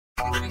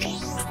Good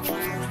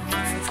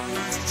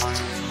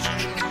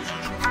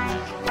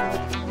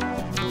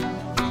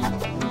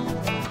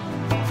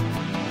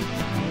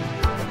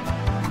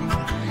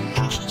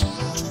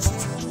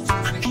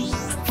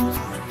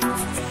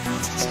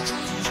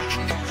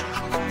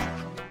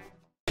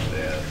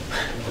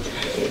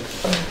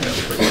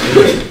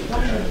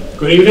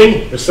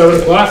evening. It's 7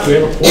 o'clock. We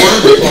have a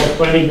quorum. We call the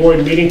planning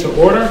board meeting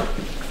to order.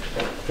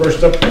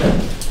 First up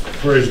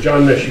is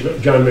John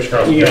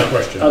Mishkow. Yeah,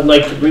 Question. I'd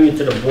like to bring it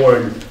to the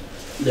board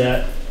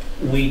that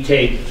we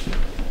take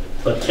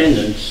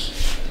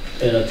attendance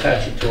and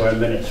attach it to our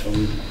minutes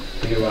from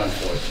here on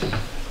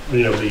forth.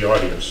 You know, the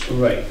audience.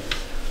 Right.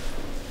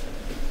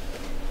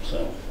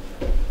 So,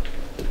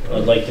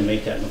 I'd like to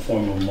make that in the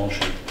form of a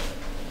motion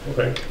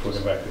Okay. for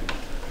the record.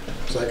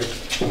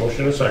 Second.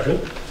 Motion and second.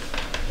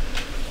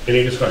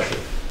 Any discussion?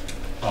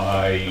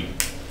 I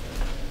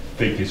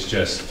think it's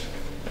just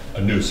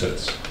a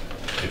nuisance.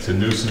 It's a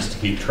nuisance to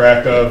keep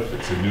track of,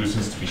 it's a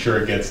nuisance to be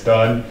sure it gets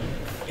done,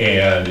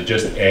 and it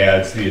just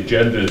adds, the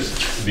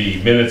agendas,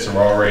 the minutes are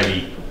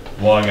already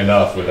long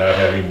enough without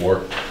having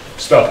more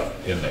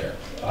stuff in there.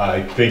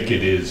 I think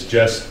it is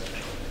just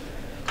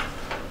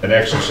an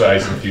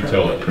exercise in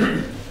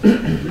futility.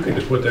 You can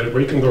just put that, or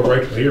you can go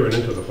right here and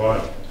into the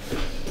file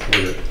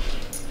with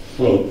it.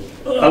 Well,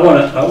 I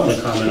want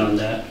to comment on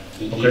that.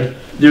 Okay.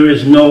 There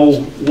is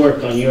no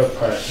work on your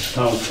part,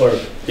 town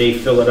clerk. They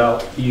fill it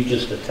out, you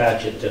just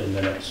attach it to the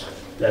minutes.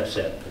 That's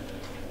it.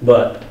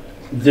 But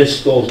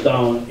this goes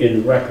down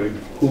in record,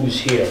 who's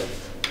here.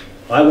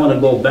 I want to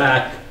go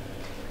back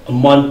a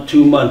month,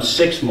 2 months,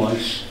 6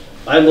 months.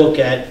 I look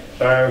at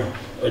our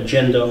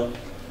agenda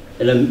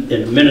and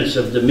the minutes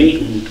of the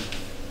meeting.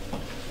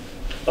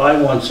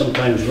 I want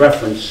sometimes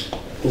reference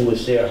who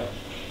was there.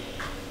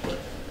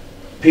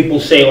 People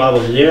say, well, I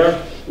was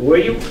there. Were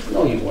you?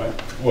 No, you weren't.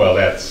 Well,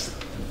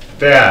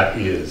 that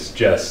is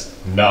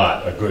just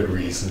not a good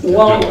reason to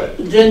do it.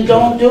 Then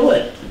don't do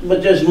it.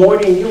 But there's more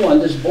than you on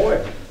this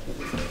board.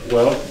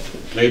 Well,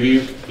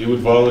 maybe you would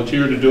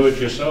volunteer to do it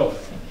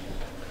yourself.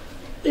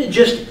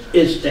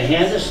 It's to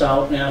hand this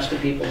out and ask the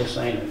people to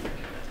sign it.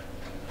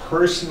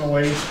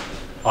 Personally,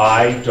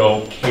 I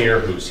don't care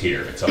who's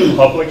here. It's a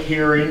public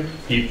hearing.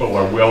 People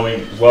are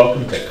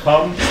welcome to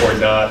come or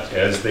not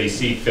as they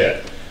see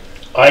fit.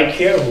 I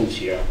care who's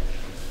here.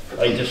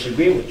 I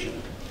disagree with you.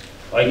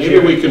 Maybe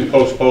we can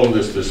postpone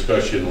this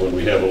discussion when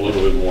we have a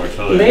little bit more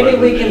time. Maybe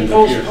we can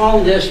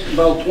postpone this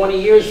about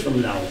 20 years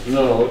from now.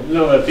 No,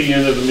 at the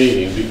end of the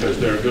meeting, because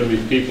there are going to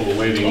be people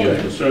waiting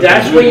in.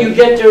 That's where you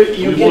get their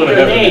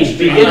names,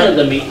 begin of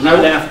the meeting,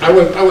 not after.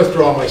 I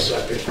withdraw my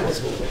second.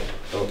 Let's move on.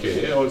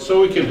 Okay, yeah,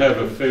 so we can have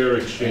a fair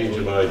exchange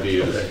of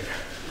ideas. Okay.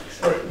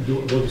 All right.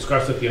 We'll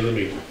discuss at the end of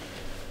the meeting.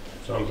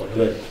 Sounds like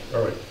Good. it.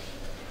 All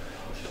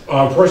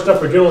right. First up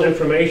for general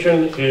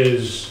information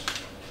is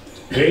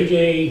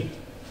J.J.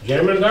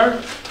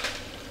 Jamandar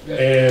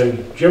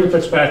and Jim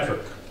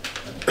Fitzpatrick.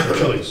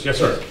 Chili's. Yes,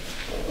 sir.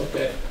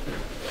 Okay.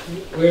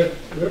 We're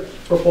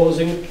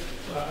proposing,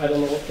 I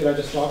don't know, can I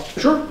just talk?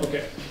 Sure.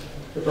 Okay.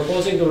 We're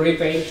proposing to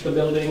repaint the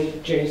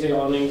building, change the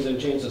awnings, and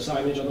change the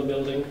signage on the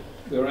building.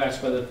 We were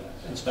asked by the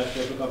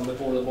inspector to come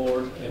before the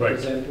board and Right.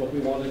 present what we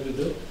wanted to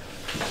do.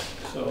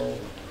 So,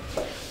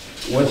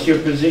 What's your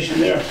position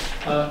there?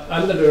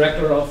 I'm the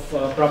director of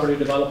property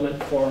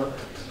development for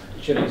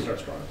Chili's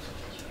Restaurants.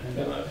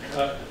 And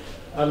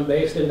I'm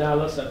based in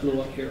Dallas. I flew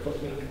up here for the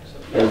meeting.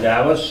 So. In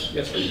Dallas?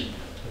 Yes, sir.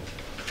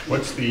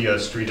 What's the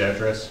street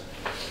address?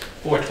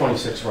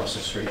 426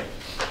 Russell Street.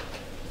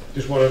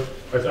 Just want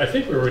to, I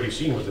think we've already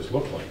seen what this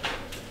looked like.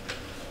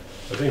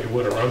 I think it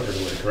went around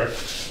everywhere,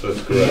 correct?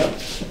 That's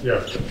correct.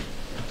 Yeah.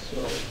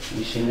 So,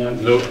 You seen that?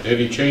 No,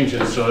 any change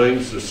in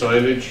signs, the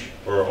signage,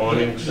 or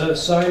awnings? the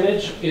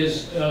signage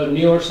is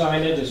newer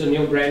signage. It's a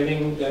new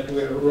branding that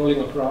we're rolling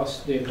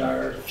across the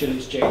entire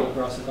Chili's chain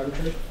across the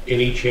country.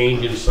 Any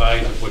change in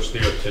size of what's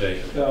there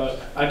today?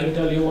 I can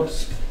tell you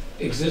what's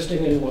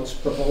existing and what's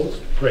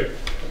proposed. Great.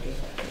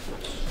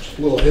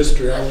 A little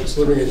history. I was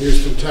living in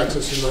Houston,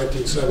 Texas in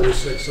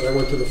 1976, and I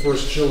went to the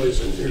first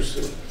Chili's in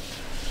Houston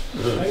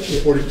Thank you.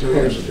 42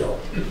 years ago.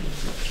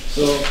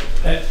 So,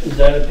 Is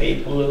that a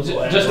paper little?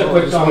 just a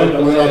quick comment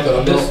on Point out that that.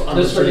 I'm not-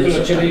 This I'm particular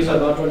serious. Chili's is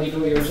about 22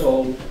 years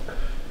old.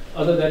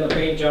 Other than a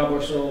paint job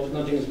or so,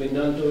 nothing has been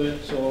done to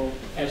it. So,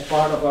 as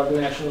part of our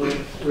national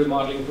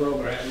remodeling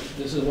program,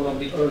 this is one of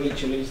the early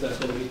Chili's that's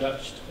going to be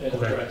touched and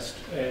Okay. addressed.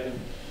 And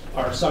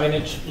our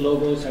signage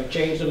logos have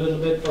changed a little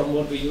bit from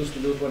what we used to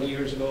do 20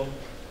 years ago.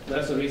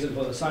 That's the reason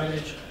for the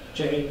signage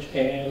change,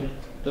 and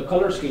the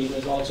color scheme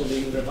is also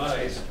being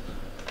revised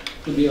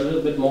to be a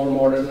little bit more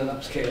modern and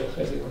upscale,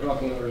 as we were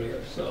talking earlier.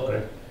 So,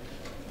 Okay.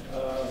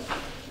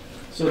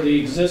 so the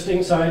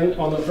existing sign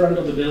on the front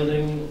of the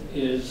building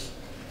is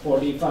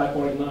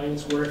 45.9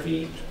 square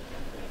feet.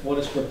 What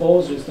is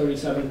proposed is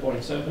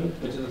 37.7,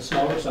 which is a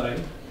smaller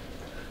sign.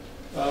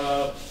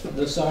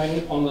 The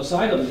sign on the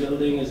side of the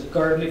building is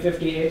currently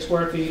 58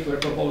 square feet. We're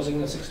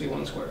proposing a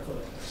 61 square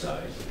foot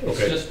sign. It's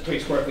Okay. just 3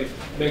 square feet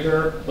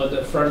bigger, but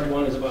the front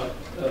one is about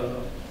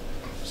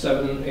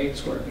 7, 8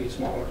 square feet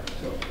smaller,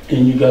 so.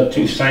 And you got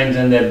 2 signs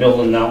in that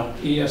building now,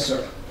 Yes,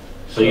 sir.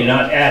 so you're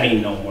not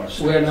adding no more.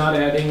 We're not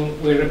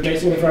adding, we're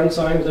replacing the front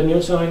sign with a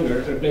new sign,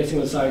 we're replacing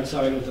the side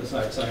sign with a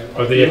side sign.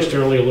 Are they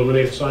externally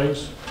illuminated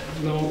signs?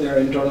 No, they're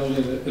internally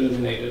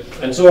illuminated,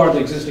 and so are the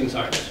existing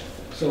signs.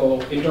 So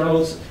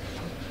internals,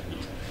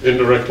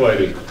 Indirect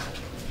lighting.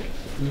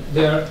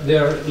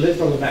 they're lit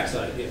from the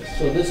backside, yes.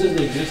 So this is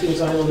the existing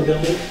sign on the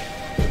building.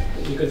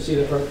 You can see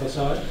the front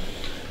facade.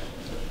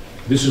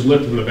 This is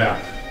lit from the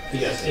back,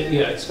 Yes,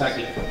 yeah, it's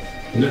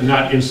backlit.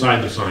 not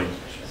inside the sign.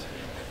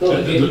 No,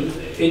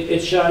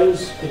 it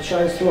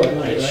shines through at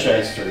night, It right?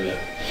 shines through there.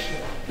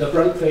 The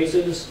front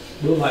faces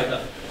will light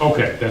up.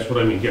 Okay, that's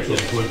what I mean, yes, so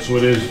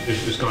it is,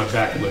 it's not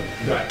backlit.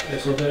 Right. And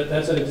so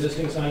that's an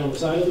existing sign on the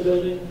side of the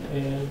building,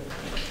 and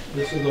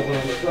this is the one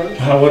on the front.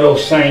 How are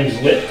those signs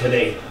lit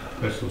today?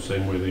 That's the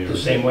same way they are. The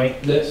same way?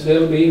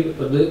 There'll be,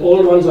 the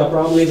old ones are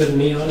probably with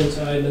neon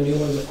inside, the new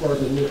ones, of course,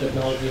 with new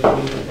technology, will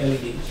be with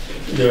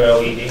LEDs. They're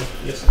LED?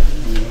 Yes.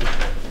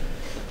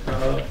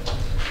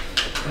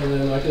 And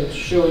then I can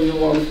show you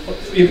on,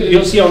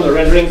 you'll see on the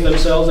renderings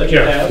themselves that you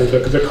Yeah,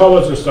 have. the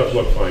colors and stuff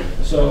look fine.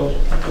 So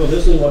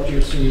this is what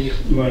you see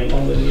Right.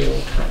 on the new,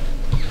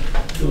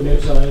 2 new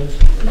signs.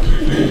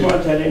 You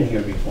brought that in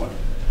here before.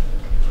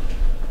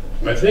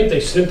 I think they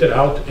sent it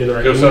out in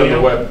our It was on the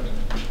email. web.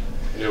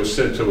 It was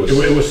sent to us.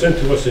 It was sent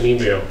to us in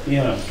email,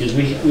 Yeah, because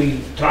we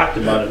talked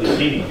about it this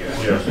evening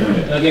here.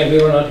 yeah. Again, we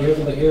were not here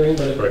for the hearing,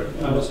 but Right.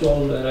 I was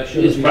told that I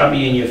should. It's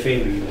probably in your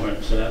favor you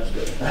weren't, so that's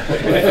good.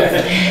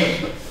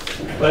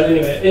 But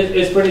anyway,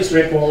 it's pretty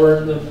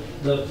straightforward.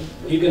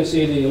 You can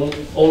see the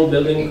old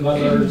building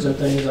colors and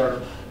things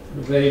are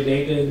very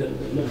dated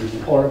and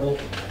look horrible.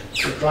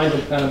 We're trying to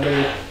kind of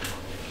make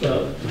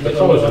it. The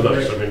colors are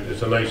nice, I mean,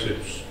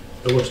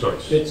 it looks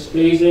nice. It's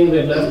pleasing.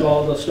 They've left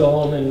all the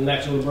stone and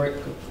natural brick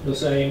the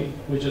same.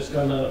 We're just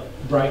kind of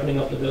brightening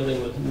up the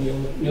building with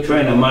new.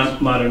 Trying to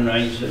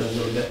modernize it a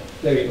little bit.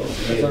 There you go.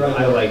 That's the right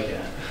I word. like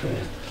that.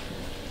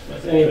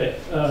 But anyway,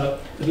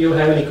 if you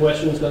have any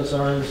questions,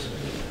 concerns,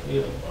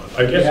 you know.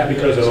 I guess it's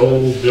because an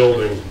old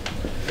building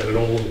and an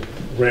old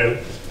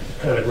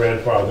kind of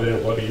grandfather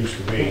than what it used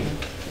to be.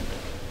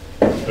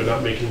 They're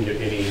not making it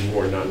any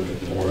more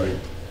non-conforming.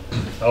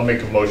 I'll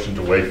make a motion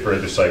to waive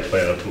further site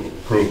plan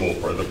approval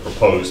for the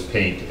proposed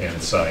paint and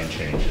sign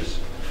changes.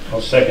 I'll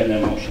second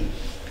that motion.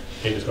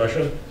 Any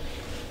discussion?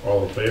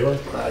 All in favor?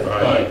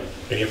 Aye.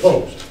 Any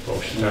opposed?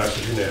 Motion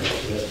passes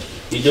unanimously.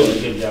 You're doing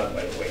a good job,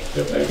 by the way.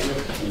 Yep.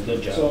 Thank you.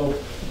 Good job. So,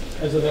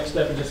 as the next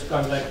step, you just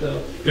contact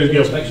the You know,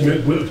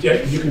 inspection.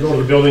 yeah, you can go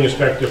to the building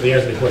inspector, if he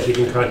has any questions,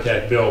 you can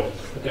contact Bill,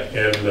 Okay.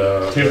 and,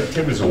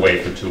 Tim is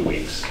away for 2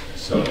 weeks,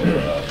 so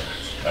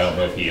I don't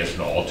know if he has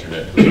an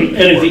alternate. And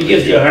if he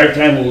gives you a hard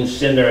time, we'll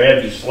send our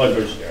heavy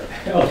sluggers there,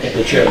 Okay,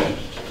 the chairman.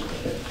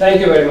 thank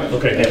you very much.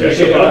 okay.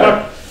 Appreciate your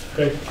time.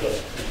 Okay.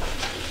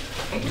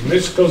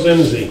 Ms.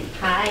 Cosenzi.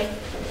 Hi.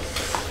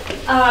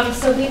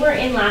 So we were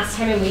in last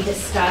time and we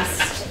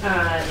discussed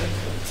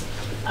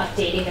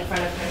updating the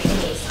front of Country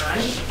Nissan.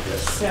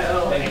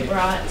 So Thank I you.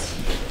 brought,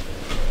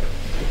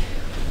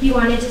 you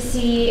wanted to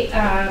see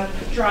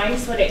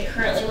drawings, what it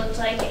currently looked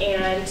like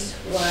and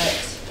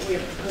what we're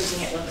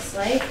proposing it looks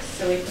like.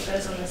 So we put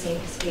those on the same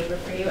piece of paper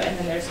for you, and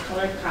then there's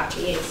colored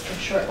copies, a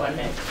short one.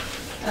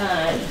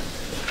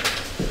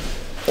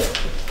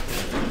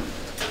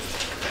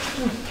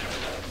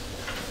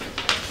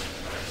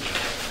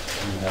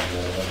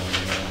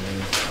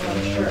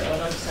 Oh, short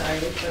one, I'm sorry.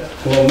 we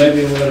put Well,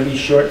 maybe we're gonna be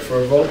short for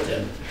a vote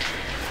then.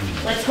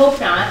 Let's hope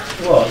not.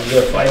 Well, you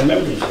got 5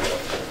 members here.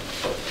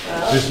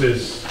 Well, This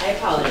is, I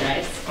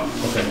apologize.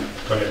 okay,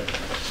 go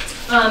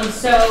ahead.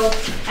 So,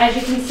 as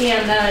you can see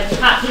on the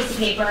top piece of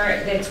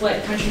paper, that's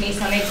what Country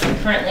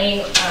Nissan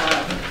currently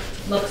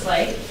looks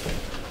like.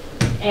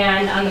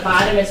 And on the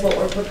bottom is what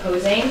we're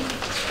proposing.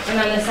 And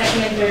on the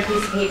second and third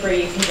piece of paper,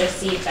 you can just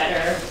see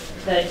better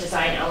the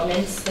design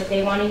elements that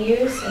they want to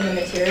use and the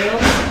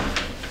materials.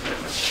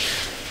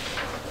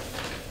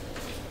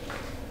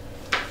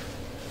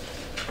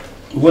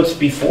 What's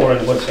before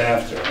and what's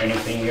after?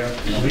 Anything here?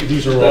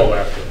 These are all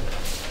after.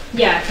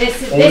 Yeah,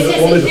 this is, Only the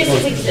this front.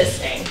 is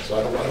existing. So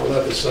I don't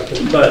have the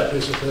second But-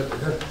 piece of paper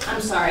here.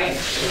 I'm sorry,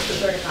 it's the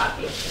third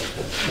copy.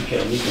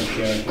 Okay, we can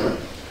share it here.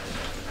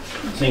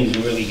 Things are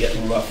really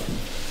getting rough.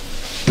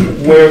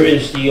 Where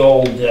is the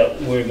old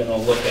that we're gonna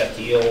look at,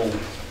 the old?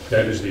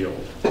 That is the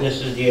old.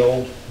 This is the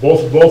old?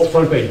 Both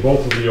front page,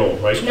 both of the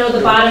old, right? No,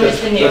 the bottom is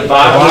the new. The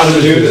bottom bottom is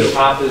is new, the the new.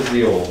 top is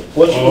the old.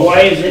 What's, Oh,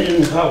 why is it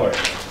in color?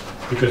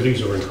 Because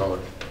these are in color.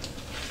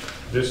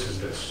 This is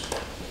this.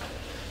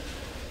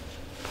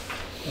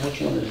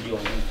 Which one is the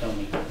old one, tell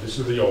me? This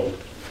is the old.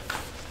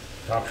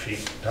 Top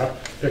sheet, top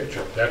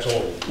picture, that's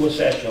old. What's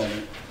that showing?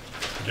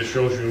 It just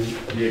shows you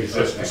The a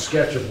existing.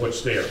 sketch of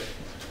what's there.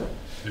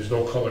 There's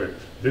no color.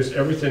 This,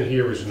 everything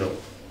here is new.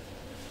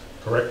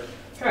 Correct?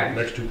 Correct.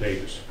 Next 2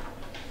 pages.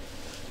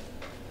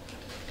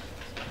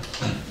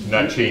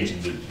 Not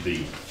changing the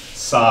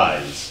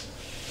size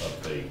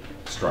of the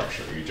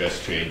structure, you're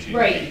just changing the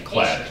Right,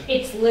 cladding.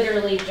 it's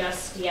literally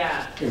just,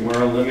 yeah, And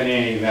we're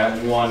eliminating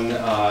that one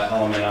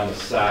element on the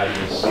side.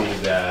 You'll see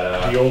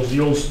that The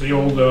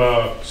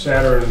old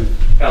Saturn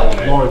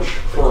element. launch.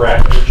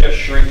 Correct. We're just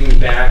shrinking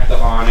back the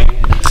awning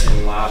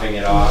and lobbing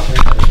it off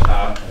at the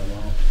top.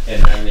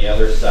 And then the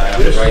other side,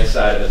 on the right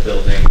side of the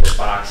building, we're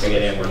boxing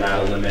it in. We're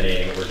not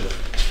eliminating it. We're just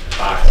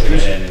boxing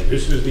it in.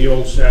 This is the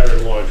old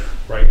Saturn launch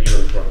right here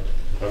in front,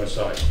 on the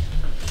side.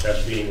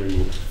 That's being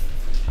removed.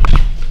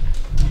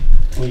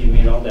 Oh, you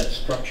mean all that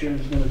structure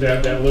is gonna be?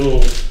 That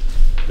little,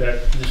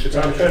 it's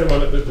on kind of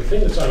on, the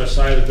thing that's on the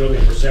side of the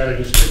building for Saturn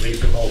used to be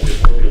a baseball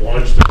is where we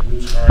launched the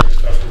news cars and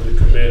stuff, where they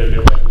come in and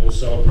they're like a little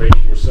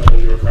celebration, we're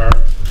selling your car.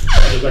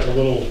 There's like a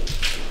little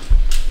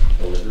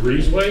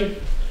breezeway,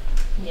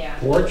 yeah,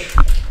 porch,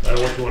 I don't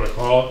know what you want to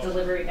call it.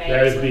 delivery bag.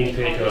 That is what being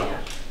they call taken it,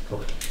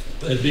 out.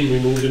 yeah. It's being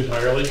removed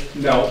entirely?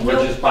 No, we're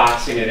Nope. just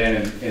boxing it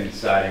in and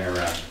siding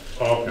around.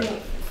 Okay.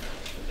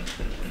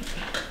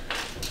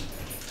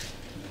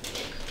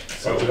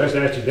 So So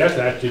that's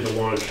actually the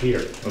launch here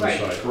on the Right.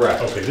 side.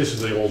 Correct. Okay, this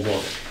is the old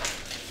launch.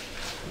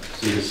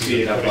 So you can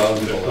see it above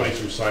and They're below. putting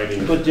some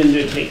siding. But then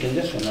they're taking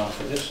this one off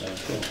of this side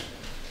too.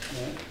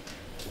 Right?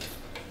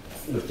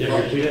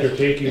 They're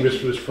taking this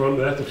from,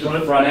 that the The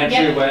front? front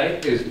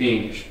entryway is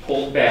being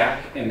pulled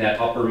back and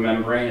that upper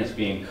membrane is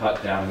being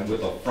cut down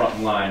with the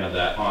front line of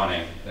that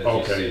awning that you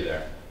Okay. see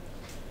there.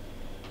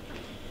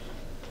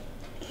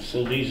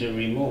 So these are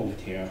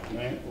removed here,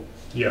 right?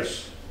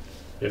 Yes.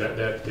 Yeah,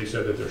 that, they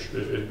said that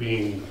it's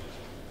being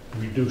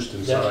reduced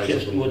in That's size a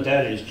just, little what bit.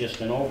 that is,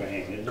 just an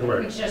overhang, isn't it?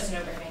 Correct. It's just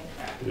an overhang,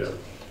 correct. Yeah.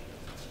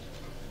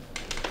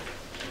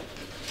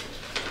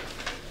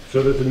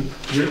 So that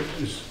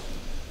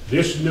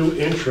this new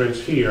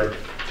entrance here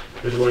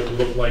is going to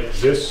look like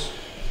this?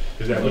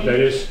 Is that what that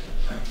is?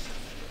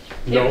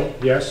 No?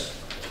 Yes?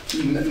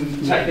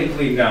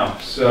 Technically, no.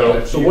 No.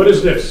 if So you- what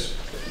is this?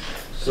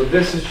 So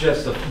this is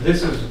just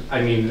this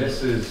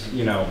is,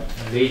 you know,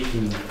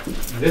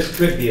 this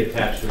could be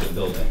attached to the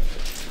building.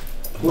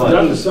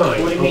 Not the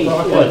sign. What do you I'm mean?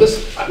 talking- Yeah,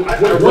 this, I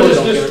What really is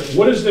don't this, care.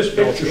 what is this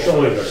picture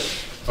showing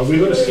us? Are we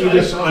gonna see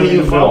this on Can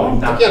you the follow?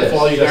 building? Not can't this,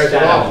 follow you just guys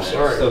that at all, element.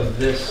 sorry. So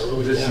this I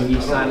really this can't.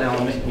 Nissan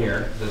element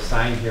here, the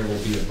sign here will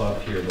be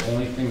above here. The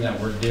only thing that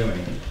we're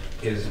doing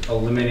is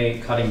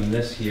cutting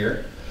this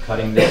here,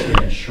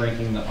 and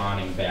shrinking the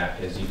awning back.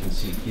 As you can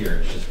see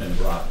here, it's just been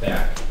brought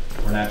back.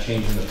 We're not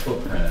changing the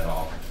footprint at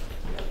all.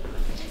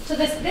 So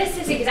this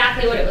is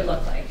exactly what it would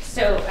look like.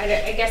 So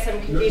I guess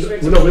I'm confused. where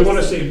it's- No, we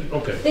wanna see,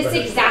 okay. This go is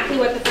ahead. exactly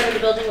what the front of the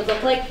building would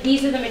look like.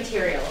 These are the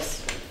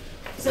materials.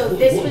 So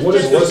this was What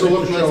is just, What does it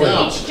look like showing?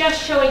 now? it's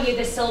just showing you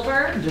the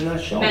silver, They're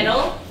not showing.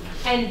 metal,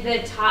 and the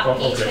top Oh,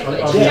 piece. okay. It's I'll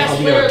just be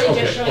honest. literally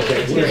Okay, just showing you okay.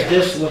 the Does materials.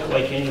 this look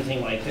like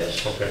anything like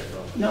this? Okay,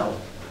 No.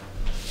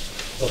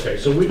 okay,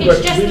 so we've got,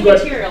 It's just we've the got,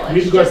 material. It's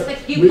we've got, just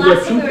like you we've got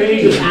last time two we were here,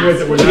 pages you here that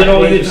asked we're for- not You know,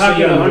 going you're to talking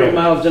see on the 100 building.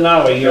 miles an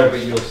hour No, here, but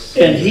you'll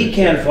see. and he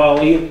can't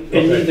follow you, and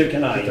Okay. neither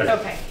can I. Okay.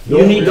 Okay.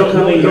 You need to No,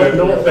 come in no, here.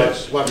 no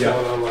offense. What's Yeah.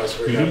 going on last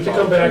week? You I need to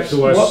come back to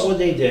What us would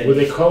they with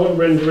did, a color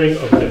rendering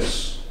of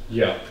this,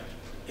 Yeah.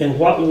 and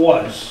what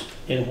was,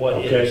 and what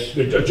okay?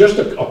 is. Just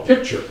a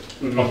picture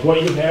of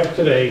what you have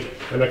today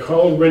and a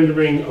color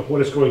rendering of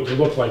what it's going to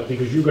look like,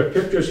 because you've got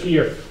pictures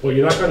here, well,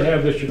 you're not gonna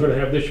have this, you're gonna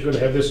have this, you're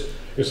gonna have this.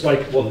 It's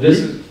like, Well, this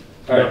is,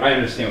 I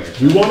understand what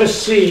you're we wanna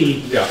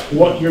see Yeah.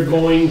 what you're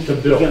going to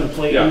You're gonna build,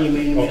 play Yeah. any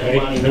meeting, okay?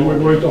 money. And we're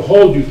going to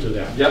hold you to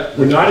that. Yep.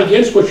 We're not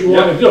against what you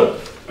wanna Yep. do.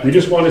 We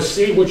just wanna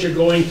see what you're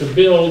going to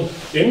build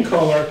in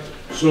color,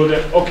 so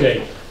that,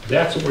 okay,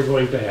 that's what we're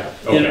going to have.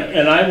 And, Okay.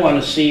 and I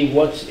wanna see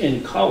what's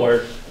in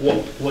color,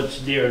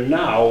 what's there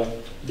now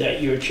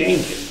that you're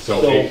changing.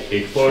 So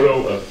a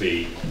photo of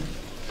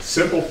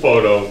simple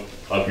photo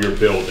of your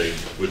building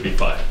would be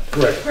fine.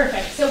 Correct.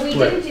 Perfect. So we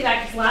Right. didn't do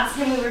that because last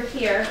time we were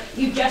here,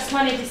 you just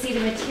wanted to see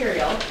the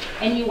material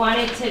and you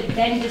wanted to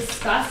then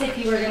discuss if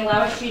you were going to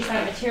allow us to use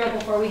that material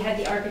before we had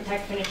the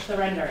architect finish the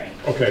rendering.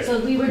 Okay. So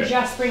we were Okay.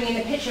 just bringing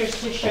the pictures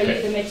to show Okay.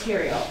 you the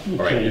material.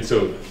 All right, and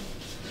so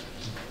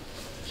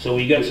So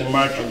we got some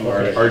marching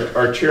orders.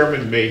 our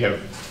chairman may have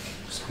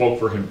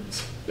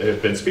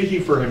been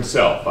speaking for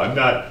himself. I'm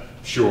not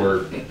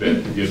sure that,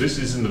 you know, this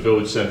is in the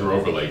Village Center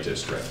Overlay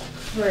District.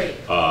 Right.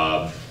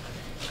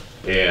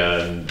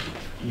 And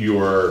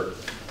your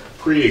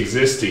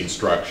pre-existing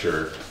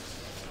structure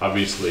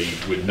obviously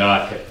would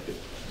not,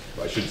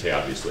 I shouldn't say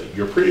obviously,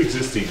 your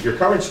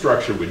current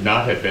structure would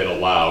not have been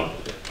allowed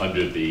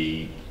under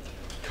the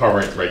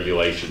current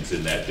regulations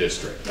in that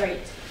district. Right.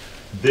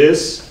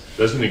 This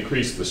doesn't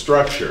increase the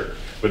structure,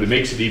 but it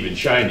makes it even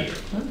shinier.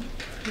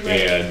 Right.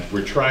 And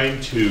we're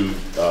trying to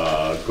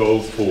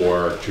go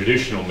for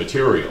traditional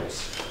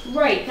materials.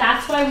 Right,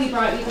 that's why we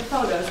brought you the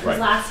photos, because Right.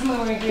 last time we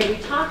were here, we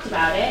talked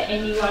about it,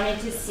 and you wanted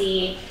to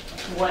see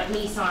what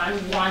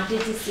Nissan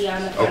wanted to see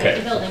on the front Okay.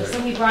 of the building. So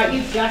we brought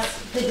you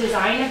just the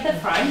design of the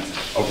front,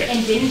 Okay.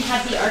 and didn't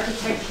have the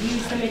architect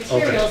use the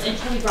materials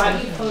until we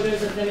brought you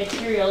photos of the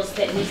materials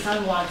that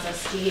Nissan wants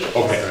us to use.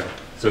 Okay,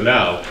 so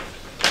now,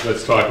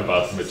 let's talk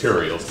about the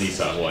materials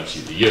Nissan wants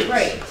you to use.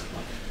 Right,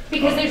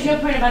 because there's no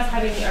point of us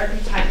having the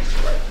architect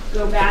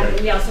go back,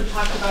 Okay. we also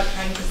talked about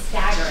trying to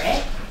stagger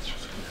it.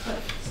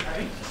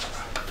 Sorry.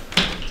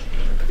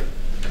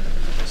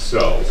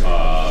 So,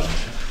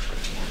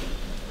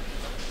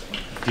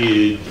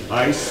 did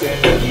I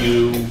send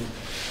you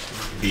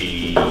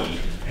the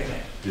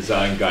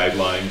design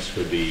guidelines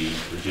for the,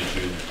 or did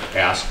you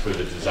ask for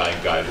the design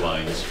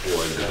guidelines for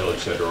the Village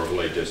Center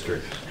Overlay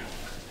District?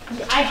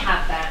 I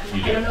have them.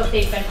 You I do? don't know if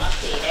they've been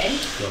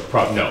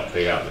updated. No,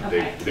 they haven't.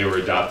 Okay. They were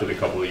adopted a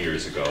couple of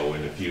years ago,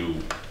 and if you,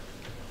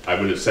 I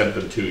would have sent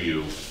them to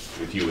you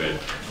if you had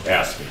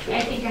asked me for I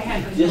them. think I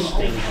had them This from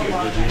thing a here,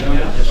 long did time you know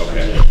ago. this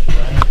Okay. was it,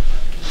 right?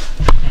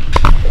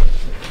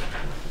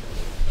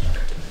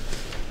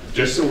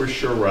 Just so we're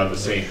sure we're on the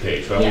same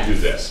page, why don't we do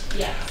this?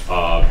 Yes.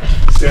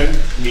 Send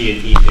me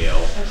an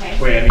email, Okay.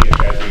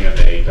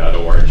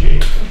 planning@vma.org,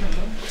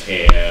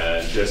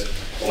 and just,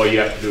 all you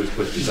have to do is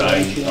put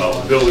design,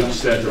 Village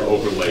Center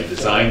Overlay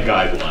Design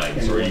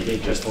Guidelines, or you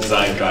can just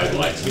design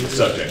guidelines in the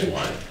subject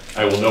line.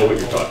 I will know what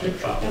you're talking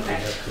about. Okay.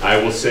 I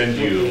will send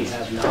We you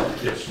have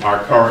now. our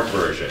current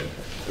version,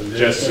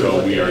 just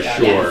so we are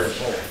sure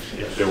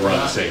that we're on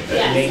the same page.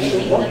 Yes, I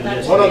think that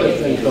that's. One other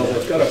thing, though,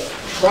 they've got a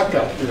truck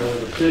out there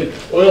with a big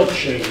oil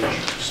change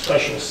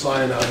special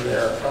sign on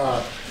there,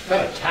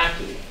 kind of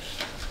tacky,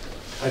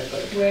 I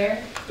think.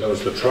 Where? That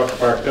was the truck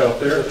parked out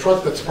there? The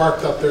truck that's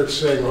parked up there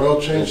saying oil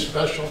change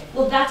special,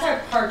 Well, that's our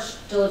parts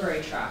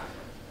delivery truck.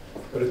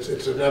 but it's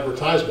an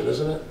advertisement,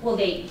 isn't it? Well,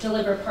 they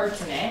deliver parts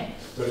in it.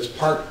 But it's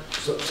parked,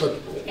 so, It's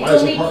why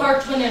is only it parked,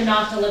 parked when they're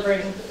not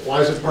delivering,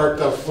 why is it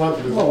parked up front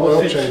with Well, oil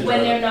if it's- change on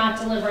when they're it? not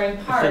delivering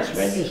If parts. it's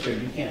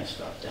registered, you can't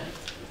stop that.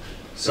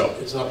 So,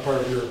 It's not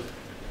part of your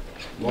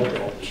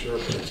logo, sure,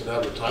 but it's an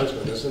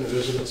advertisement, isn't it?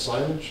 Isn't it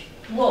signage?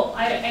 Well,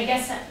 I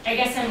guess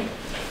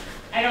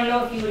I don't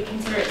know if you would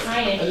consider it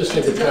signage. I just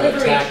think a it's kind of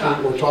delivery tacky.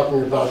 truck. We're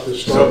talking about the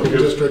historical So,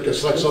 district.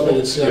 It's like something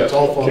you'd see on Yeah.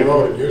 Telephone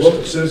Road in Well,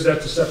 Houston. since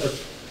that's a separate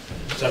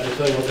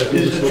Thing. Okay.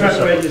 Is the truck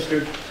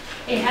registered?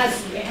 It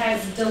has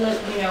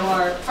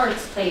our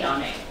parts plate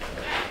on it.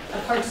 A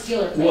parts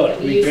dealer plate What,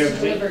 that we use to repair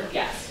plate? deliver,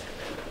 yes.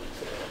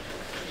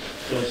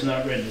 So it's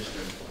not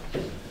registered.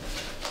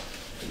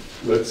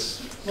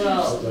 let's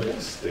Well,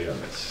 stay on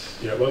this.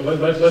 Yeah, well,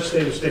 let's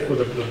stick with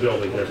the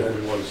building, that's what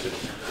we want to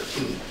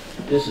see.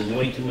 This is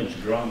way too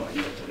much drama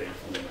here today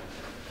for me.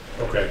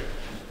 Okay,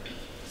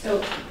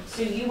 so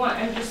you want,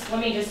 let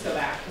me just go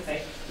back,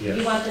 because you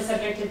yes. want the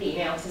subject of the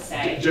email to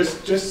say,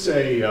 Just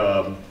say,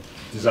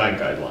 design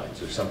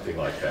guidelines or something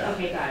like that.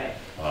 okay, got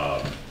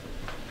it.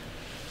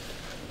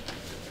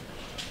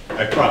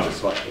 I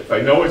promise, if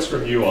I know it's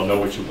from you, I'll know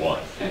what you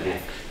want. Okay.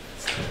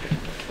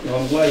 Well,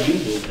 I'm glad you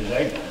do, because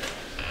I don't.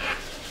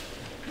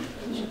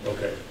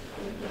 Okay,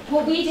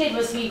 What we did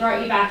was we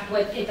brought you back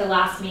what at the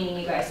last meeting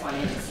you guys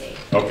wanted to see.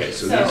 Okay,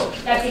 so So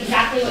these, that's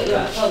exactly what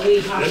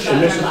we talked about and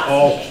in this our is last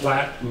all meeting.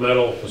 flat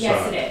metal facade?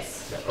 Yes,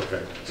 it is.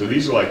 Okay, so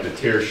these are like the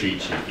tear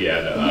sheets you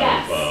get out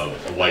Yes.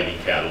 of a lighting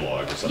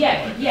catalog or something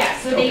Yeah, like that. yeah,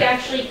 so they Okay.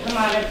 actually come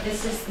out of,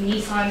 this is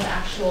Nissan's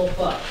actual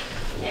book.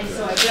 And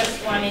so I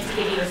just wanted to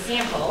give you a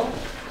sample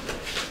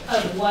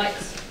of what,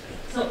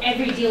 so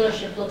every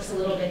dealership looks a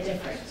little bit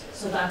different.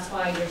 So that's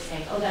why you're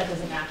saying, oh, that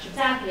doesn't match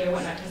exactly or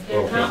whatnot,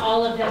 because Okay. not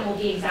all of them will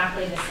be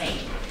exactly the same.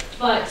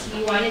 But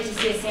you wanted to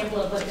see a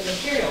sample of what the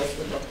materials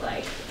would look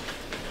like.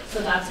 So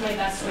that's my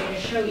best way to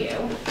show you.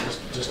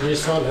 Does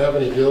Nissan have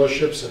any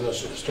dealerships in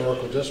this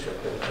historical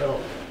district in town?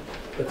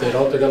 If they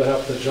don't, they're gonna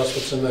have to adjust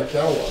what's in that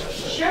catalog, I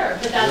think. Sure,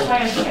 but that's why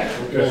I'm here,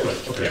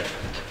 okay.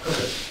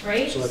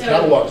 right? So the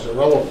catalog's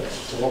irrelevant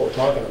to what we're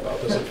talking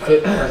about. Does it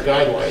fit our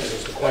guidelines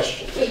is the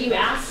question. But you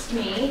asked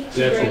me to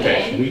That's bring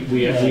okay. in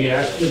We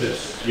asked for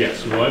this.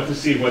 Yes, we wanted to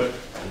see what,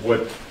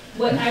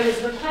 what I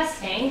was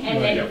requesting,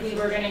 and Right, then we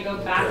were gonna go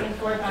back and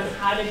forth on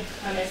how to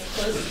come as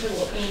close to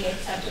what being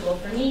acceptable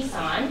for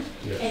Nissan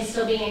Yes. and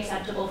still being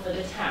acceptable for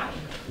the town.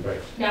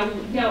 Right,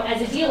 Now,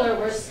 as a dealer,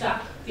 we're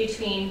stuck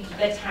between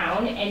the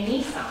town and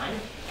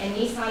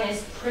Nissan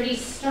is pretty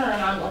stern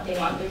on what they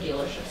want their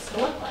dealerships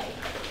to look like.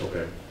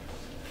 okay.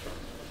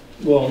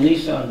 Well,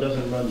 Nissan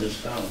doesn't run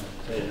this town.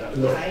 Say that.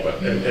 No, Right.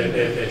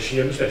 and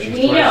she understands, she's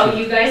We know, trying to.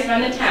 you guys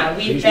run the town,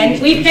 we've She's-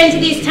 been to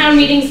these town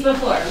meetings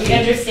before, we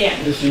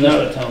understand. This is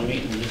not a town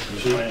meeting, this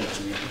is a finance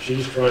meeting.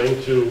 She's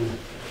trying to,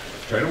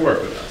 try to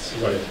work with us.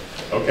 right,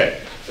 Okay,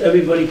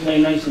 Everybody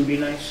play nice and be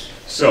nice.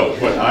 so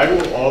what I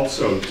will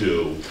also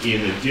do,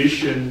 in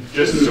addition,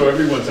 just so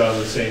everyone's on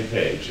the same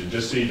page, and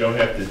just so you don't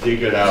have to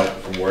dig it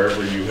out from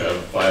wherever you have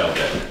filed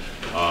it,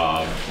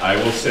 I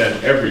will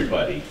send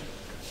everybody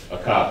a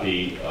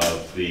copy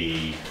of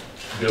the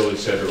Village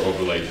Center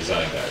Overlay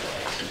Design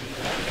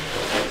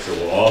Guidelines. So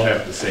we'll all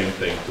have the same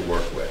thing to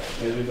work with.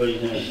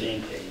 Everybody's on the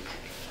same page.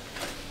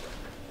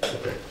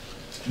 okay.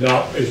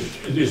 Now,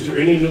 is there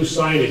any new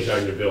signage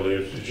on your building?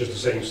 It's just the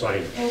same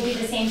sign? It will be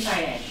the same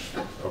signage,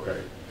 Okay.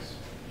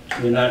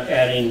 We're not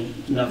adding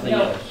nothing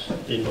No. else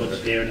than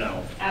what's there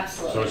now. So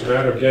absolutely. it's a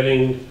matter of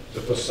getting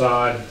the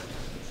facade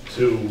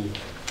to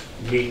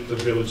meet the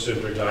Village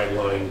Center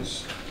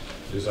guidelines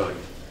design.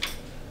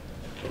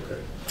 Okay.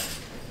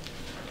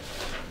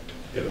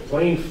 Yeah, the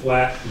plain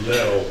flat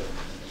metal,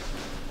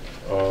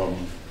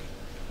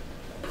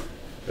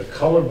 the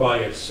color by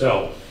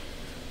itself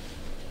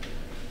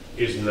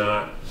is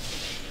not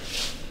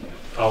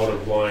out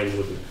of line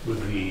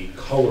with the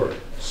color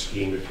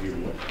scheme, if you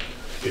will.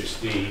 It's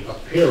the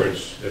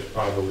appearance that's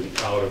probably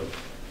out of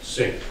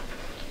sync.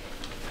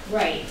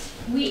 Right,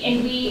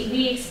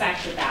 we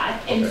expected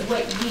that, and Okay.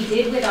 what we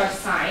did with our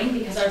sign,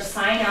 because our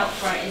sign out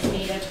front is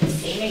made of the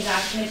same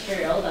exact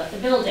material that the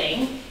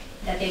building,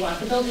 that they want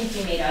the building to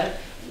be made of,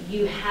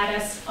 you had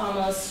us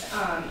almost,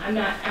 I'm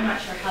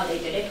not sure how they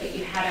did it, but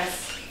you had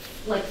us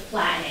like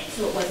flatten it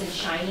so it wasn't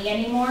shiny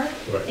anymore.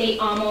 Right. They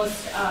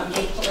almost,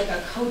 they put like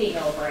a coating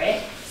over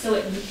it, so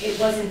it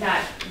wasn't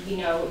that, you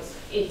know,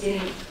 it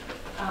didn't,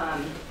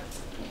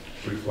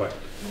 Reflect.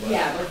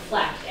 yeah,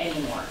 reflect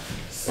anymore.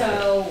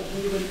 So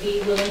we would be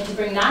willing to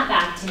bring that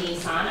back to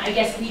Nissan. I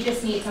guess we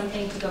just need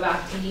something to go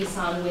back to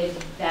Nissan with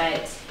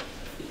that.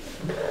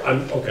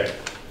 Okay,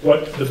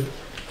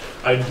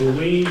 I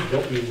believe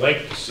what we'd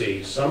like to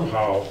see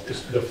somehow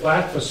is the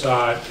flat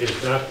facade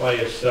is not by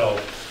itself.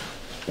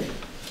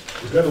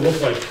 It's gonna look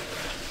like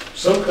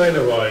some kind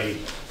of I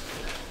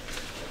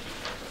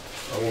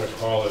want to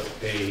call it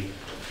a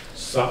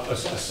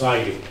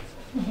siding,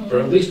 or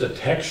at least a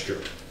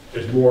texture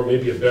is more,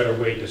 maybe a better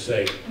way to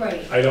say.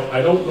 Right. I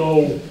don't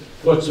know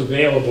what's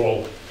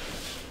available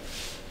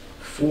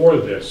for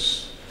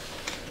this.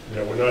 You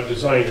know, we're not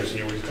designers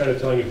here, we're kind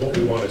of telling you what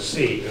we want to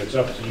see, and it's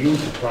up to you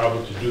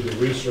probably to do the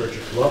research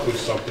and come up with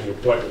something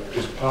of what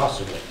is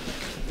possible.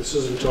 This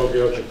isn't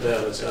Tokyo,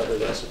 Japan, it's Hadley,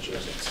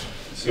 Massachusetts.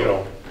 You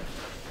know,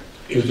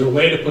 is there a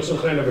way to put some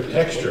kind of a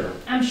texture?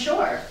 I'm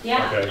sure,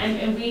 yeah, Okay.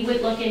 and we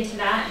would look into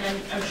that, and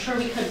I'm sure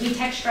we could. We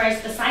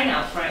texturized the sign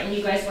out front, and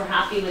you guys were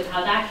happy with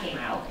how that came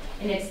out,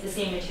 and it's the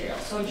same material,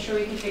 so I'm sure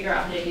we can figure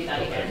out how to do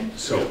that again.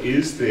 So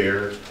is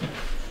there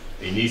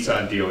a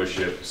Nissan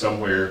dealership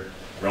somewhere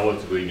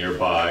relatively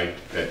nearby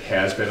that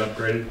has been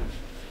upgraded?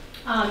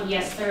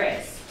 Yes, there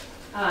is.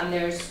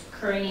 There's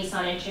Curry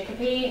Nissan in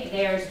Chicopee,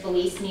 there's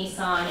Belize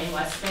Nissan in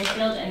West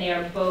Springfield, and they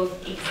are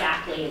both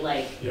exactly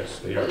like Yes,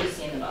 they are. what you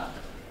see in the book.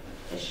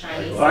 The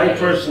shiny I sign.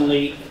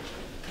 personally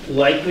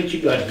like what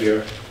you got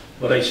here,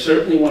 but I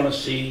certainly want to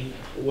see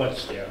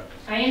what's there.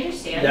 I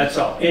understand. That's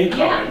all, in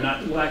color, Yeah.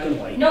 not black and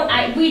white. No,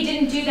 we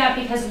didn't do that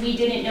because we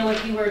didn't know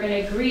if you were gonna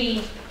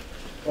agree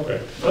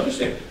Okay,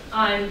 understand,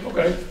 on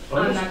okay.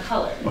 that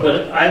color,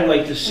 But I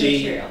like to the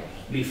see material.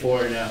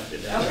 before and after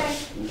that. Okay,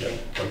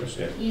 Yeah,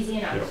 understand. easy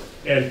You know,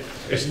 enough. and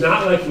it's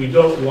not like we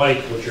don't like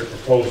what you're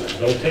proposing,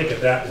 don't take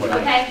it that way.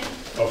 Okay,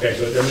 Okay,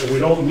 so I mean, we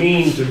don't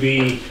mean to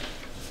be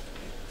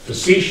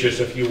facetious,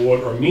 if you would,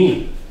 or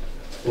mean.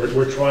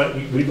 We're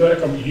trying, we've got to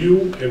come,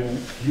 you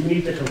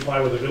need to comply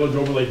with the village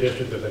overlay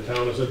district that the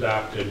town has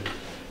adopted,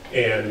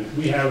 and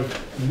we have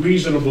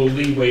reasonable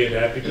leeway in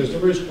that, because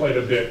there is quite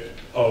a bit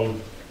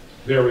of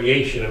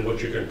variation in what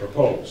you can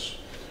propose.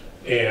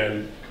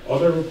 And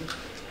other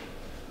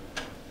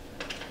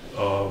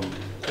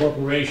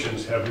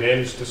corporations have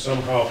managed to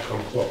somehow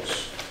come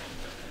close.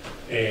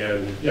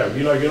 And, yeah,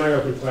 you're not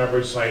going to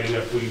collaborate citing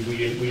if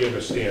we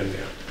understand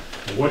that.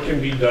 What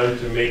can be done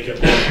to make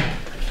it,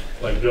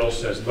 like Bill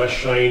says, less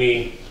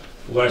shiny,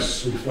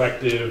 less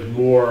reflective,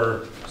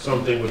 more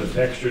something with a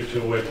texture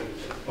to it?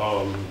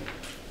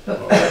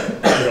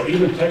 You know,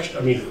 even texture,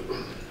 I mean,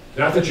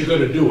 not that you're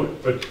gonna do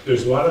it, but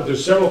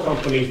there's several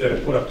companies that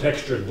have put up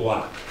textured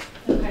block,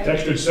 okay,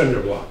 textured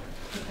cinder block.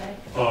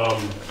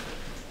 okay.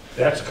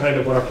 That's kind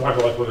of what I'm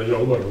talking about, with a, you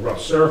know, a rough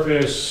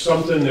surface,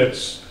 something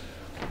that's,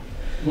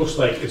 looks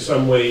like in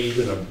some way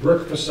even a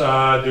brick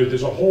facade.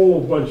 There's a whole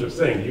bunch of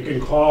things. You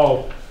can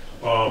call,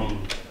 well,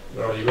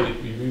 you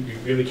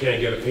really can't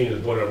get opinions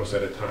of one of us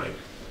at a time.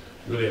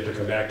 You really have to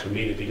come back to a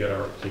meeting to get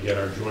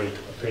our joint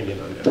opinion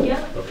on that.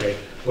 Yeah. Okay,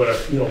 but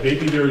if, you know,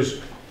 maybe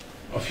there's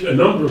a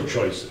number of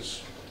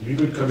choices. You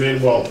could come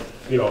in, well,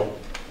 you know,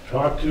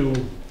 talk to,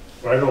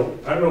 I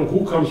don't know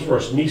who comes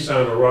first,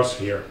 Nissan or us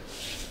here,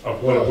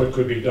 of what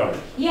could be done.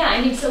 Yeah, I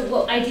mean,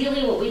 so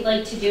ideally what we'd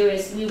like to do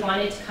is we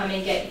wanted to come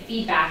and get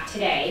feedback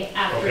today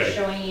after Okay.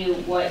 showing you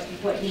what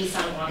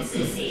Nissan wants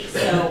to see.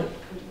 So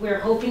we're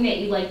hoping that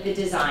you like the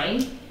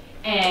design,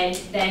 and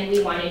then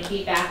we wanted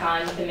feedback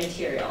on the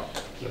material.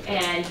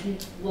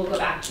 And we'll go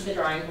back to the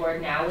drawing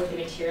board now with the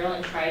material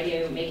and try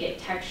to make it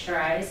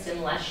texturized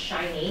and less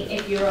shiny,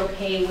 if you're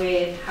okay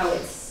with how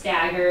it's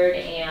staggered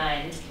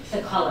and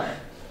the color.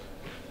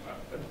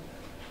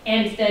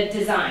 And the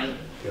design.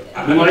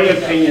 In my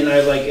opinion,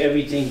 I like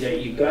everything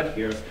that you got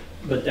here,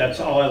 but that's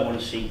all I want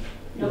to see,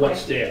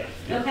 what's there.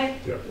 Okay,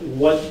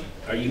 What,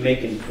 are you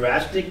making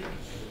drastic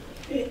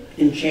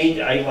in change?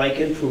 I like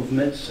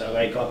improvements, I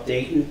like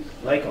updating,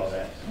 like all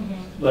that.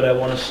 But I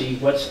want to see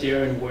what's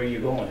there and where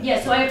you're going.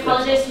 yeah, so I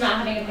apologize for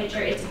not having a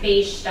picture. It's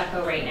beige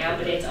stucco right now,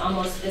 but it's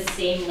almost the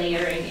same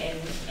layering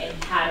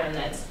and pattern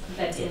that's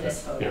in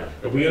this Yeah, photo.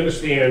 and we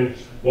understand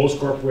most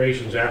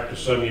corporations, after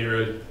some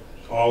year,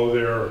 all of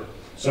their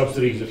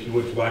subsidies, if you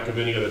would, for lack of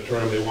any other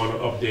term, they want to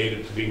update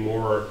it to be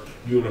more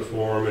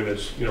uniform, and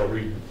it's, you know,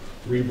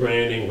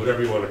 rebranding,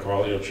 whatever you want to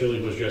call it. You know,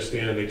 Chili was just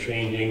in, they're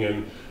changing,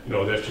 and, you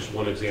know, that's just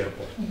one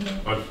example.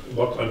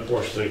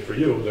 Unfortunately for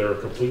you, they're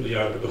completely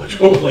out of the village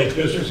overlay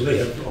business, and they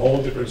have a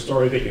whole different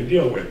story they can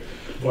deal with.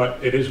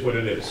 But it is what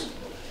it is.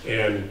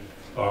 And,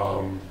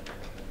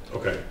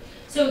 okay.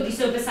 So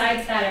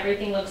besides that,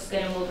 everything looks good,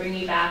 and we'll bring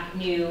you back a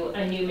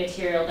new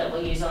material that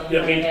we'll use on the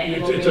Yeah, I front mean, of it,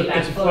 and we'll it's bring you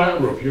back a flat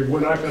photo. roof. We're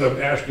not gonna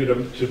ask you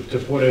to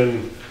put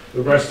in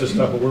the rest of the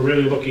stuff, but we're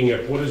really looking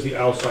at what does the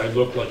outside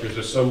look like? Is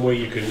there some way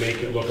you can make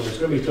it look, I mean, it's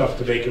gonna be tough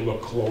to make it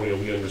look colonial,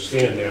 we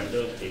understand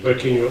that. But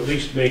can you at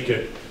least make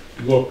it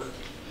look,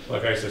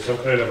 like I said, some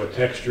kind of a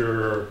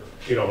texture,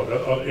 you know,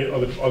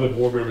 other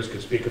board members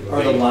could speak of it.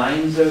 Are the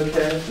lines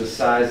okay? The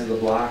size of the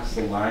blocks,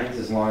 the lines,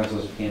 as long as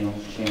those panels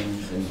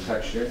change in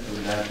texture?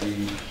 Would that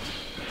be?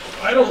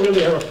 I don't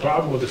really have a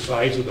problem with the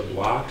size of the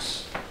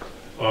blocks.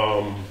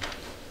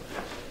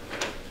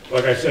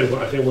 Like I said,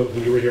 I think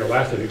when you were here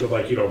last time, you could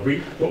like, you know,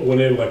 put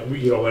one in, like,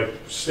 you know, like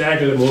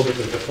stagger them over to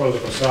the front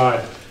of the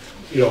facade,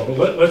 you know,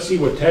 but let's see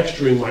what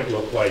texturing might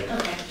look like.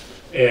 Okay.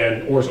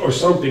 And, or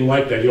something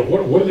like that, you know,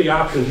 what are the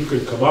options you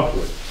can come up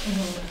with?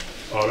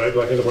 Like,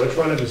 when I'm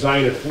trying to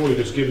design it for you,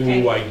 just giving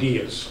you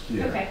ideas.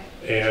 Okay.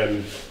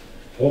 And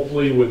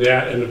hopefully with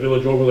that and the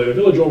village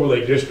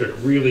overlay district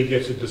really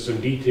gets into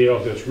some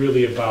details that's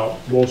really about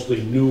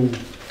mostly new,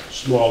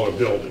 smaller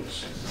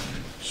buildings.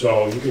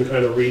 So you can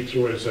kind of read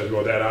through it and say,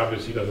 well, that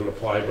obviously doesn't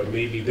apply, but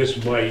maybe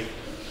this might,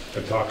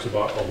 it talks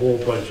about a whole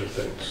bunch of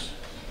things.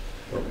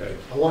 Okay.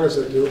 How long has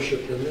that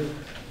dealership been there?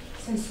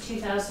 Since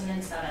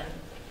 2007.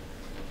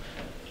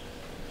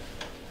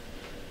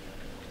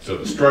 So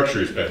the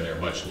structure's been there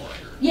much longer.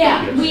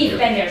 Yeah, Yes. we've Yeah.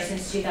 been there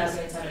since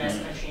 2007 as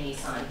Country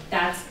Nissan.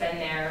 That's been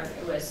there,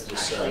 it was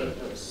actually, it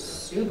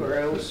was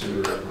Subaru.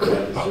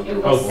 It How's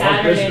was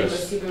Saturn, it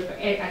business? was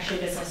Subaru, actually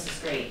business is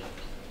great.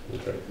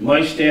 Okay.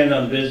 My stand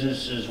on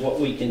business is what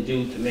we can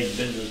do to make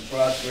business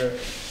prosper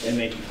and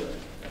make it good.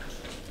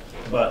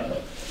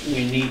 But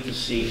we need to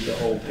see the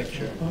whole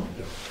picture.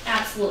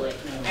 Absolutely.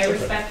 I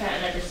respect that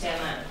and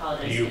understand that and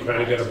apologize. Do you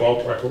kind of get a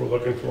ballpark what we're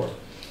looking for?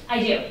 I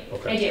do,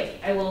 Okay. I do.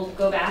 I will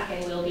go back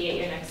and we'll be at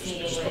your next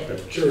meeting with,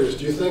 Okay. Curious,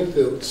 do you think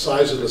the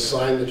size of the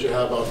sign that you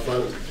have out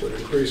front would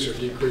increase or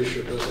decrease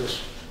your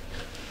business?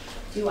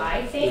 do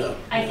I think? Yeah.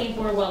 I think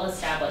we're well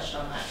established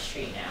on that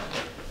street now,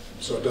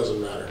 So it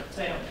doesn't matter?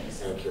 so I don't think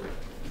so. Thank you.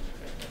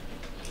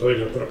 So they're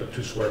gonna put up a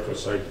 2 square foot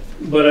sign.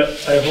 But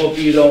I hope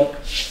you don't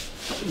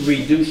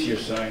reduce your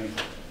sign.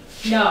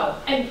 No,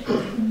 and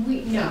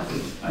no.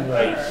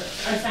 Right.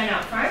 Our sign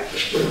out front?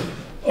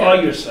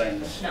 All your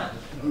signs. No,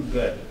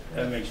 Good.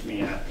 That makes me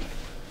happy.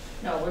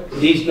 no, we're,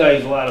 These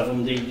guys, a lot of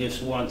them, they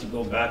just want to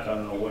go back. I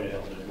don't know where the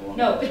hell they're going.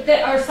 no, but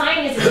our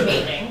sign isn't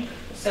changing,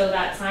 so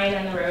that sign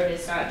on the road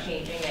is not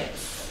changing,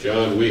 it's,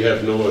 John, we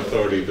have no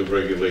authority to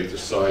regulate the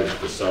size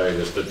of the sign.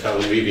 It's the town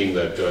meeting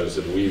that does,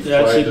 and we've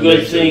That's tried a to good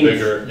make them thing.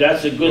 bigger.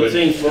 That's a good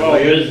thing for Am all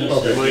I-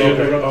 businesses. Am I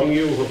interrupting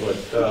you?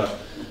 But,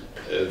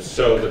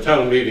 so the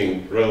town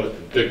meeting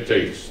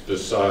dictates the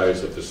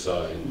size of the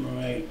sign.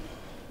 Right.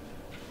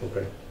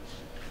 Okay.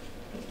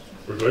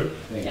 We're good?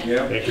 Thank you.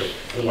 Thank you.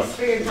 Good luck. thanks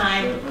for your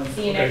time,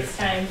 see you Okay. next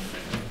time.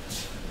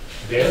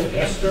 Dan,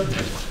 Esther?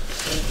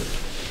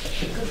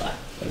 Good luck.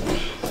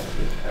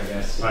 I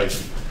guess. Hi.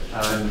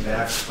 I'm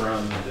back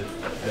from the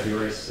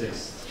February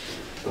 6th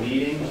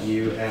meeting.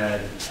 You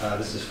had,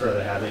 this is for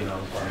the Hadley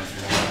Mountain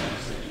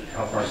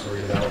Farm parcel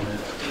redevelopment.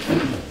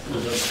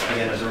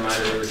 Again, as a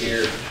reminder, we were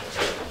here in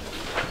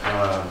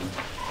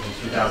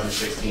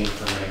 2016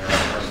 for the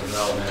parcel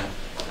development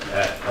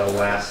at the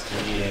last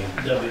meeting.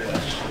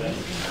 WS.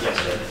 Yes,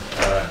 sir.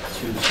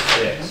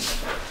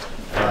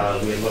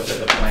 2/6. We had looked at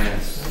the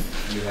plans.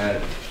 You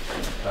had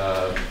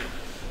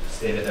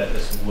stated that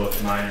this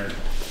looked minor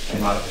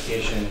in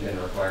modification,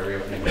 didn't require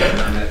reopening the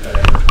permit, but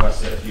I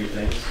requested a few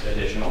things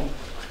additional,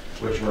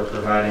 which were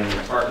providing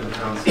the parking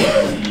counts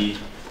and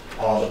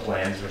all the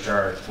plans, which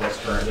are what's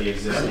currently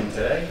existing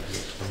today,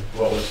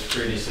 what was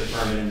previously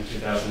permitted in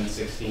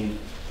 2016,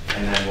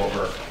 and then what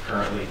we're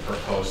currently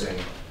proposing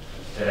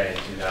today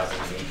in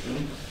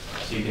 2018.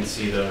 So you can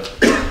see the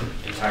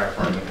entire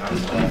parking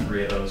counts on all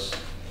three of those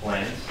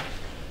plans.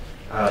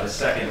 The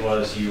second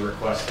was you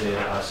requested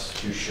us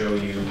to show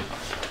you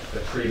the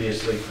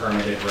previously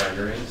permitted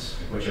renderings,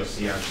 which you'll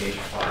see on page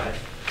 5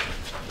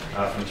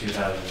 from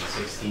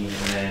 2016. And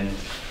then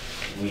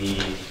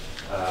we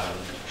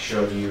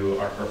showed you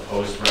our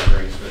proposed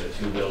renderings for the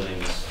 2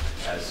 buildings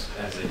as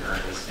they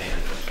currently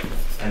stand.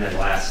 And then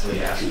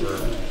lastly, asked for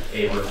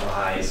a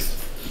revised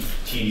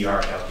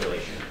TDR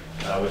calculation,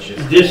 which is...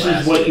 This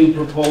is what you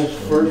proposed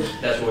first,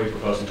 That's what we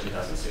proposed in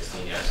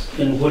 2016, yes.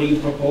 and what are you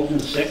proposing,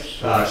 6?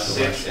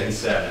 6 and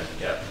 7,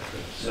 yep.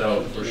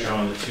 So we're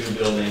showing the 2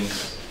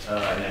 buildings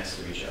next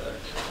to each other.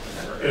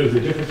 Is the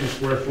difference in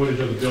square footage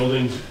of the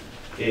buildings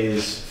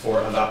Is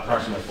for about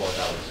approximately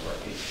 4,000 square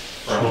feet.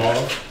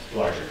 smaller?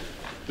 Larger,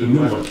 The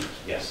new one?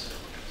 yes.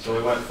 So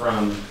we went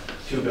from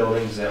 2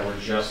 buildings that were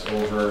just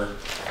over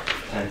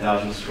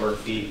 10,000 square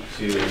feet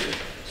to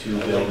 2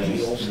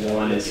 buildings.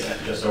 One is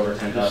just over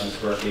 10,000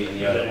 square feet and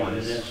the other one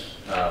is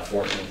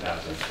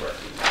 14,000 square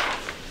feet.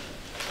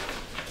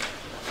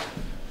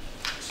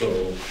 So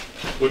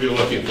what are you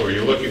looking for?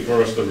 You're looking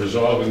for us to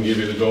resolve and give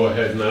you the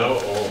go-ahead now,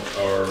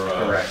 or?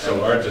 Correct.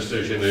 So our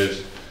decision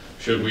is,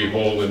 should we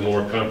hold a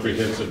more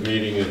comprehensive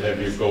meeting and have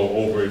you go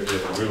over it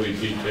and really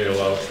detail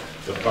out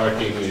the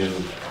parking, and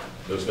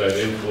does that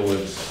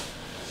influence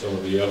some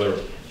of the other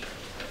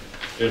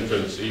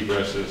entrance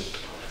egresses?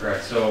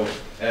 Correct. So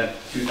at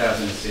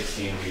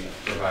 2016, we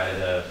provided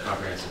a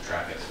comprehensive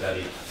traffic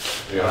study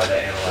that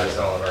analyzed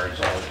all of our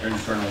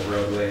internal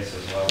roadways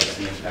as well as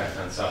the impact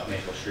on South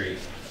Maple Street.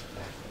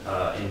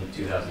 In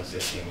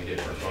 2016, we did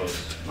propose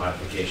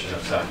modification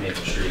of South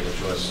Maple Street,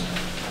 which was,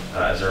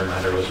 as a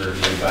reminder, was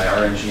reviewed by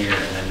our engineer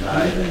and then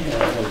by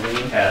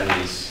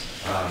Hadley's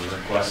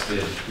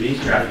requested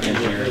traffic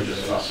engineer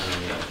just off on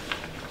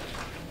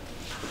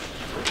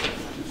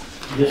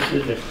the This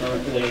is the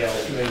current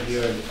layout right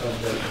here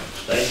of the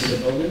site of the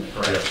building.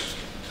 Correct.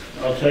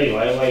 I'll tell you,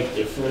 I like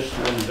the first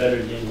one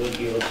better than what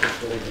you're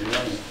proposing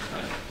now.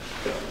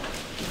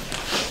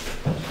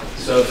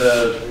 So It's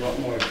a lot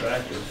more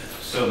attractive.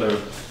 So the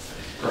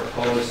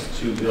proposed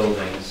two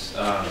buildings,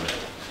 I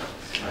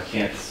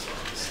can't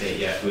state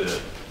yet who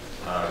the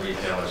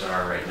retailers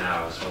are right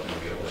now. I was hoping to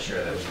be able to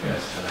share that with you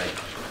guys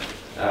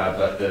tonight.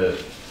 But the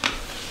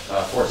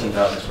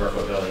 14,000 square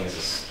foot building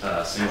is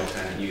a single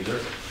tenant user.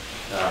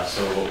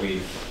 So what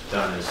we've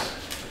done is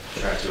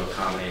try to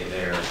accommodate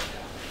their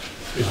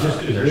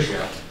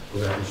share.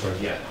 Go ahead, I'm sorry.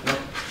 Yeah.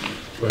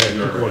 Go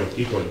ahead,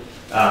 keep going.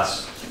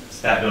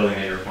 It's that building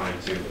that you're pointing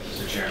to,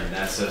 Mr. Chairman.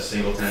 That's a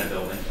single tenant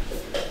building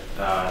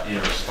in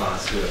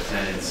response to a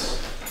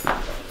tenant's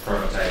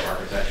prototype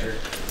architecture.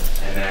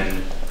 And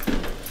then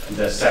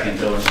the second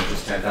building, which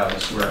is 10,000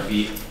 square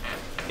feet,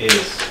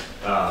 is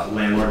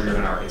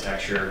landlord-driven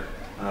architecture,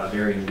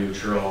 very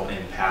neutral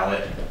in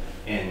palette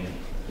in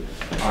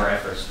our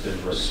efforts to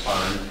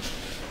respond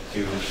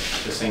to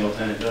the single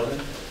tenant building.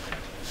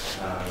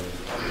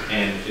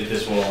 And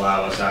this will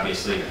allow us,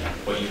 obviously,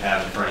 what you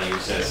have in front of you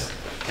says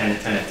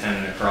tenant, tenant,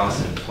 tenant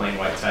across in plain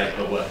white type,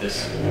 but what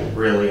this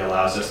really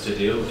allows us to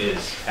do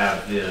is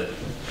have the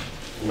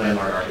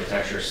landlord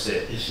architecture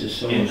sit This is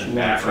so in much the more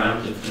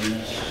background. attractive than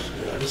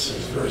this. Yeah, this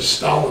is very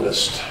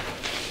Stalinist.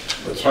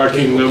 The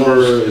parking number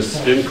is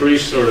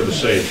increased or the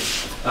same?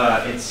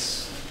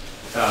 It's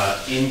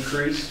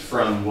increased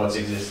from what's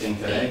existing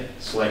today,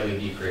 slightly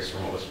decreased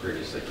from what was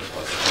previously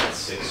proposed. It's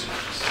 6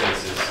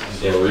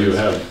 spaces. in So you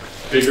difference.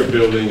 have bigger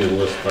building and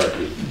less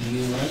parking. Do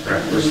you like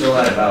Correct. that? We're still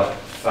at about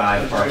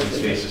 5 parking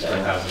spaces per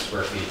 1,000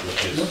 square feet,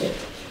 which Look is,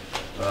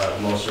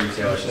 at most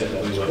retailers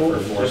typically look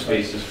for 4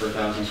 spaces per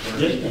 1,000 square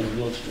this feet. thing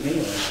looks to me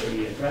like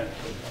pretty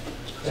attractive.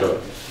 So,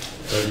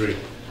 I agree.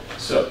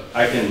 So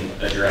I can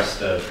address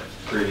the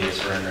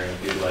previous rendering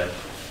if you'd like.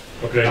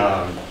 Okay,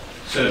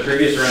 So the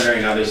previous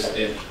rendering,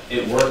 obviously,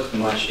 it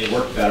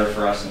worked better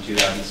for us in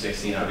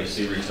 2016.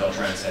 Obviously, retail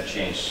trends had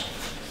changed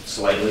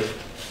slightly,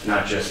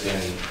 not just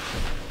in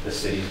the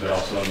cities, but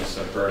also in the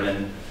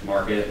suburban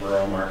market,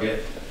 rural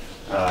market,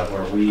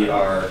 where we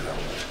are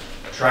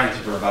trying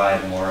to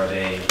provide more of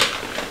a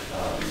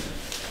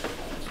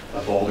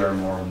bolder,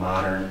 more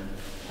modern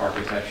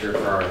architecture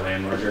for our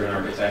landlord-driven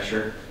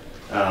architecture,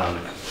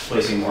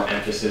 placing more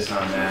emphasis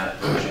on that,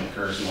 which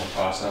incurs more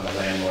cost on the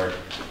landlord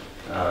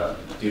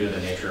due to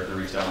the nature of the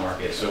retail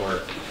market. So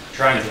we're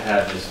trying to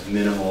have this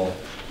minimal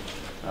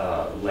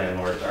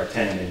landlord or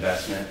tenant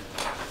investment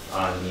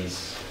on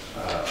these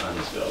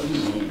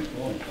buildings.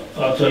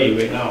 I'll tell you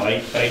right now,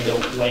 I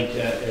don't like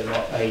that at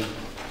all.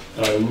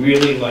 I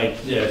really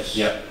like this.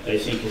 Yep. I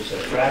think it's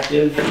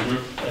attractive.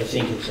 I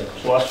think it's a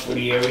plus for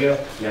the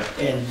area. Yep.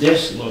 And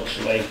this looks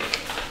like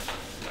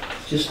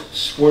just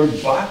square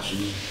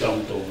boxes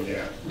dumped over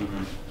there.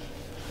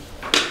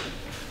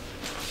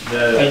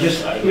 I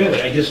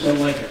just don't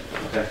like it.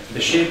 Okay.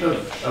 The shape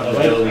of the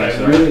I buildings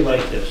really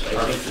like this.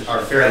 I think this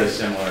are is- fairly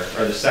similar,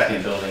 or the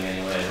second building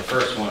anyway. The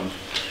first one,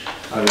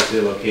 obviously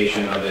the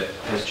location of it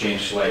has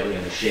changed slightly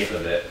in the shape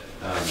of it,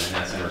 and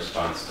that's in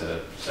response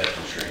to site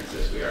constraints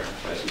as we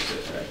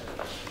sit today.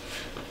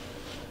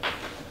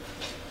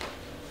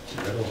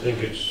 I don't think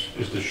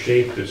it's the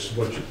shape that's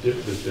what you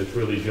did, that's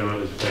really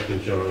John, is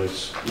affecting John,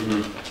 it's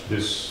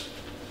this,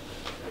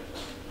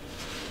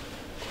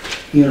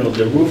 You know,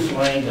 the roof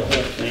line, the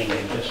whole thing,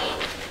 it just,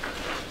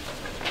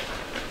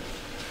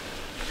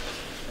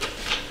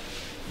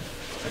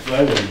 if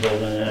I was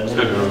building that, I wouldn't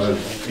do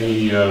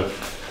something like that.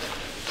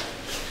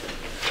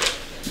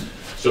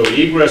 So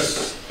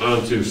egress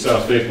onto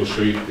South Maple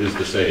Street is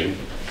the same,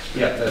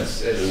 Yeah,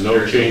 it's and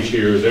no change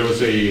here. There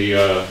was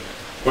a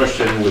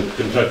question with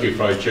Kentucky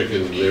Fried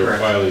Chicken, they were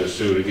Correct. filing a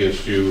suit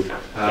against you.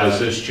 Has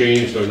this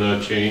changed or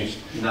not changed?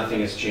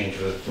 Nothing has changed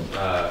with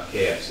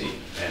KFC,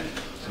 and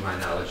to my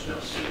knowledge, no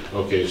suit.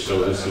 Okay,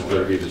 so this is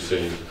gonna be the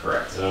same.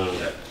 Correct.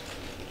 Yep.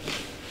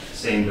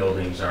 Same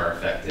buildings are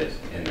affected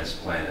in this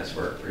plan as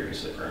were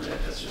previously permitted.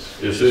 That's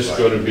just. Is this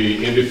gonna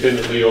be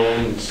independently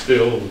owned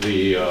still,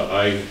 the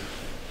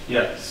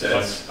Yeah, so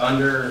it's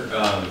under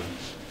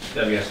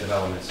WS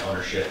Development's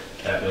ownership.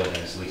 That building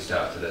is leased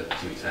out to the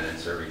 2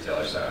 tenants or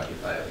retailers that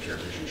occupy it, which are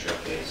Vision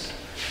Showcase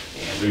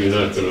So you're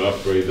not gonna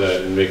upgrade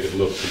that and make it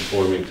look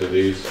conforming to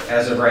these?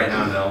 As of right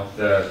now, no.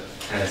 The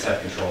tenants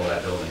have control of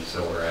that building,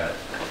 so we're at,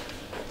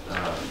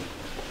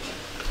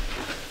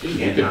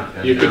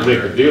 You could make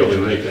a deal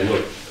and make it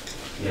look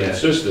yeah,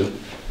 consistent.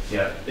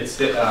 yeah. It's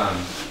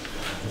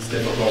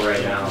difficult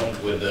right now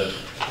with the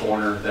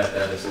corner that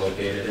is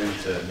located in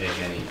to make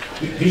any,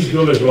 These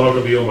buildings are all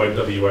gonna be owned by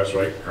WS,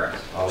 right? correct.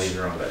 All these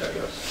are owned by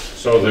WS.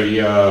 So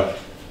the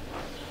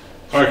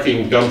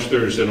parking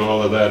dumpsters and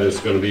all of that is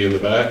gonna be in the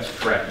back?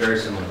 Correct, very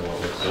similar to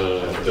what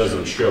was. It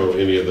doesn't show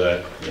any of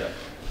that. Yeah.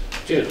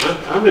 Jen,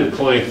 I'm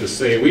inclined to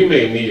say we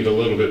may need a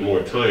little bit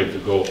more time to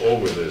go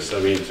over this. I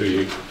mean,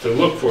 to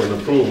look for an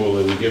approval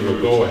and give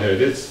a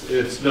go-ahead,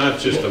 it's not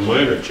just a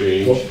minor Well,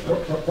 change.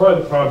 part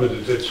of the problem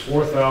is it's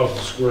 4,000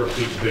 square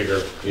feet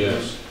bigger,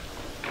 Yes,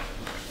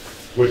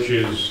 which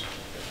is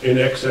in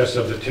excess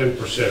of the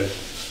 10%.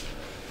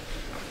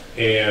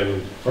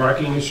 And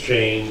parking has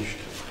changed.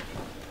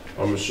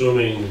 I'm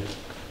assuming,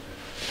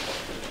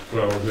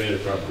 well, maybe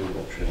it probably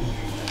won't change.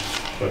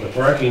 But the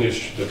parking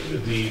is,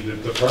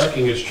 the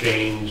parking has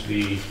changed,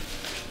 the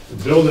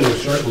building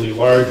is certainly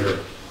larger.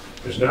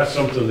 It's not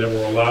something that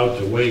we're allowed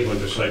to waive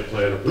under site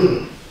plan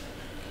approval.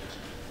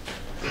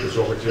 It's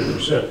over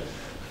 10%.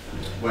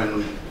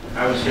 When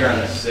I was here on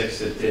the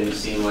 6th, it didn't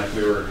seem like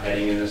we were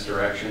heading in this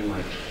direction,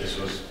 like this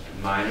was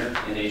minor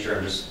in nature.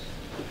 I'm just,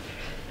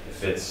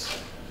 if it's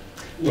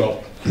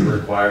well,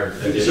 required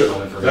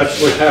additional information.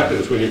 that's what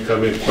happens when you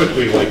come in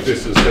quickly like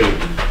this and say,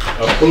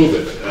 approve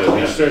it. I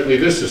mean, certainly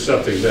this is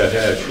something that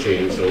has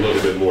changed a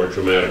little bit more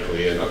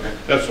dramatically, and Okay.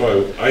 that's why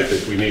I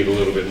think we need a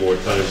little bit more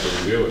time to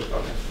review it.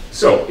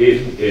 So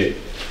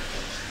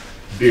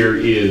there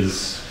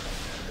is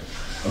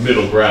a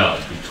middle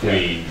ground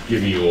between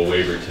giving you a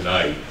waiver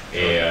tonight,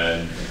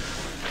 and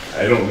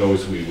I don't know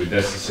if we would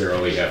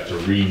necessarily have to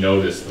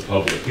renotice the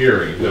public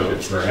hearing, No.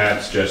 but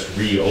perhaps just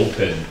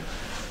reopen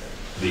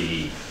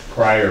the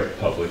prior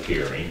public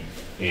hearing,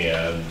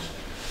 and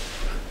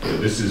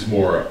this is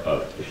more,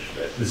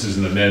 this is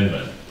an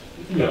amendment.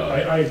 Yeah,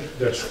 I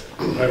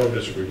don't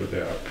disagree with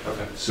that.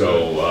 Okay.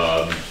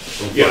 So,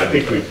 yeah, I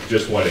think we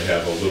just want to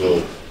have a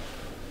little,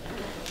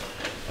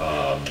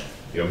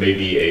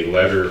 maybe a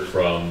letter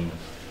from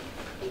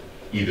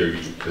either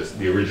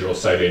the original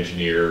site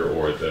engineer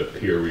or the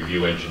peer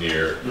review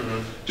engineer,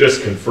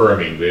 just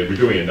confirming, we're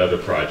doing another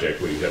project,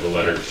 we have a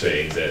letter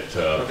saying that,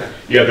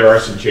 yeah, there are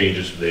some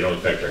changes, but they don't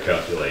affect our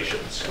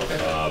calculations.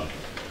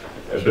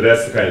 But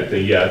that's the kind of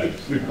thing, yeah, I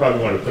think we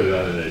probably want to put it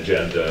on an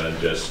agenda and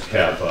just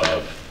have,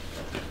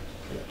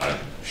 I'm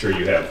sure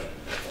you have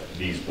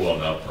these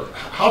blown up or.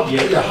 How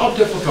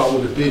difficult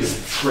would it be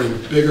to bring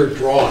bigger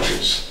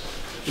drawings?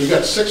 We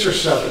got 6 or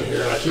 7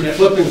 here, and I keep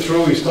flipping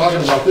through, he's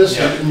talking about this,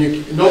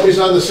 and nobody's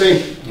on the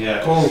same Yeah.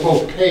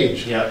 quote-unquote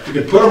page. Yeah. You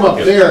could put them up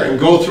there and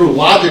go through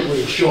logically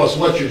and show us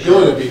what you're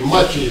doing, it'd be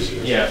much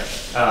easier. Yeah,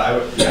 I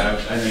know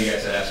you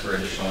guys had asked for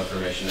additional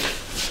information,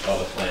 all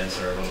the plans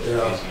are a little Yeah,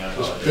 confusing, I just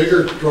apologize.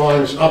 bigger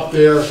drawings up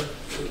there,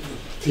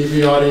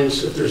 TV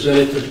audience, if there's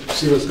any, to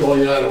see what's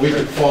going on, and we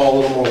could follow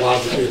a little more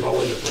logically about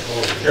what you're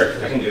proposing.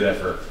 Sure, I can do that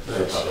for the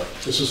Thanks.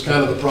 public, This is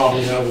kind of the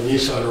problem you had with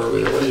Nissan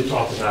earlier, what are you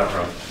talking not a about?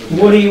 problem.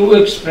 What are you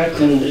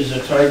expecting is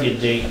a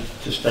target date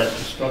to start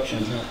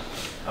construction here?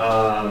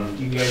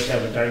 You guys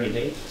have a target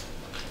date?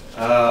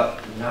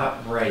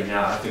 Not right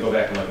now, I have to go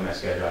back and look at my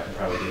schedule, I can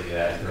probably give you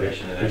that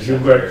information in the next Because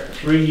you've year. got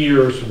 3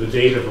 years from the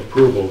date of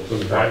approval, from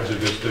the time that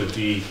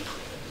the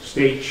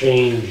state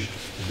changed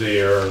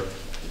their,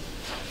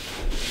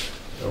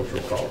 what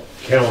we'll call it,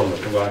 calendar,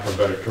 for lack of a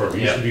better term.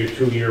 It used to be a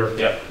 2-year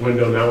Yep.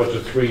 window, now it's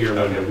a 3-year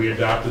window. We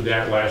adopted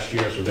that last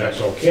year, so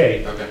that's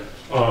okay. Okay,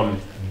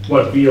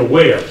 But be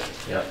aware,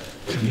 yep,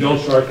 if you don't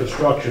start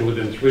construction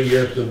within 3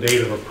 years from the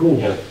date of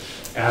approval,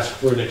 ask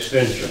for an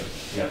extension.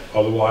 yep,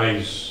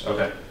 Otherwise,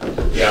 okay.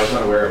 Yeah, I was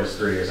not aware it was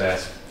 3 years, I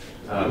asked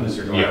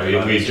Mr. Dwyer Yeah,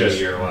 about we it just a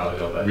year a while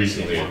ago, but.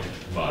 Recently same one.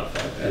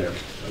 modified yeah.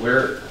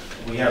 that.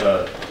 We have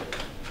a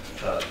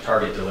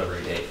target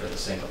delivery date for the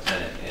single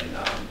tenant in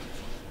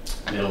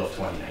middle of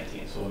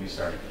 2019, so we'll be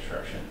starting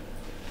construction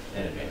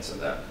in advance of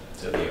that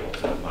to be able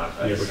to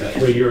modify Yeah, the but the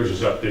site. 3 years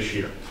is up this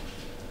year.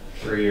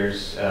 3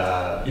 years,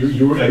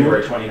 You were-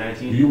 February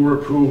 2019? You were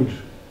approved,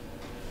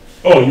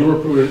 oh, you were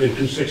approved in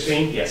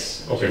 216?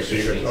 Yes. Okay, so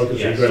you got, Yeah, okay,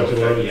 so you got so,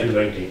 until early yeah.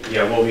 219.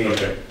 Yeah, we'll be,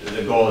 Okay.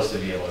 the goal is to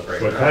be able to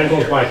break But ground time goes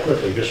this by year.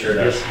 quickly, just, Sure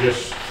does.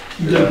 just,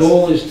 The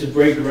goal is to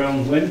break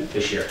ground when?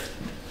 This year.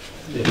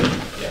 Yeah.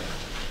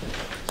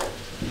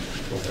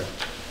 okay.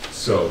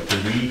 So do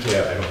we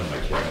have, I don't have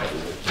my calendar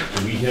with me,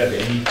 do we have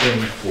anything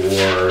for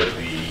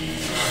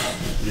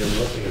the You're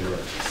looking at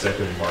it.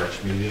 second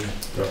March meeting?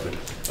 Nothing.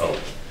 Oh,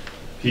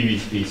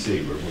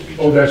 PVPC, we're moving.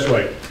 Oh, that's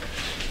right.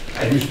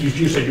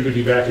 You said you could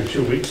be back in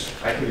 2 weeks?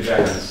 I could be back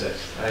on the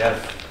 6th. I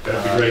have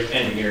That'd be great.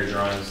 engineer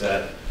drawings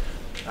that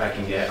I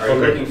can get. Are you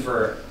Okay. looking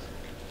for,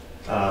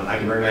 I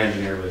can bring my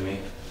engineer with me,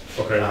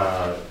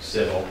 Okay.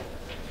 civil.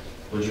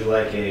 Would you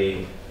like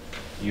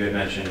you had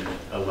mentioned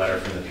a letter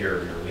from the peer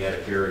reviewer. We had a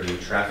peer review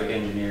traffic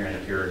engineer and a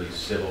peer review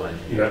civil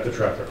engineer. Not the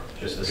traffic.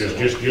 Just the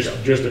Just,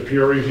 civil. just a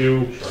peer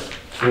review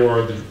Sure.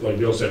 for, like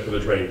Bill said, for the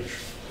drainage.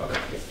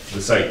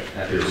 The site.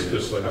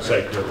 Just like a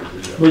site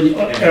curve. Yeah.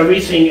 But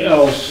everything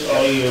else,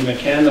 all your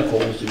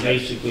mechanicals are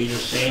basically the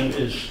same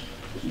as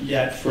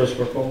that first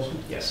proposal?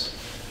 Yes,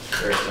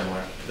 very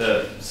similar.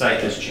 The site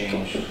has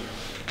changed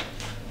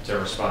to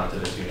respond to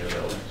the two new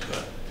buildings,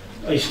 but.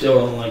 I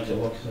still don't like the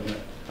looks of it.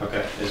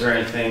 Okay, is there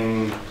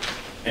anything,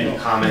 any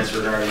comments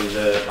regarding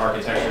the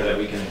architecture that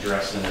we can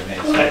address in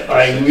advance?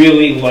 I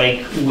really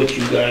like what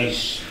you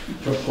guys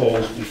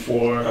proposed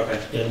before. Okay.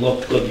 It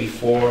looked good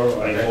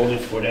before, I voted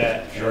for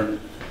that. Sure.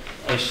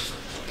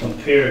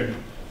 Compared,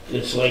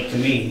 it's like to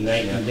me,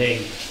 night and day.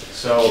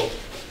 So,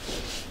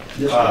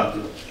 This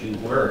one,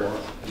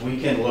 we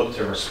can look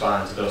to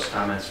respond to those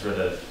comments for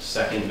the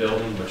second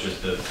building, which is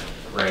the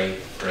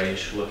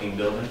grayish looking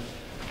building.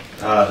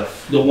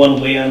 the one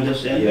way on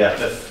this end? Yeah,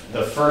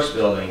 the first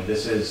building,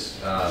 this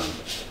is, I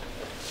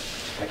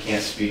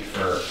can't speak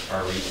for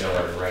our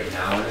retailer right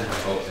now, and I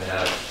hope to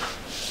have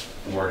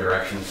more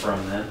direction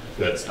from them.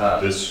 That's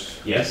this.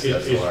 Yes,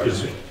 that's the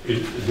large.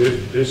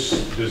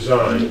 This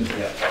design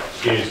Yeah,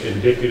 is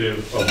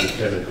indicative of the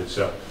tenant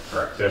itself.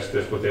 correct.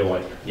 That's what they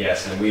like.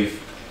 Yes, and we've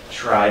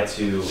tried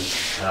to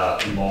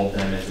mold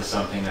them into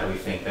something that we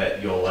think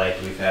that you'll like.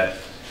 We've had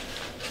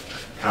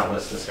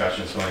countless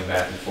discussions going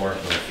back and forth,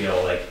 and we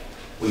feel like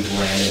we've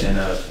landed in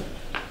a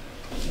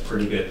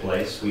pretty good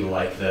place. We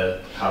like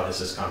how this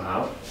has come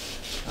out,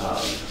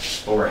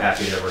 but we're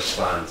happy to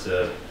respond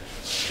to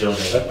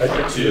building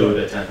to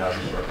the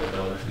 10,000 square foot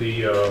building.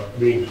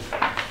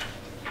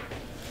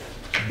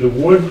 The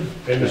wood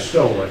and the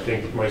stone, I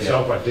think, I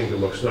think it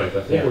looks nice.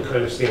 I think what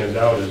kind of stands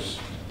out is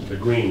the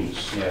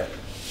greens. Yeah.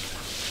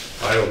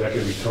 I don't, that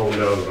can be toned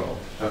down at all.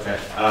 Okay.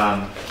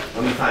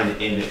 Let me find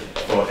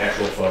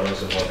actual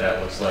photos of what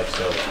that looks like,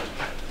 so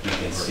you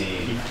can see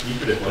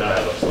Even if what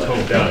that looks like.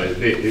 toned down, it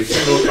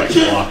looks like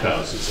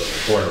blockhouses on the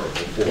corner of the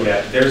floor.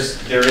 Yeah, there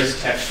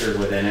is texture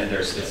within it.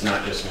 It's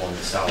not just one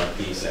solid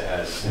piece.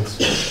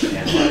 It's an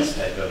analyzed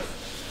type of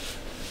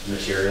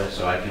material,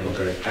 so I can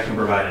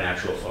provide an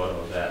actual photo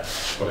of that.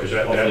 Because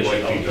that Hopefully might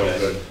should help be you done guys.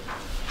 good.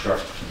 Sure,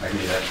 I can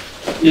do that.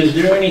 Is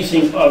there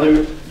anything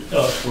other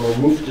for a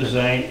roof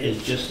design,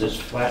 is just this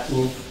flat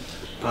roof?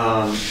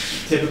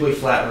 Typically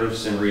flat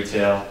roofs in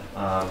retail,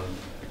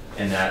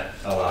 and that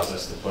allows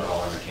us to put all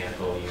our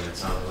mechanical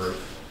units on the roof.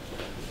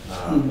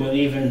 But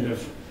even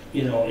if,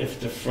 if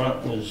the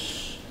front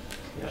was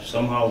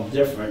somehow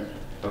different,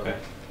 Okay.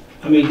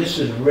 I mean, this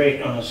is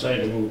right on the side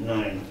of Route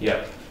 9.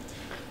 Yep.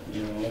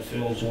 If it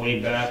was way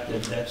back,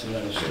 that's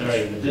another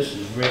story, but this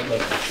is right like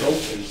the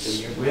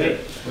showcase, and you're We right.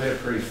 had a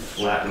pretty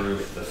flat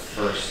roof the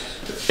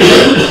first go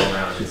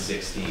around in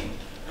 16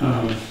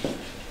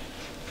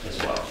 as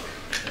well.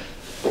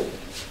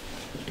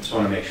 Just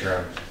want to make sure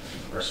I'm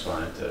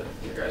responding to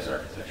your guys'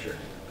 architecture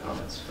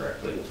comments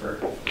correctly for.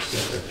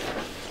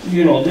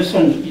 This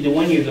one, the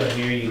one you got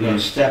here, you got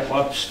step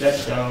up,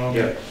 step down.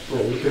 Yeah.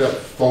 Well, we could have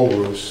faux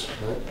roofs,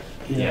 right?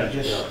 Yeah.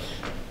 Just,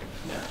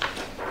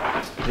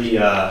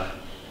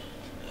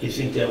 you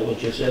think that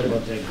what you said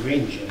about that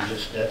green, Jim,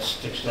 just that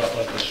sticks out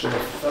like a sore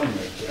thumb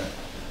right there.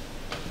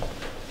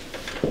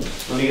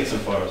 Let me get some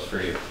photos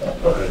for you.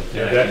 Okay.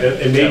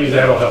 Yeah, and maybe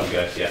that'll help. you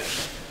guys, yeah.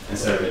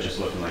 Instead of it just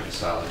looking like a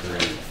solid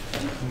green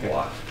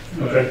block.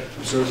 Okay.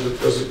 So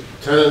does the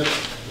tenant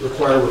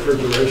require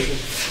refrigeration?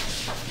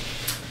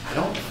 I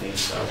don't think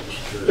so.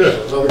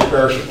 Nothing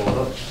perishable,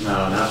 huh?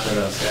 No, not for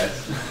those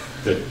guys.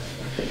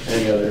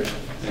 Any other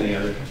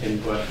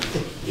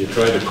questions? You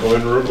tried the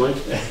coin room, Mike?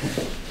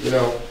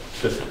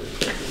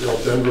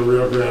 Denver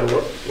Rio Grande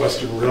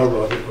Western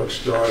Railroad, a quick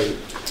story.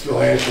 Phil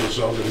Hanson or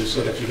something, he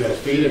said, if you gotta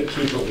feed it,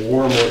 keep it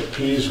warm with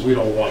peas, we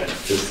don't want it.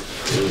 Is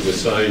the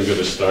sign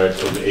gonna start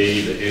from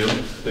A to M?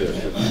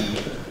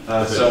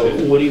 So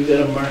What do you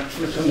got marked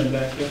for coming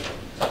back here?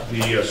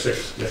 The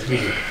 6th, next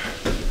meeting.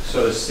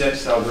 So the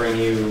 6th, I'll bring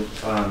you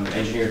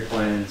engineered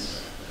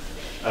plans,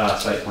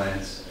 site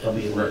plans,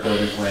 building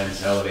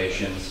plans,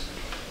 elevations,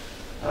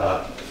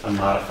 a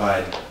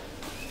modified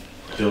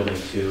building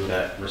 2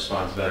 that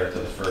responds better to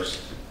the first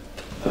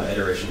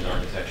iteration of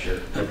architecture,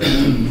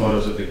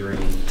 photos of the green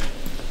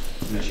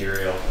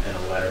material, and a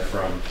letter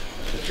from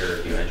the peer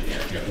review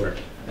engineer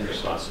in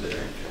response to the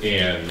drainage.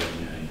 And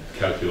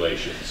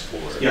calculations for.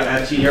 Yeah, I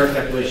have TDR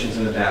calculations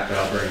in the back, but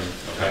I'll bring.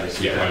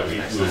 obviously, Yeah, that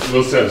next time.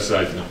 we'll set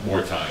aside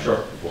more time.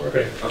 Sure. for it.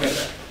 Okay. Okay.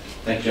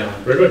 Thank you,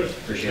 gentlemen. Very good.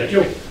 Appreciate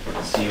Thank it.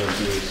 you. See you in 2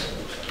 weeks.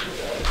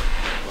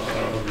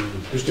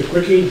 Just a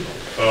quickie, You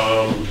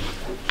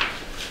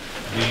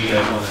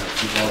guys want to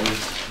keep all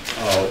these?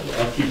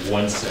 I'll keep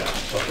one set. I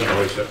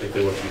think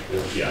they were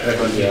before. Yeah,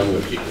 Yeah, I'm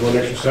gonna keep. one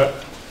extra set?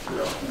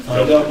 I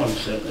got one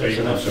set. There you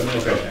go, one set.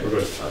 Okay, we're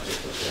good. I'll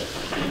just put that.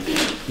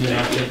 You're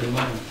not taking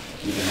mine.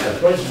 You can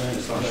have Right. it.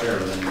 Just don't share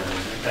with them.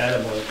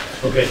 Attaboy.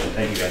 Okay,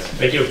 Thank you, guys.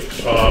 thank you.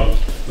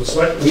 The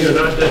select, we are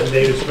not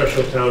designated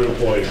special town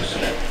employees.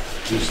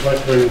 The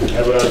selectmen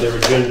have it on their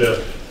agenda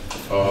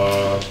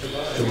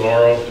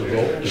tomorrow to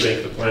vote to make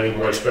the planning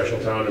board special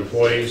town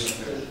employees.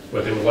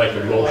 but they would like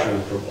a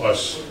motion from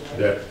us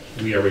that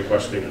we are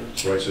requesting it.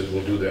 So I said,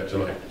 we'll do that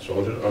tonight. So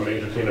I'll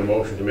entertain a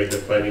motion to make the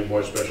planning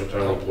board special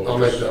town employees. I'll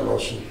make that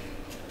motion.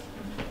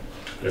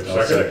 You have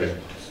a second?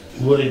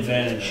 What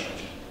advantage?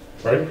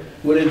 Right?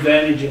 What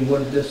advantage and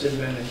what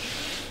disadvantage?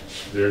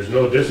 There's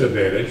no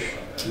disadvantage.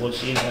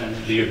 What's the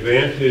advantage? The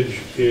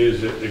advantage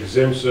is it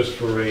exempts us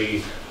for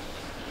a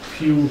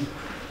few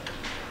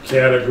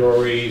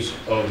categories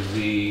of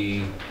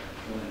the,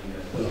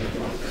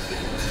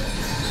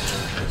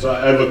 So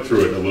I looked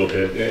through it a little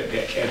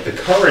bit. At the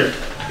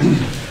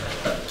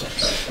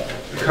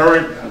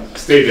current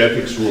state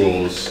ethics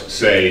rules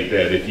say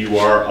that if you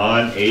are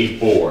on a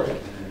board,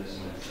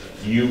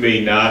 you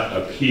may not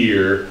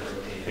appear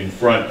in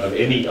front of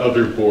any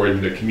other board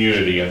in the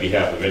community on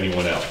behalf of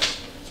anyone else.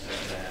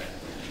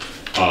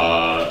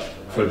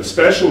 For the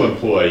special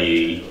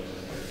employee,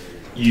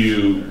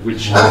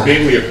 which is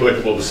mainly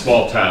applicable to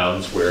small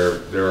towns where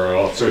there are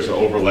all sorts of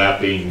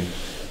overlapping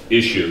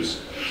issues,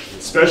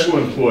 special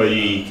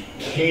employee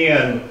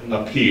can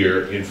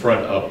appear in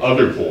front of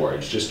other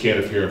boards, just can't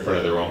appear in front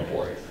of their own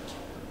board.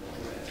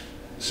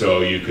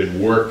 So you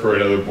can work for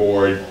another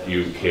board,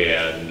 you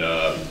can,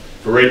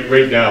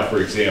 right now,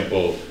 for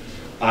example,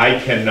 I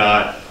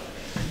cannot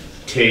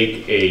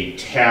take a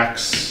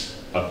tax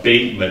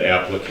abatement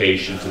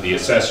application to the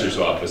assessor's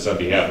office on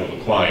behalf of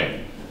a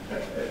client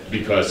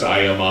because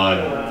I am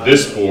on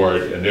this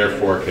board and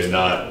therefore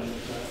cannot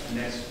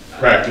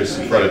practice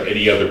in front of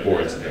any other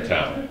boards in the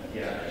town.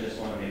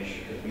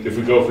 If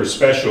we go for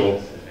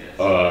special,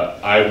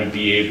 I would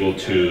be able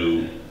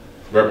to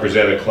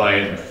represent a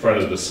client in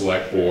front of the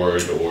select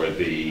board or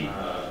the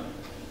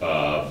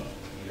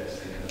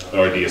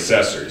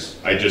assessors.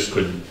 I just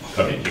couldn't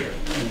come in here.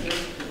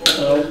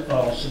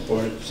 I'll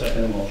support it,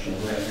 second motion.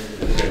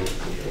 okay.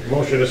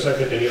 Motion a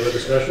second, any other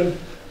discussion?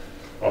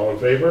 All in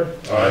favor?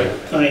 Aye.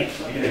 Aye.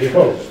 Any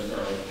opposed?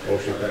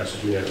 Motion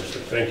passes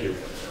unanimously, thank you.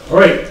 All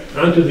right,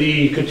 on to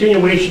the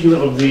continuation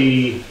of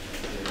the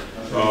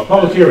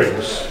public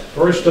hearings.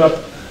 First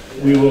up,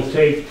 we will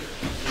take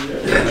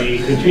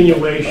the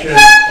continuation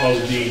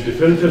of the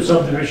definitive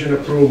subdivision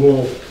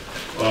approval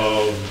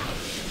of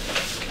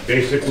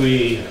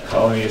basically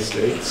Colony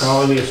Estates.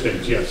 Colony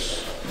Estates,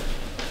 yes.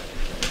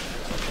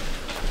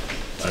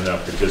 I'm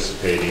not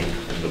participating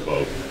in the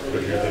vote.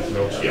 But you have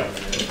notes? Yeah.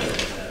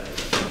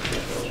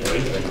 Okay,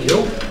 thank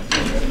you.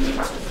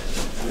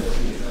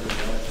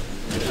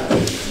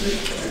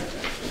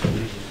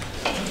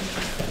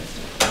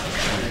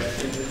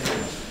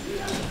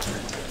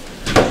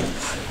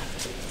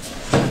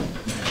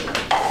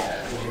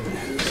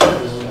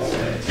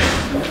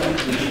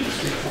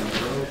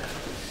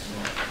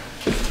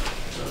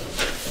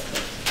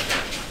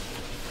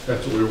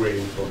 That's what we were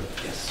waiting for.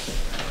 Yes.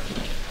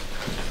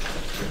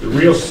 The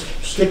real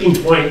sticking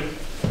point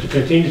to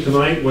continue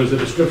tonight was the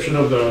description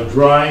of the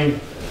drive,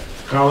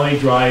 Colony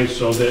Drive,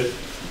 so that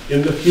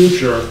in the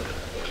future,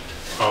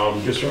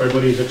 just for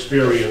everybody's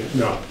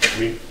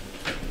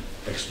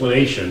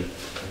explanation,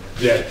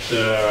 that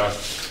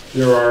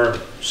there are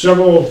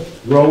several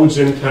roads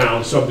in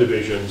town,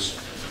 subdivisions,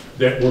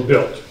 that were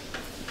built.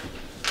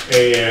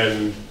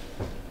 And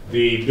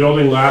the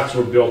building lots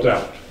were built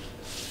out.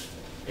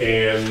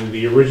 And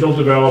the original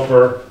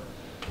developer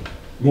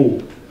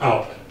moved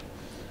out,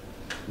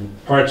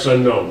 parts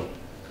unknown.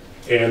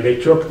 And they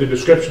took the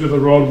description of the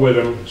road with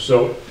them,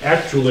 so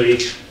actually,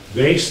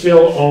 they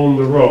still own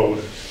the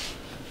road.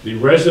 The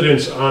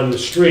residents on the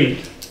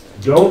street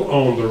don't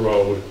own the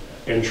road,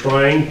 and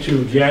trying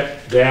to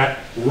get that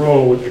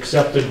road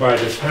accepted by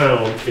the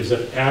town is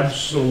an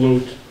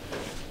absolute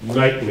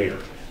nightmare.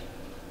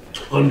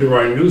 Under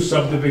our new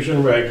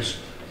subdivision regs,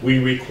 we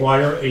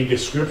require a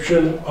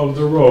description of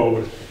the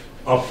road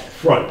up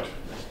front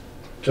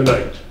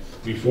tonight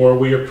before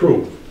we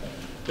approve.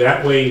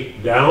 That way,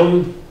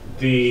 down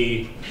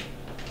the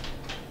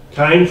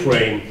time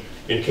frame,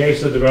 in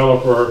case the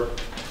developer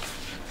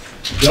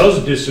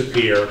does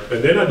disappear,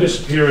 and they're not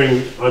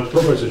disappearing on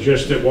purpose, it's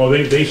just that, well,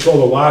 they sold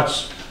the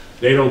lots,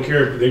 they don't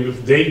care, they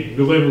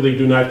literally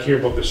do not care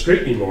about the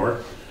street anymore,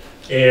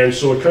 and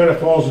so it kind of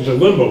falls into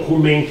limbo. Who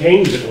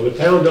maintains it? Well, the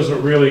town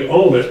doesn't really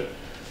own it,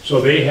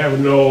 so they have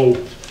no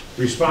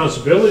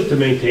responsibility to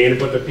maintain it,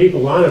 but the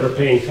people on it are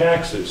paying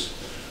taxes.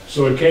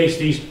 So in case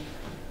these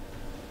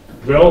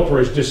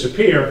developers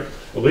disappear,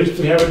 at least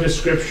we have a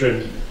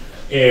description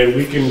and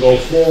we can go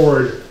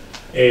forward,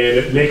 and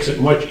it makes it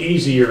much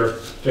easier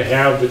to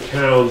have the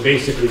town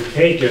basically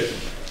take it,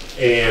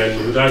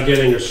 and without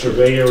getting a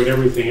surveyor and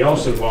everything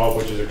else involved,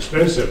 which is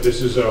expensive.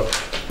 This is the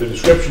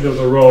description of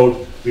the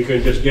road. We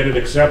can just get it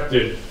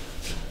accepted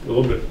a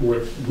little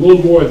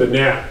more than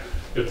that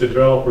if the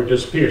developer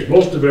disappears.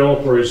 Most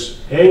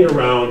developers hang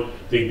around.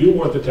 They do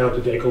want the town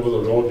to take over the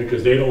road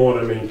because they don't want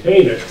to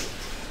maintain it.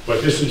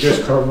 But this is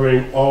just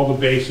covering all the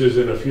bases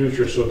in the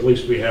future, so at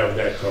least we have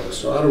that covered.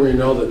 So how do we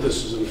know that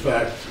this is in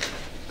fact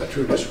a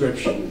true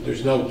description?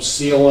 There's no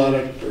seal on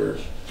it, or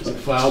is it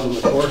filed in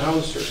the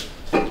courthouse,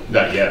 or?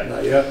 Not yet.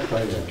 Not yet?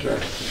 Okay.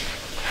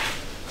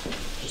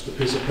 Just a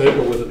piece of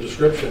paper with a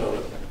description on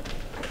it.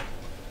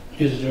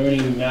 Is there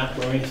any map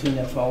or anything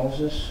that follows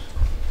this?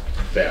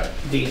 That.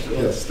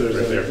 Detail? Yes, there's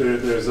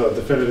a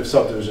definitive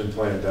subdivision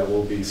plan that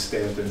will be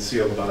stamped and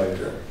sealed by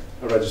a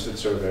registered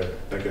surveyor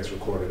that gets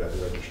recorded at the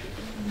registry.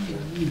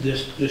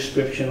 This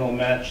description will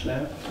match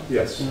that?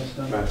 Yes, That's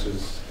done.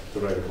 matches the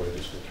right-of-way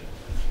description.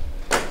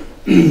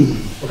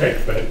 Okay,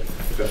 go ahead.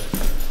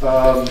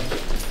 Okay.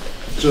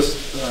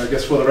 Just, I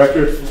guess for the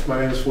record,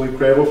 my name is Philippe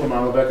Crable from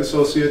Arlebeck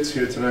Associates.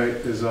 Here tonight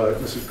is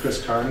Mr.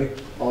 Chris Carney,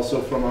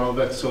 also from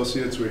Arlebeck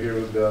Associates. We're here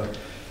with the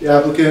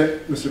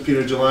applicant, Mr.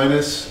 Peter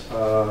Gelinas.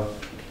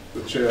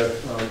 The chair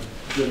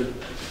did a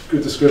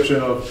good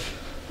description of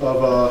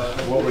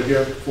what we're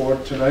here for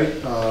tonight.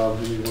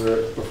 We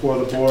were before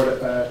the board at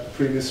the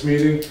previous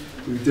meeting.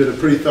 We did a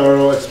pretty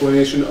thorough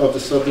explanation of the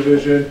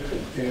subdivision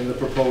and the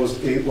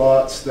proposed 8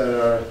 lots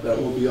that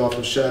will be off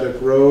of Shattuck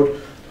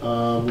Road.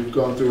 We've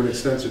gone through an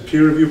extensive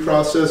peer review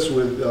process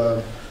with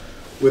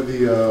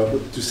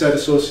Doucette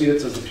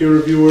Associates as the peer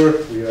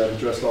reviewer. We have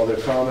addressed all their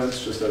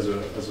comments, just as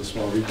a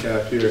small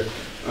recap here.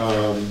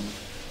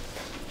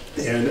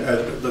 And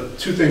the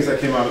 2 things that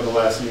came out of the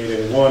last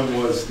meeting, one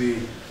was the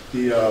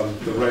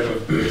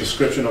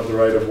description of the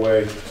right of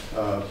way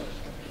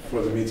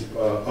for the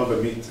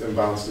meet and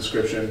bounds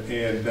description,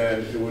 and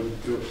then it would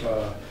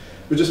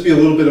just be a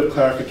little bit of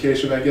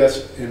clarification, I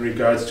guess, in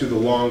regards to the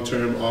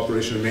long-term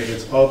operation and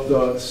maintenance of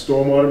the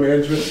stormwater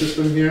management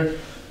system here.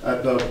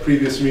 At the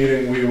previous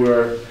meeting, we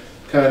were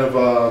kind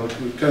of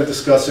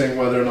discussing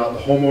whether or not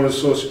the homeowners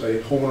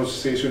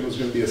association was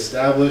going to be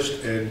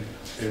established and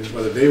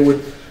whether they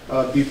would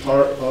be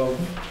part of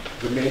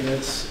the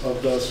maintenance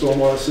of the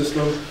stormwater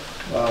system.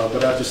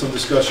 But after some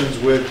discussions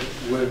with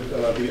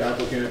the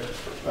applicant,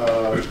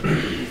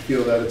 we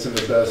feel that it's in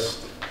the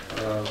best,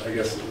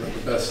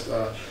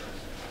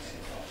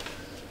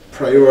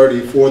 priority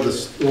for the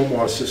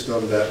stormwater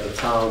system that the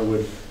town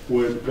would,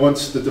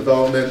 once the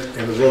development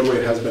and the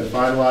roadway has been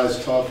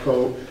finalized, top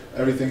coat,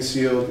 everything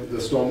sealed, the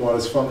stormwater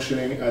is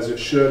functioning as it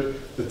should,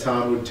 the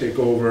town would take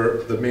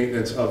over the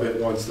maintenance of it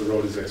once the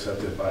road is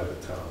accepted by the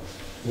town.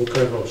 What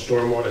kind of a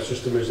stormwater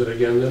system is it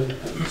again then?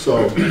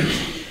 So,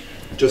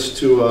 just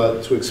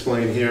to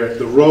explain here,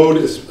 the road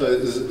is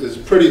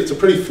pretty. It's a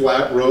pretty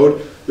flat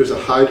road. There's a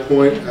high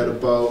point at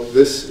about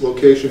this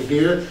location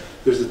here.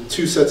 There's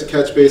 2 sets of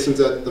catch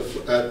basins at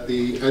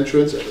the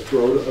entrance, at the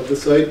throat of the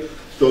site.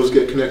 Those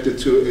get connected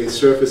to a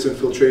surface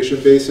infiltration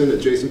basin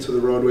adjacent to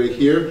the roadway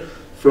here.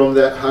 From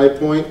that high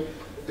point,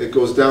 it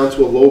goes down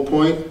to a low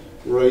point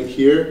right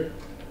here.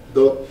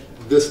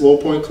 This low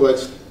point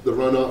collects the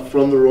runoff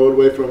from the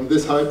roadway from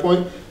this high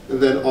point, and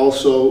then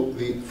also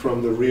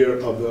from the rear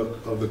of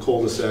the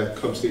cul-de-sac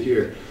comes to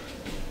here.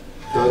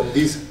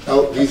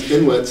 These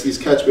inlets, these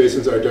catch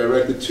basins, are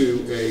directed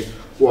to a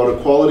water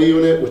quality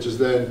unit, which is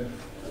then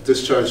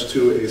discharged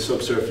to a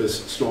subsurface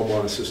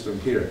stormwater system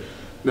here.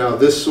 Now,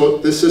 this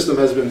system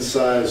has been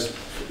sized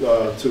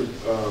to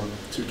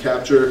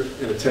capture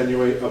and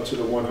attenuate up to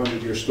the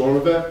 100-year storm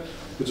event,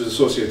 which is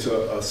associated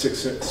to a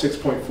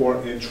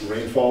 6.4-inch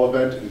rainfall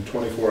event in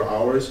 24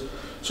 hours.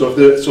 So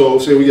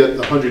say we get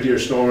a 100-year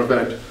storm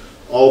event,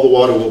 all the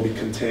water will be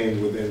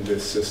contained within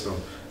this system.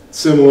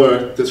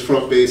 Similar, this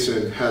front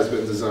basin has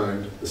been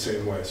designed the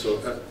same way. So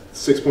at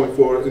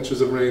 6.4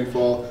 inches of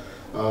rainfall,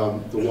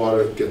 the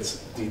water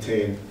gets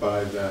detained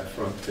by that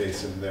front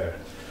basin there.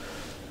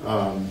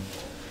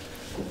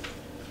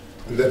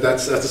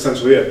 That's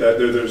essentially it.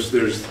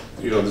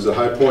 There's a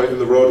high point in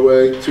the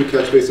roadway, 2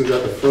 catch basins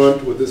at the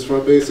front with this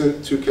front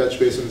basin, 2 catch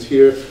basins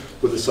here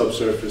with the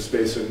subsurface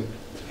basin.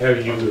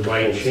 Have you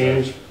by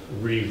chance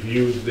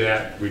reviewed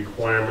that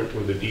requirement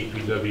with the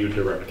DPW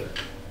director?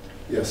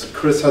 Yes,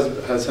 Chris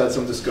has had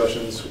some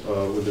discussions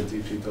with the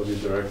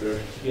DPW director.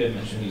 He had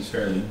mentioned he's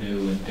fairly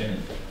new and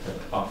didn't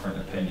offer an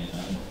opinion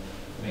on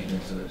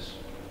maintenance of this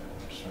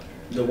structure.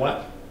 The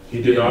what?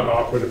 He did not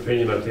offer an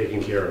opinion on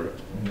taking care of it.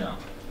 No.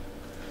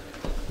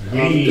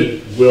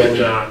 We will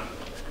not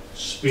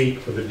speak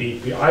for the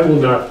DP. I will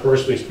not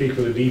personally speak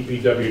for the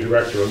DPW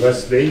director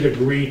unless they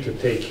agree to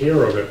take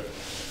care of it.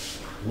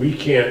 We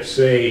can't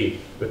say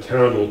the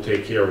town will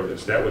take care of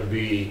this. That would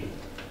be,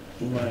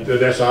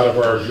 that's out of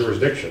our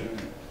jurisdiction.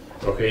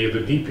 Okay, the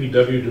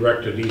DPW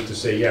director needs to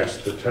say, yes,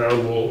 the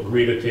town will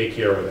agree to take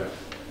care of that.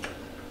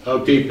 How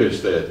deep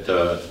is that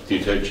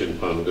detention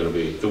pond going to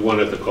be? The one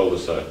at the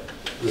cul-de-sac?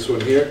 This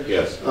one here?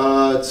 Yes.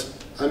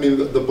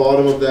 The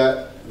bottom of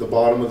the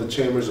bottom of the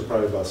chambers are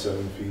probably about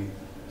 7 feet.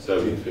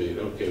 7 feet,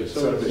 okay.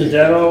 So Is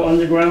that all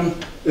underground?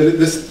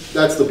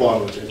 That's the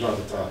bottom of the chamber, not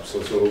the top, so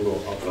it'll go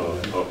up.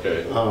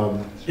 Okay.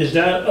 Is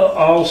that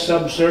all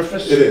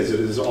subsurface? It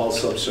is all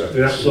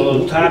subsurface. So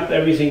on top,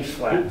 everything's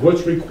flat?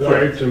 What's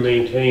required to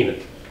maintain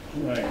it?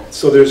 Right.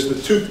 So there's the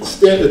 2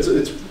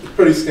 it's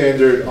pretty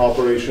standard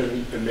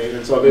operation and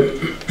maintenance of it.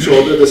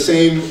 So they're the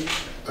same,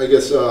 I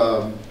guess,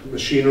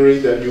 machinery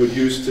that you would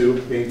use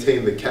to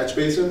maintain the catch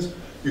basins,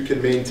 you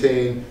can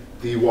maintain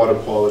the water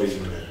quality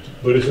unit.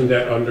 But isn't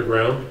that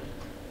underground?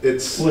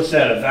 It's What's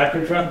that, a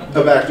vacuum truck?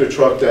 a Vector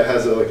truck that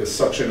has like a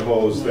suction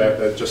hose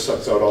that just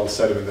sucks out all the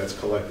sediment that's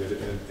collected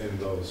in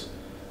those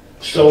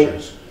So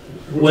structures.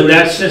 When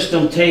that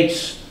system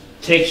takes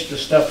the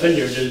stuff in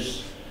there,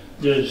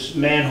 there's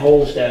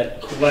manholes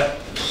that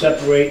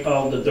separate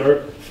all the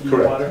dirt from the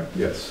water? Correct,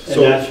 yes.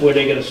 And that's where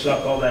they're gonna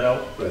suck all that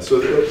out? Right,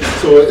 so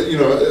you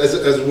know,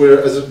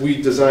 as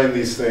we design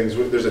these things,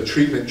 there's a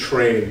treatment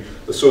train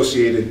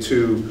associated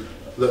to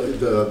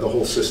the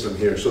whole system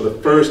here. So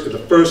the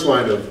first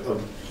line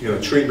of you know,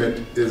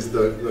 treatment is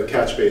the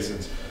catch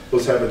basins.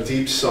 Those have a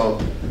deep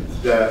sump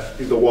that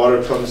the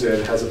water comes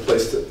in, has a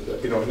place to,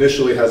 you know,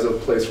 initially has a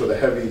place for the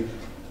heavy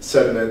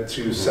sediment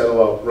to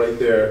settle out right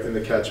there in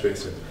the catch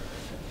basin.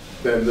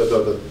 Then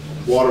the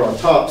water on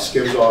top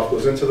skims off,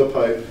 goes into the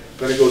pipe,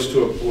 then it goes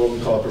to what we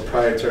call a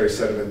proprietary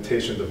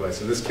sedimentation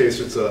device. In this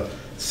case, it's a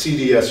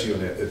CDS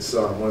unit. It's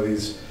one of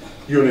these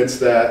units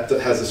that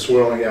has a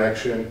swirling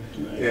action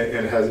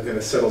and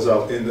it settles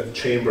out in the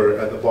chamber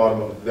at the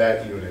bottom of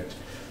that unit.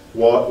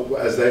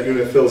 As that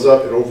unit fills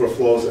up, it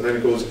overflows and then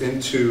it goes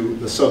into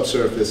the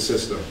subsurface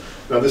system.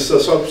 Now this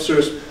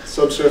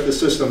subsurface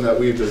system that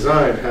we've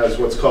designed has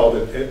what's called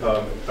an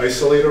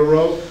isolator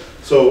row.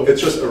 So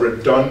it's just a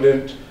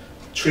redundant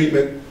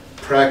treatment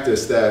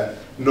practice that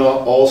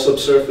not all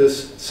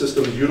subsurface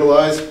systems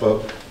utilize,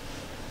 but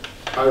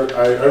I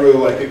really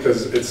like it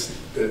because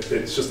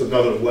it's just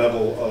another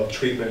level of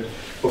treatment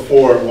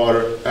before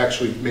water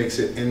actually makes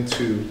it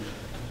into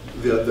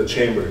the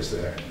chambers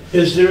there.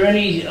 Is there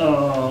any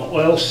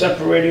oil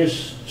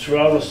separators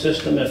throughout the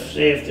system if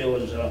there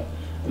was a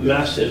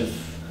massive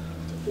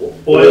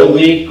oil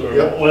leak or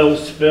oil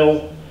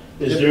spill?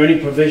 Is there any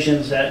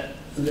provisions that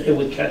it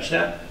would catch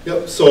that?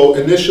 Yep, so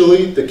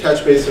initially the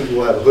catch basins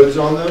will have hoods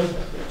on them.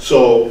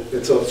 So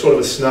it's a sort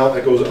of a snout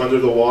that goes under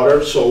the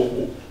water.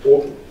 So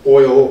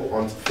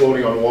oil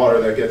floating on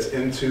water that gets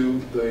into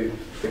the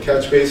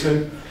catch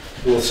basin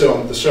will sit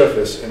on the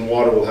surface and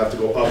water will have to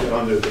go up and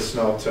under the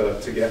snout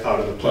to get out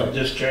of the pipe.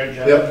 Discharge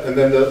out? Yep, and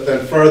then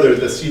further,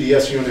 the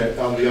CDS unit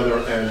on the other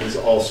end is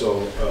also,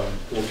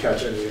 will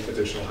catch any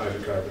additional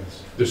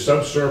hydrocarbons. The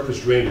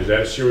subsurface drain, is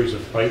that a series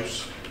of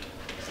pipes?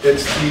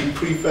 It's the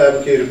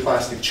prefabricated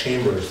plastic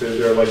chambers.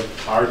 They're like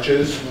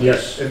arches.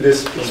 Yes. And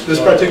this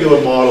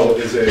particular model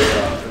is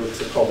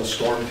it's called a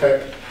Storm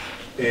Tech,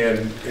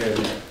 and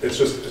it's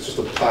just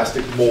a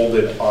plastic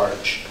molded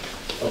arch.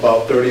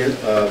 About 30.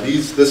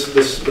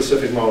 This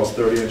specific model is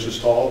 30 inches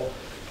tall.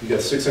 You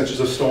got 6 inches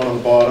of stone on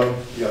the bottom.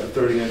 You got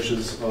 30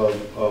 inches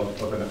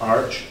of an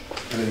arch,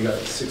 and then you got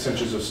 6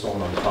 inches of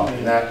stone on top.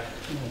 And that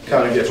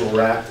kind of gets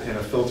wrapped in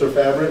a filter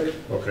fabric.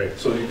 Okay.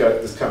 So you've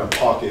got this kind of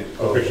pocket.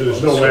 Okay, so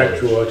there's no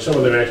actual, like some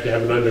of them actually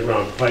have an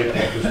underground pipe,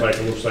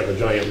 it looks like a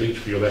giant leach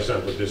field. That's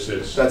not what this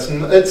is.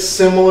 It's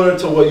similar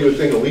to what you would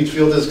think a leach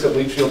field is, because a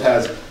leach field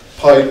has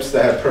pipes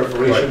that have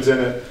perforations in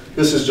it.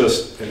 This is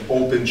just an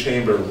open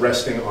chamber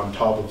resting on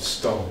top of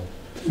stone.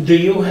 Do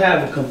you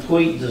have a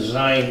complete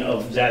design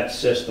of that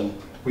system?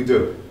 We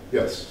do,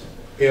 yes.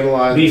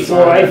 Analyze.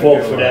 Before I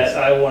vote for that,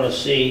 I want to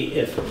see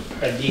if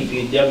our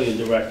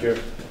DPW director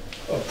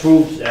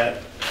approves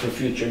that for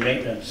future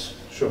maintenance.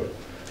 Sure.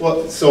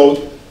 Well,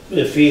 so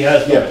if he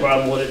has no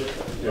problem with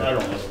it, I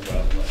don't have a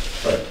problem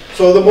with it. Right.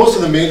 So most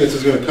of the maintenance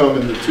is going to come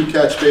in the 2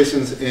 catch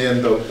basins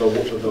and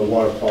the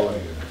water quality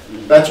unit.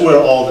 That's where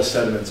all the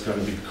sediment's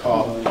going to be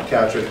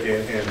captured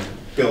and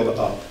built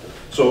up.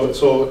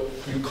 So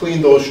you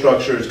clean those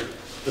structures.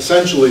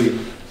 Essentially,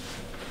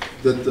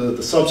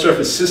 the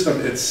subsurface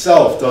system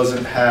itself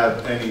doesn't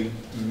have any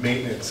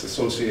maintenance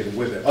associated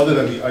with it, other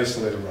than the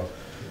isolator row.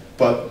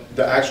 But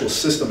the actual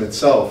system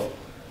itself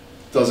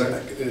doesn't.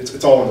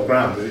 It's all on the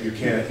ground. You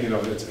can't, you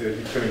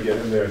couldn't get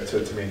in there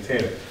to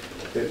maintain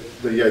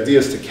it. The idea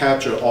is to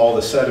capture all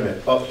the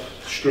sediment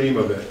upstream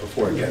of it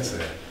before it gets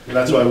there. And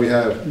that's why we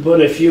have.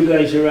 But if you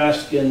guys are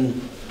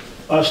asking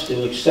us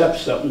to accept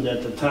something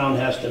that the town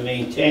has to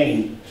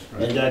maintain,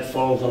 and that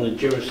falls on the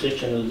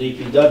jurisdiction of the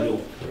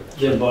DPW,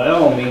 then by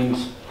all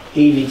means,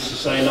 he needs to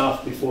sign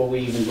off before we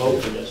even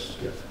vote for this.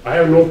 I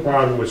have no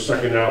problem with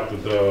sucking out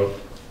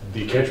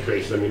the catch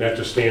basin. I mean, that's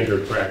a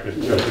standard practice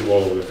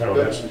all over the town.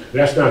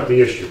 That's not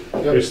the issue.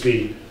 It's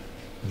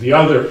the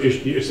other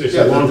issue, it's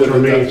the long-term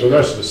maintenance, the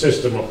rest of the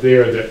system up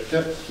there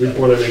that we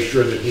want to make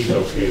sure that he's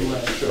okay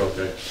with.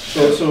 Okay.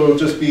 So it'll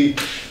just be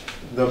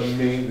the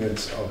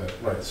maintenance of it,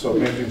 right? So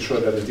making sure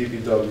that the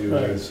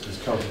DPW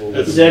is comfortable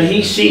with it. That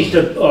he sees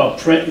the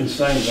print and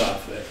signs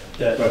off it,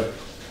 that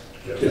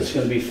it's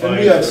going to be fine.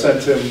 And we have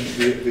sent him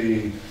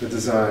the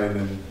design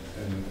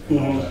and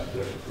all that.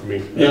 I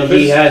mean, and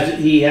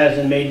he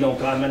hasn't made no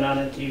comment on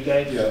it to you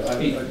guys? Yeah,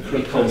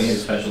 he told me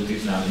his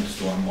specialty's not in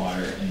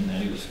stormwater and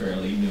that he was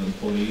fairly new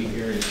employee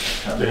here.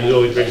 He's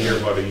only been here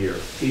about a year.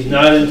 He's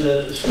not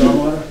into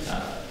stormwater?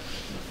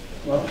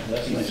 Well,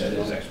 that's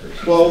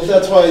nice. Well,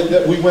 that's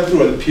why we went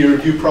through a peer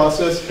review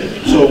process.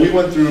 So we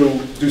went through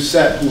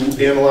Doucette,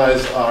 who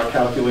analyzed our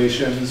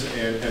calculations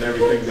and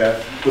everything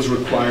that was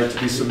required to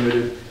be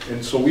submitted.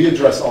 And so we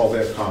addressed all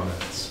their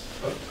comments.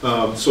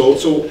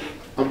 So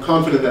I'm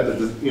confident that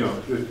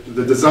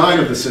the design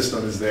of the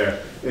system is there.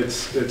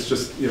 It's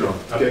just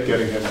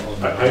getting him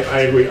on.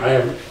 I agree.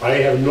 I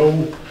have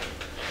no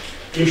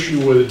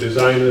issue with the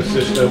design of the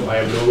system, I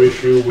have no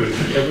issue with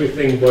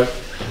everything, but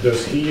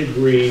does he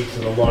agree to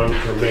the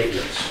long-term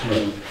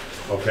maintenance?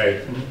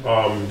 Okay?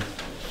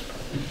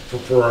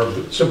 For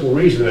a simple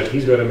reason that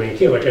he's gonna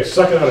maintain, like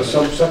sucking out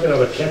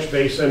a catch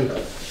basin,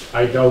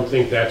 I don't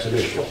think that's an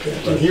issue.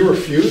 Can he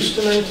refuse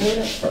to maintain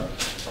it?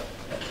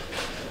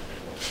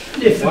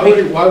 If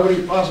Why would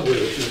he possibly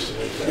refuse to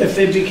maintain it? if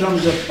it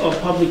becomes a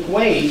public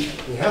way,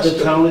 He has the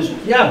to. town is,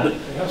 yeah, but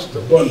He has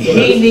to.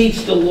 he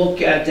needs to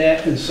look at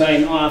that and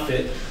sign off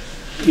it.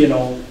 You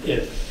know,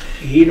 if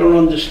he don't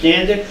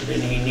understand it,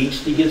 then he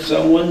needs to get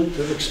someone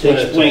to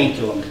explain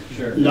to him.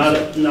 Sure.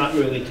 Not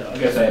really to I us.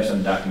 guess I have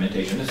some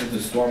documentation. This is the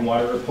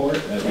stormwater report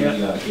that we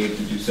gave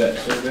to Doucette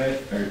Survey,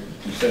 or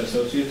Doucette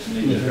Associates, and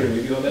they did a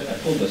review of it. I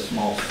pulled a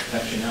small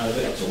section out of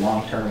it. It's a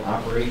long-term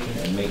operation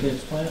and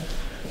maintenance plan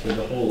for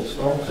the whole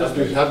storm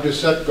system. Have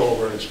Doucette go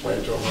over and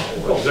explain to him how it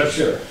Oh, works. that's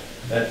sure.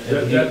 That-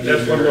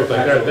 That's one of the,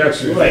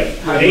 that's, Right.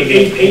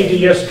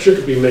 ADS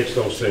Chicopee makes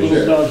those things.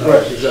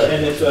 Right, exactly.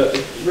 And it's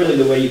really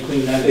the way you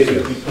clean that is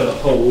you put a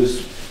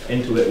hose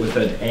into it with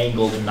an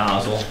angled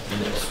nozzle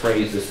and it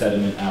sprays the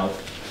sediment out.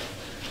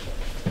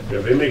 Yeah,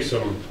 they make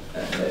some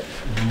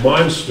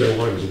monster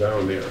ones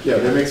down there. Yeah,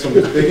 they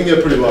can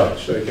get pretty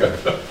large, they can.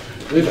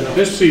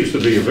 This seems to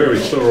be a very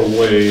thorough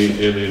way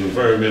and an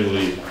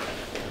environmentally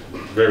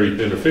very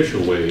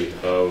beneficial way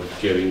of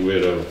getting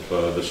rid of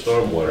the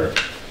stormwater.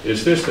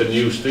 Is this a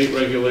new state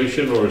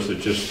regulation, or is it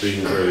just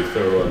being very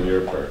thorough on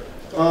your part?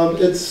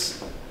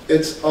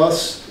 It's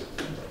us,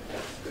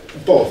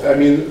 both. I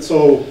mean,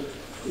 so,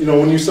 you know,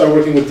 when you start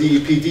working with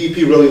DEP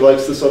really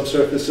likes the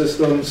subsurface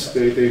systems.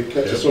 They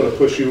get to sort of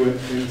push you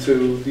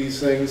into these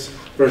things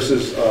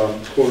versus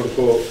quote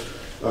unquote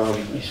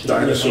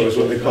dinosaurs,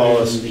 what they call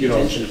us, you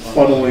know,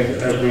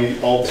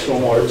 funneling all the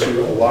stormwater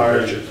to a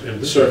large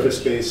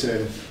surface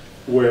basin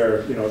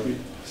where, you know,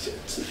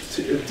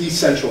 it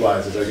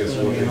decentralizes, I guess is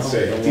what they'd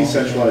say. It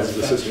decentralizes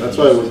the system. That's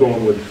why we're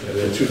going with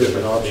the two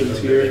different options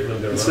here.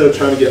 Instead of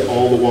trying to get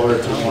all the water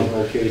to one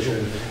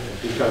location,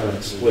 we kind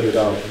of split it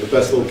out. The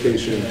best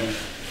location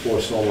for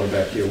stormwater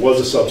back here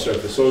was a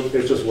subsurface, so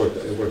it just worked.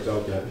 It worked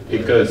out that.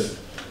 Because,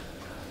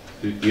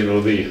 you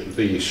know,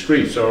 the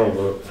streets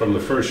are from the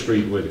first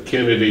street with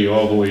Kennedy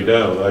all the way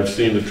down. I've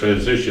seen the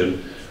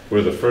transition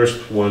where the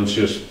first ones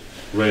just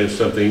ran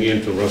something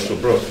into Russell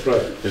Brook.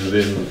 Right. And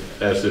then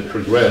as it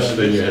progressed,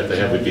 then you had to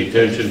have a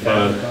detention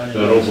pond that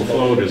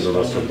overflowed into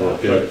Russell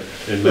Brook.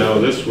 And now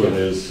this one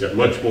is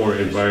much more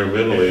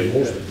environmentally,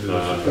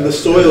 And the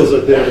soils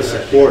are there to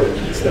support it.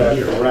 It's that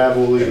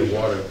gravelly,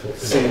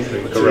 same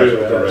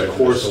material, that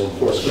coarse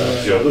gravel.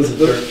 Yeah.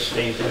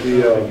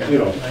 You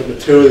know, the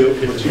material,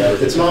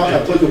 it's not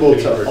applicable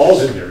to all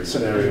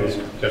scenarios.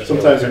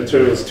 Sometimes the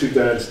material is too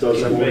dense,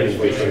 doesn't hold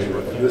anything,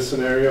 but in this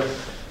scenario,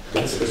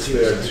 it's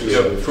there to.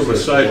 yeah, from a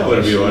side point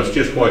of view, I was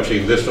just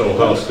watching this old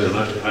house, and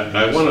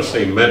I want to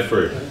say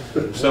Medford,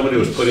 somebody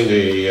was putting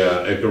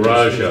a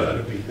garage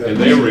on, and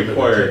they were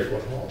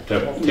required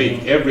to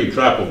take every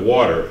drop of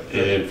water,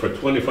 and for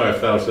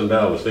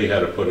 $25,000, they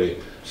had to put a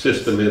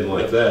system in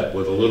like that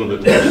with a little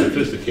bit more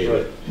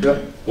sophisticated.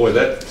 Yep, Boy,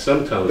 that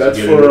sometimes. that's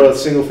for a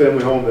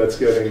single-family home that's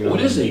getting. What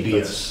is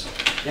ADS?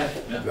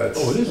 That's,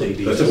 Oh, it is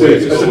ADS.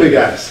 that's a big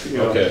ask, you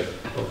know. Okay.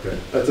 Okay.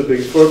 That's a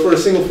big, for a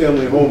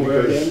single-family home,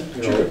 because,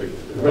 you know,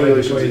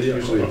 regulations are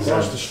usually.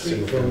 Across the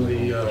street from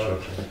the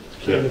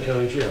Camden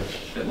County Jail.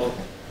 Bit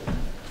local.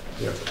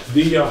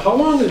 Yeah. How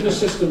long has this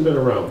system been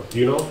around? Do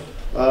you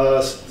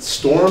know?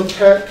 Storm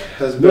Tech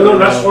has been. No,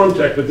 not around, Storm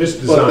Tech, but this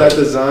But that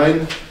design.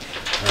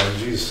 design,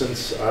 geez,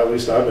 since, at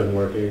least I've been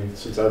working,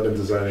 since I've been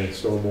designing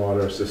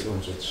stormwater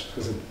systems, which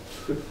is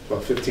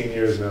about 15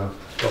 years now.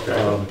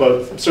 Okay.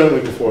 But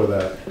certainly before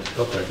that.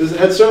 Okay. There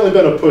had certainly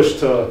been a push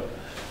to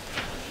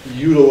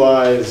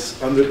utilize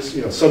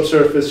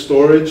subsurface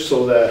storage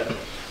so that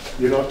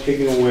you're not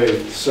taking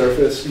away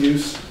surface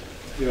use,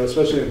 you know,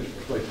 especially in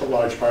like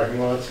large parking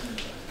lots.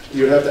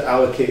 You have to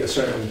allocate a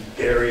certain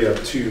area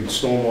to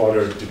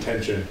stormwater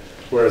detention,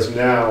 whereas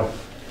now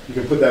you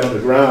can put that on the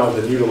ground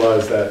and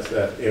utilize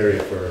that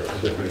area for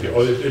a different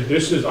use.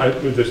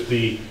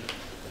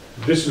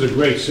 This is a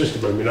great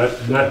system. I mean, not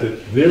that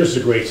there's a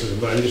great system,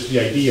 but just the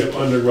idea of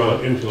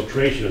underground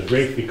infiltration is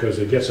great because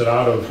it gets it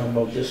out of, How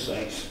about this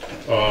size?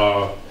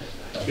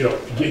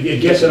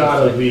 it gets it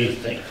out of the,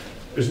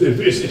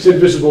 it's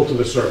invisible to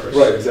the surface.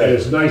 Right, exactly. And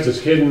it's nice, it's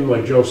hidden,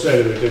 like Joe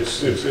said, and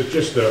it's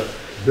just a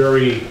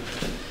very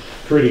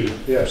pretty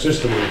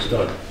system when it's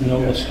done. No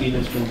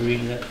mosquitoes can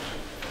breed in it.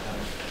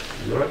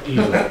 Not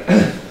easily,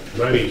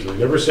 not easily.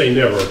 Never say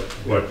never,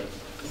 but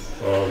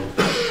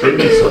they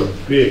need some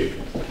big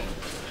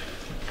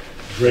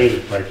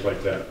drainage pipes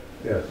like that.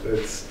 Yeah,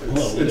 it's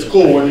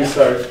cool when you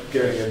start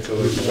getting into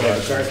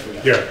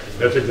it. Yeah,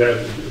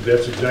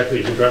 that's exactly,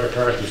 you can drive a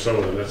car through some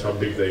of them, that's how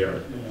big they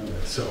are.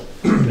 So,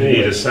 you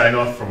need a sign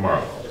off from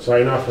Marlo.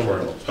 Sign off from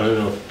Arnold. I don't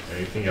know.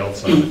 Anything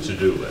else on the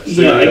to-do list?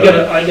 Yeah,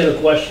 I got a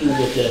question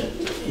with that,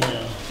 you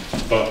know,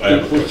 I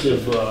have a question.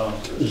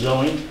 inclusive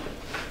zoning.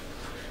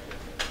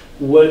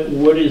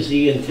 What does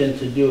he intend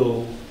to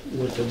do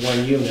with the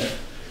one unit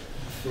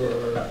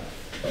for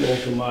low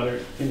to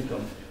moderate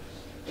income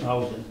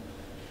housing.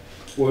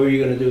 Where are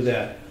you gonna do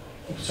that?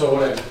 So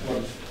what I've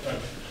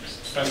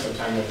spent some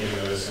time looking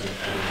into this and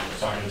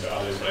talking to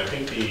others, but I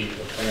think the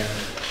plan,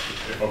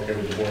 if okay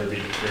with the board, would be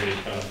to create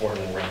an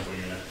affordable rental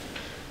unit.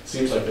 It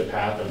seems like the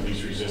path of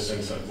least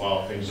resistance, and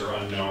while things are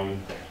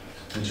unknown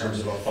in terms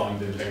of a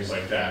fund and things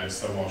like that, it's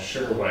the most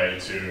sure way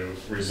to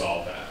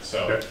resolve that.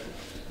 So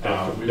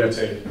we would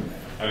take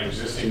an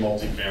existing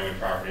multifamily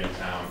property in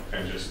town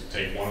and just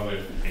take one of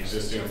the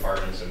existing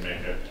apartments and make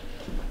it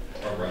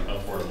an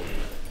affordable unit.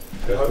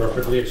 That's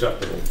perfectly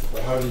acceptable.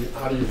 Well,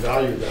 how do you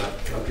value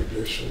that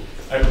contribution?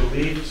 I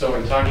believe, so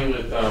in talking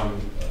with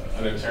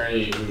an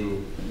attorney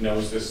who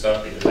knows this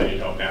stuff, because I need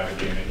help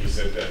navigating it, he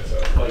said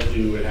that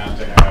likely we would have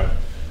to have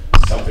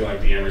something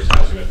like the Amherst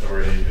Housing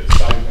Authority,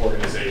 some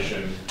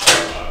organization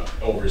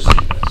oversee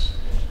this,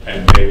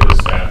 and they would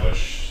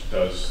establish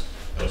those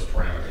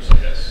parameters, I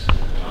guess.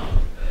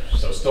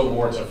 So still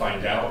more to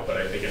find out, but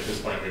I think at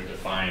this point we've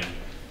defined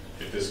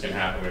if this can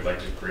happen, we'd like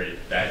to create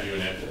that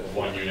unit,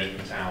 one unit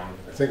in town.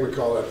 I think we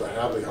call that the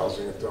Hadley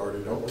Housing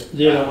Authority, don't we?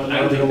 Yeah, I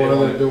don't think They don't want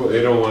anything to do with They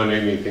it. don't want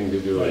anything to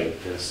do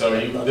with it. So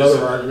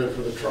Another argument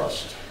for the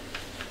trust.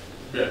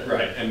 Yeah,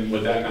 right, and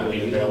would that not be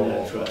You're gonna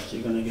available? trust,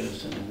 you're gonna get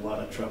us in a lot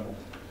of trouble.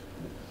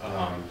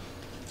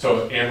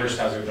 So Amherst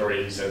Housing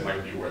Authority, he said,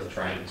 might be worth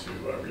trying to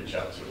reach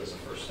out to as a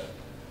first step.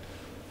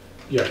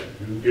 Yeah,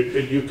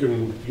 you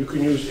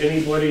can use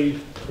anybody,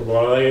 from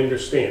what I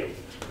understand,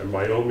 and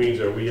by no means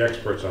are we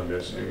experts on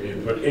this,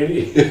 but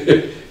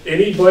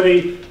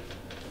anybody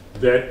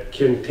that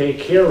can take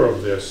care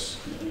of this,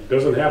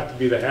 doesn't have to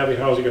be the Hadley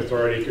Housing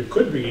Authority, it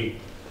could be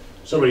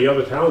some of the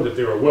other towns if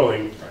they were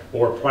willing,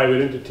 or a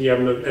private entity,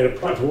 and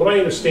from what I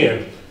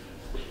understand,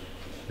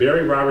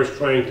 Barry Roberts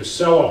trying to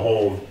sell a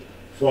home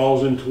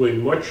falls into a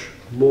much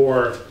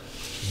more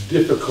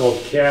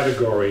difficult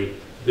category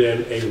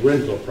than a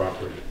rental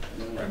property.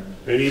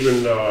 And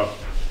even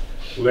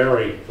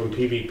Larry from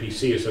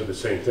PVPC has said the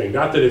same thing.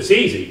 Not that it's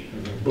easy,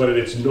 but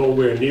it's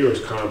nowhere near as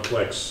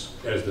complex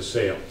as the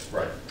sale.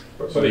 Right.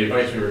 So the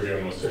advice we were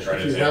given was to try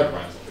to take a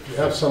rental. If you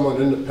have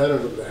someone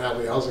independent of the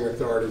Hadley Housing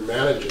Authority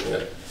managing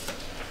it,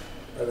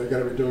 are they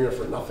gonna be doing it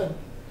for nothing?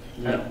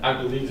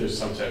 I believe there's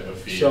some type of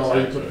fee. So are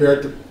you tied to it.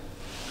 prepared to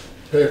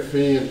pay a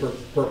fee in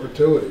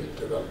perpetuity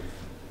to them?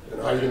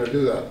 And how are you gonna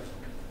do that?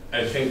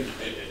 I think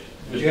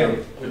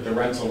with the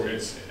rental,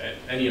 it's,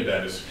 any of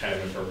that is kind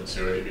of in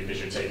perpetuity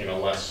because you're taking a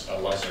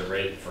lesser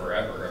rate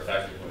forever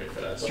effectively for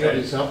that So how do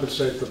you space.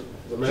 compensate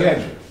the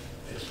manager?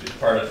 It's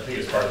part of, I think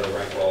it's part of the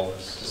rent roll,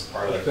 it's just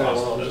part of the Okay,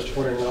 cost well, of I'm the just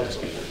pointing out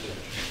something.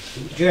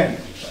 Jim,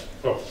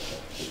 Oh,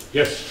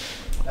 yes,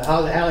 the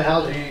Hadley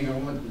Housing ain't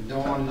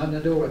don't want nothing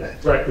to do with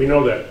that. right, we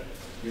know that.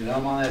 You know,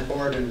 I'm on that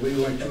board and we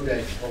went through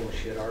that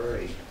bullshit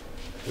already.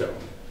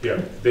 Yeah,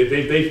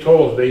 they've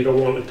told us they don't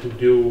want it to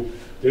do,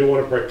 they don't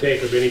want to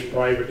partake of any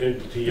private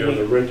entity on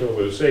the rental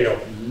or the sale.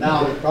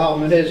 Now, the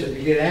problem is, if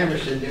you get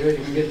Amherst in there,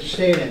 you can get the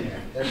state in there.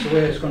 That's the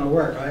way it's gonna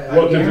work.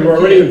 Well, they're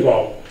already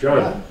involved,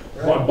 John.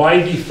 Right.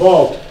 By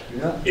default,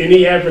 Yeah,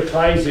 any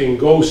advertising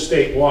goes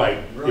statewide.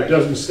 It Right.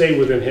 doesn't stay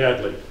within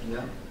Hadley.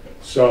 yeah.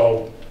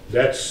 So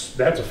that's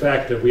a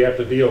fact that we have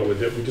to deal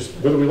with. It. We just,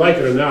 whether we like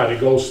it or not, it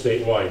goes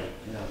statewide.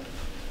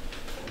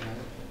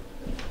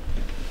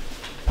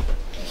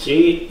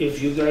 See,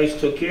 if you guys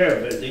took care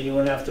of it, then you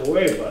wouldn't have to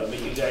worry about it,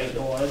 but you guys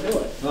don't wanna do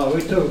it. No,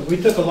 we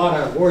took a lot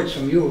of words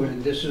from you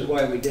and this is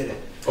why we did it.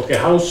 Okay,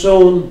 how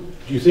soon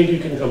do you think you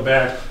can come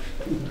back?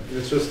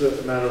 It's just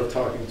a matter of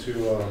talking to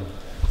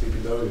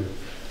DPW.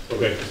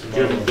 Okay,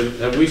 Jim,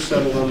 have we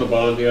settled on the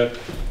bond yet?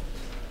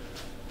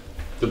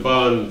 The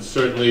bond,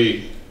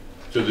 certainly,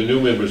 to the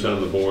new members on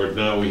the board,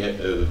 now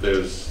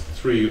there's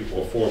 3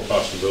 or 4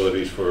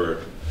 possibilities for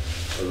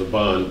the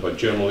bond, but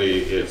generally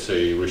it's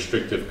a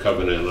restrictive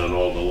covenant on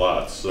all the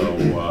lots, so,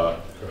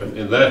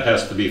 and that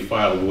has to be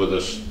filed with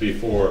us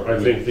before. I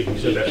think he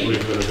said that's what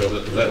he's gonna do.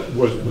 That-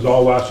 Was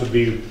all lots would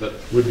be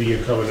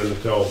in covenant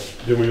until,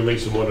 then we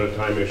release them one at a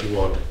time as you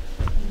want.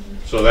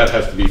 So that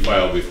has to be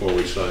filed before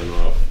we sign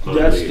off. on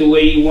That's the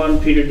way you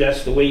want, Peter,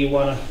 that's the way you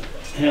wanna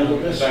handle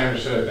As this? I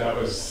understood, that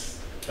was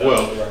the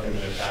Well,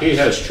 recommended path. he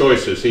has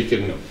choices, he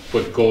can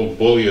put gold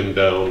bullion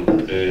down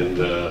and,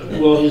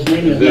 Well, his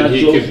name is then not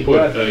he Josie can put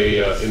Godfrey.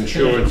 a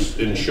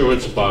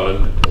insurance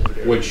bond,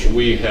 which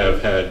we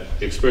have had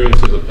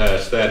experience in the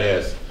past, that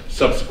has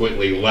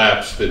subsequently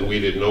lapsed and we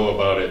didn't know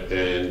about it,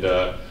 and,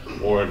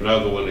 or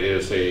another one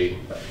is a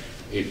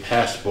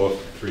passbook,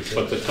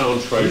 but the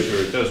town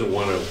treasurer doesn't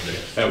want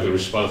to have the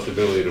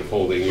responsibility of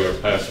holding your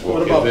passbook.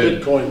 What about and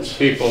then bitcoins?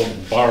 people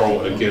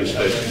borrow against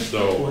it,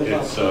 so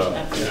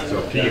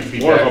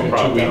it's more of a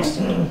problem.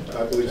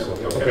 I believe so.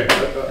 Okay.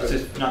 Is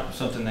it not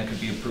something that could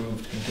be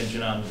approved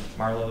contingent on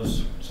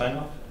Marlowe's sign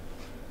off?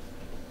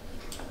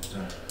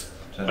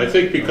 I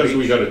think because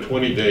we got a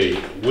 20-day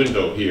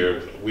window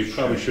here, we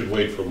probably should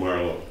wait for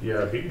Marlo.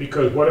 Yeah,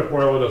 because what if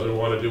Marlo doesn't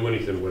want to do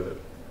anything with it?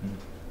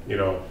 You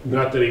know,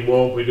 not that he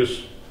won't, we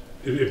just,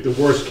 if the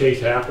worst case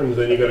happens,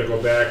 then you gotta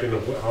go back and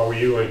how are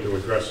you going to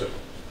address it?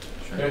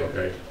 Okay.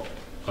 Okay,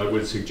 I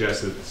would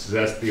suggest that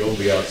that's the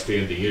only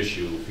outstanding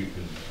issue. If you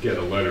can get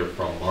a letter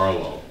from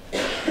Marlo,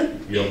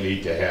 you don't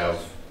need to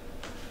have.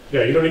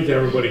 Yeah, you don't need to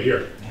have everybody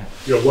here.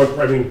 You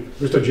know, I mean,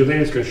 Mr.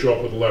 Jelinas can show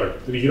up with a letter.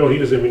 He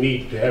doesn't even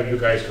need to have you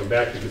guys come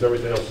back because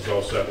everything else is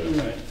all set.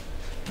 Right.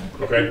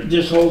 Okay?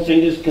 This whole thing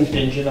is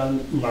contingent on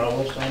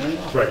Marlo signing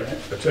off. Right,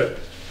 that's it.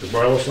 If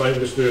Marlo signs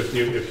this Thursday,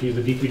 if he's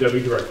the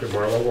DPW director,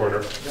 Marlo Warner,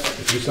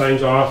 if he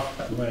signs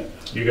off, Right.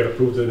 you get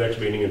approved to the next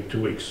meeting in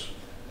 2 weeks.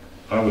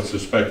 I would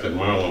suspect that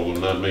Marlo will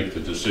not make the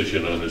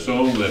decision on his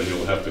own, that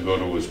he'll have to go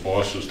to his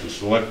bosses, the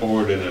select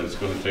board, and that it's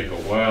gonna take a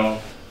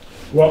while.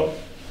 Well,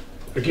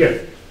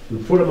 again, we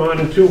put them on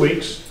in 2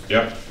 weeks.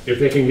 Yep. If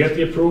they can get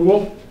the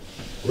approval,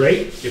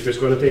 great. If it's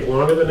gonna take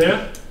longer than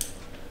that,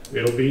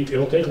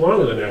 it'll take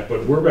longer than that,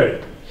 but we're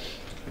ready.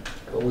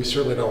 But we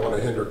certainly don't want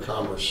to hinder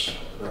commerce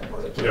in that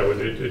part of town. You know,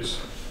 it's,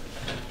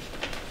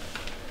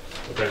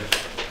 okay,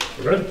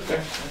 we're good?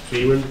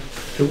 See you in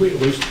 2 weeks,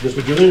 at least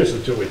Mr. Jelinas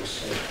in 2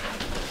 weeks.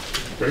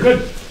 Very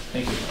good.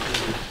 Thank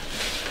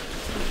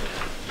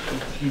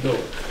you.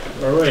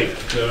 All right,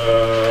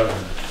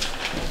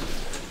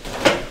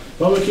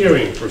 public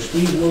hearing for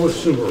Steve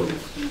Lewis Subaru.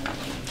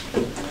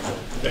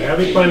 The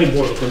Hadley Planning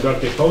Board will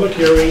conduct a public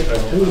hearing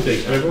on Tuesday,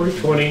 February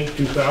 20,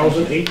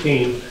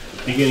 2018,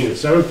 beginning at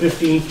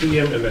 7:15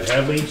 PM in the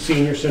Hadley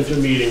Senior Center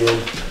Meeting Room.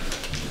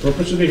 The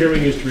purpose of the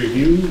hearing is to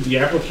review the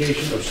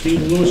application of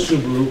Steve Lewis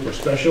Subaru for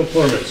special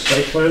permits,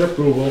 site plan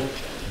approval,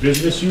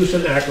 business use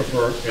in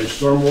aquifer, and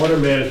stormwater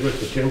management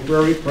for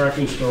temporary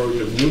parking storage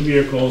of new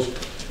vehicles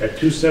at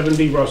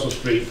 270 Russell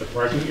Street, the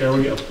parking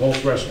area of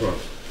Pulse Restaurant.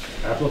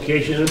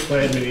 Application and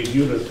plan may be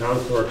viewed in the town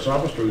clerk's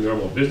office during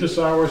normal business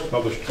hours,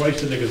 published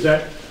twice in the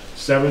Gazette,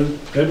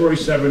 February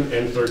 7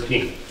 and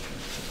 13.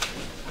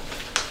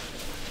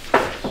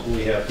 What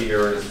we have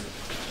here is,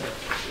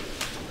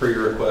 per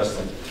your request,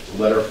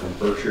 a letter from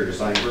Berkshire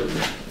Design Group,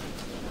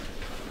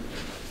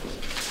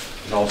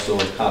 and also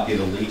a copy of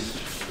the lease,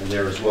 and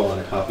there as well, and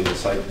a copy of the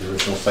site, the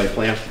original site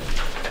plan.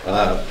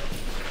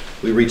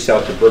 We reached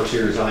out to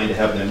Berkshire Design to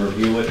have them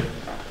review it,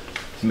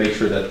 to make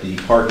sure that the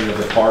parking of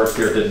the cars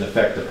here didn't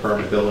affect the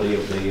permeability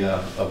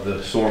of the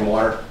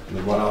stormwater and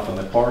the runoff on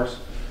the cars.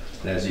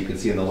 And as you can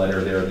see in the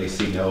letter there, they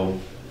see no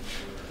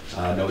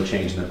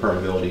change in the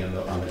permeability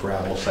on the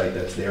gravel site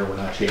that's there. We're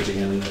not changing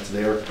anything that's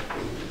there.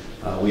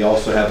 We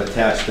also have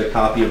attached a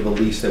copy of the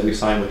lease that we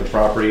signed with the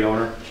property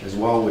owner as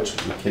well, which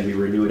can be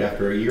renewed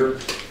after a year.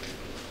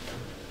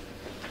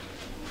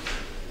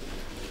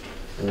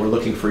 And we're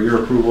looking for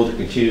your approval to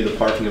continue the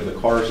parking of the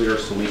cars there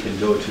so we can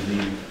go to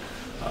the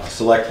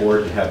select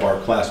board and have our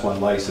Class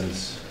 1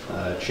 license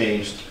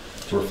changed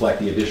to reflect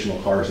the additional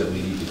cars that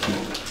we need to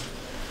keep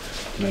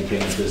to maintain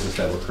the business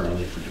that we're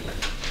currently doing.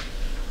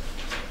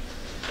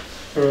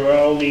 For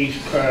all these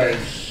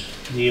cars,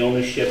 the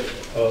ownership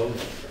of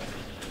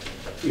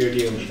your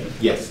dealership?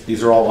 Yes,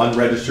 these are all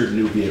unregistered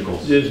new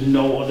vehicles. There's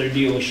no other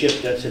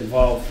dealership that's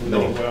involved from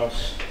No. anywhere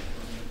else?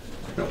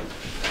 No.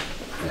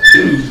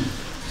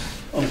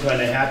 I'm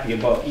kind of happy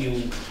about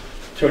you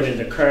turning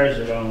the cars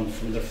around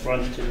from the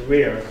front to the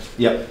rear.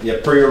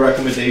 Yep. Per your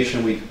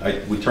recommendation, we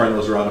turned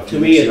those around a few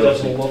To me, weeks it ago.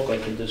 doesn't look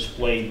like a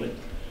display, but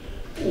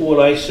what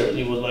I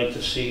certainly would like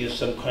to see is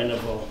some kind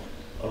of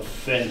a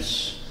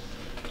fence,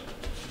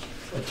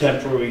 a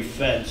temporary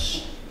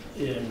fence.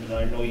 And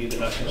I know you're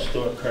not going to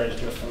store cars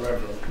there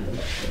forever,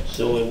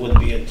 so it would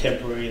be a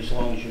temporary as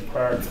long as you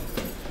park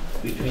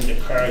between the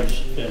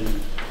cars and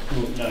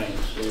Route 9.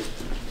 So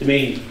to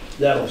me,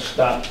 that'll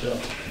stop the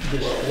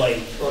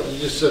display. Well, you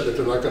just said that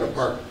they're not gonna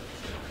park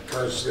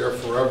cars there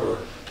forever.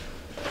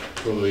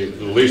 Well, the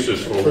lease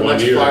is for For the 1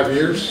 next year. 5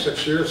 years,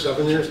 6 years,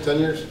 7 years, 10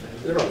 years?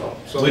 We don't know.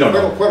 So We don't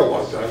know. Quite a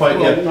long time. Quite,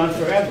 Well, yeah. not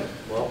forever.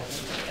 Well,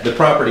 The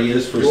property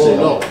is for You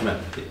won't sale. know.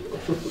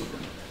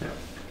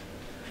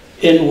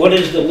 And what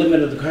is the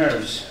limit of the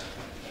cars?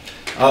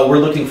 We're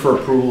looking for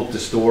approval to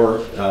store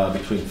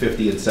between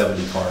 50 and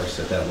 70 cars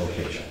at that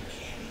location.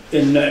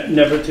 And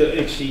never to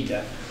exceed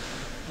that?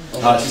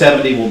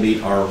 70 will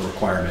meet our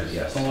requirement,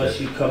 yes. Unless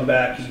you come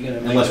back, you're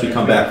going to... Unless we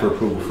come back for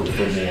approval for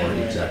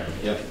more, exactly,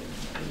 yep.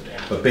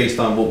 But based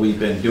on what we've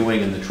been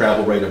doing and the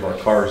travel rate of our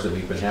cars that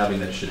we've been having,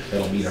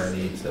 that'll meet our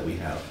needs that we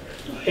have.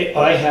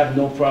 I have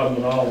no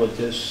problem at all with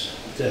this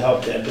to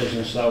help that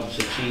business out and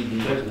succeed in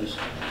business,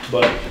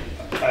 but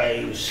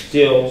I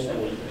still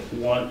would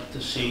want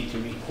to see to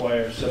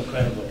require some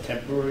kind of a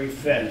temporary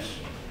fence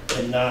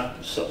and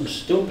not something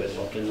stupid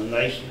looking, a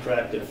nice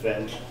attractive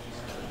fence.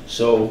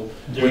 So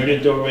during the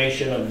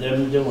duration of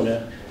them doing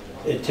it,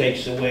 it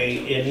takes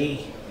away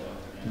any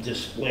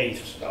display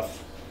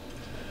stuff.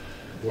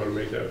 Want to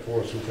make that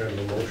for some kind of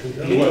a motion,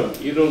 John? Well,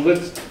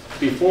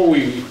 before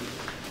we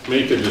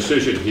make a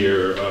decision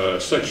here,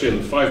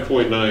 section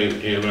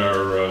 5.9 in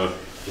our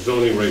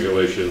zoning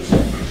regulations,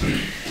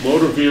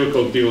 motor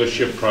vehicle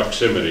dealership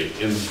proximity,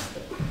 and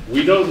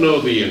we don't know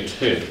the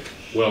intent.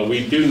 Well,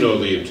 we do know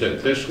the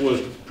intent. This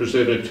was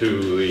presented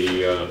to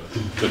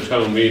the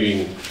town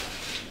meeting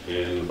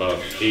in about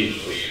 8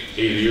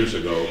 years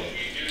ago,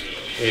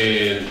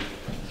 and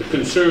the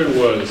concern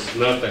was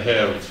not to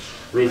have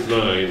Route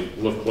 9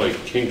 look like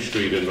King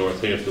Street in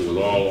Northampton with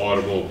all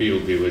automobile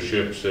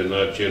dealerships and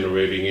not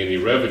generating any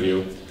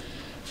revenue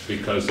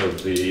because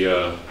of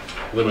the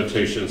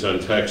limitations on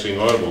taxing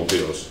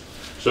automobiles.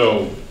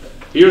 So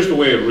here's the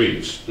way it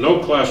reads. No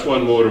Class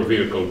 1 motor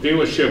vehicle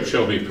dealership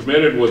shall be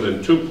permitted within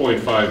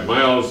 2.5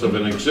 miles of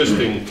an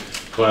existing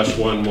Class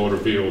 1 motor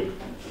vehicle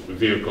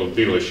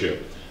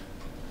dealership.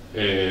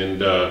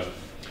 And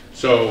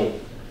so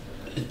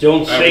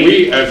Don't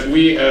say. as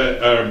we,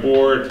 our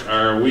board,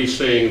 are we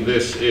saying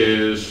this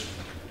is,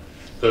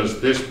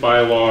 does this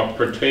bylaw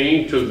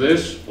pertain to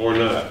this or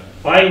not?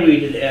 I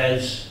read it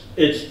as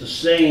it's the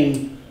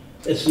same,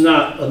 it's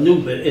not a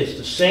new bit, it's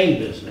the same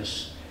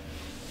business,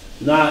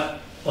 not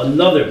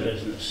another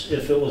business.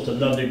 If it was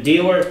another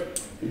dealer,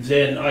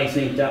 then I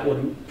think that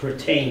would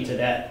pertain to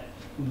that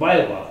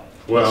bylaw.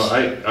 Well,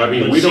 I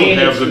mean, But we don't seeing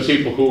have the it's-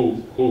 people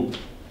who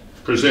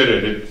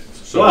presented it,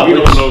 so Well, we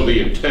don't it's- know the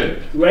intent.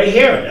 Right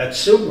here,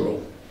 that's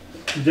Subaru.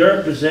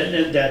 They're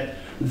presenting that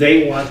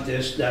they want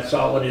this, that's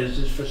all it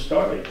is for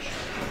storage.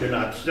 They're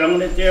not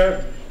selling it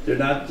there, they're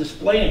not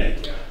displaying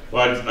it there.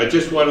 Well, I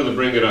just wanted to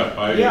bring it up.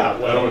 Yeah, I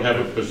well, don't have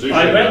a position.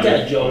 I read on that,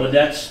 it, Joe, but- and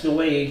that's the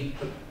way.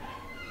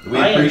 We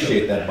I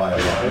appreciate that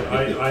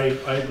bylaw.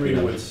 I agree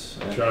with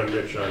John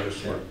Mitch on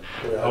this one.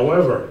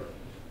 However,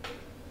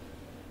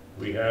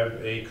 we have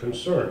a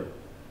concern.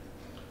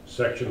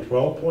 Section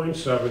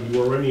 12.7,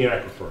 you are in the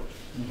aquifer.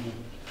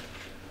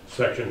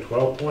 Section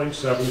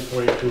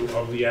 12.7.2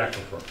 of the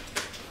aquifer.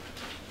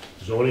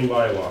 Zoning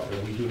bylaw,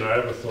 and we do not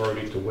have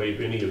authority to waive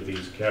any of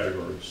these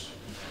categories.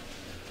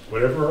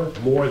 Whenever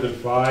more than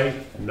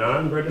 5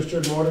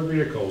 non-registered motor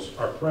vehicles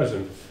are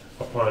present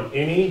upon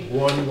any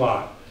one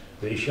lot,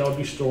 they shall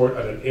be stored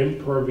at an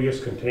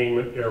impervious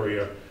containment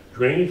area,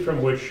 drainage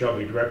from which shall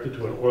be directed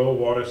to an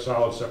oil-water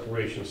solid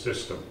separation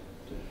system.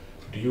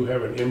 Do you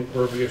have an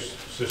impervious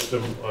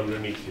system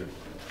underneath you?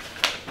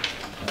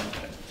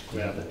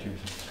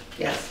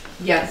 Yes,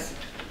 yes.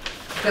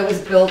 That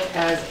was built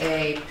as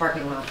a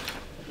parking lot.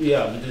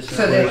 Yeah, but this is.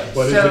 So that-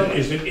 But so-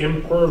 is it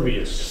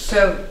impervious?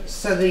 So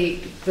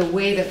the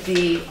way that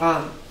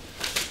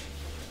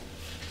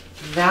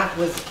that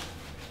was,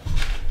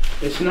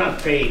 It's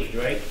not paved,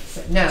 right?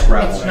 no, It's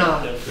gravel. it's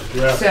not. It's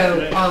gravel.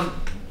 So,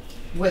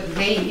 what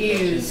they It's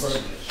used,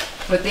 impervious.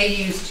 what they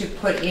used to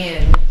put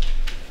in,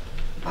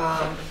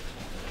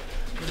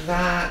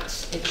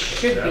 that it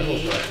should Gravel's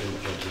be, not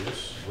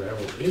impervious.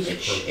 Gravel is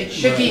it pervious.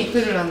 should be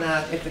included on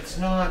that. If it's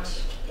not,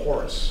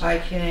 Porous. I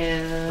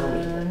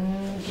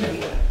can give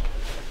you that.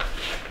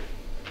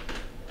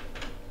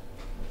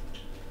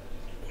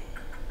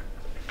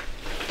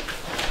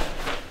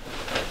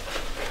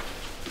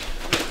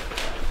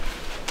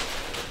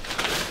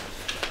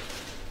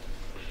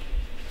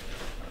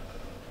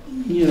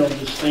 You know,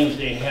 just things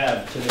they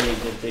have today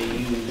that they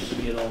use,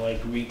 you know, like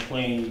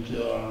reclaimed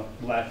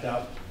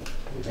blacktop,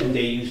 and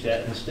they use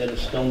that instead of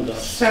stone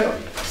dust. So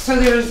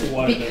there's,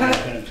 Water because,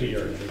 doesn't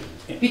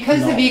penetrate.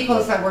 because the No.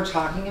 vehicles that we're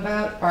talking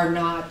about are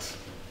not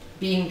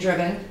being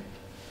driven,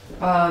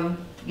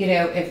 you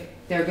know, if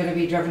they're gonna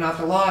be driven off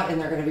the lot and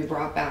they're gonna be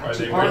brought back Are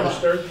they to our lot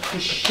registered? to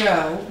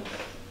show,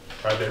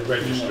 Are they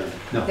registered?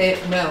 No.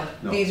 no,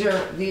 No.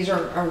 these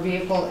are our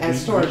vehicle as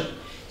storage.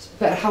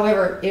 But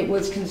however, it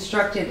was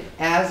constructed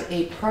as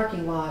a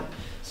parking lot,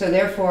 so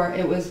therefore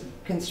it was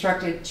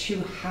constructed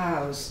to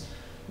house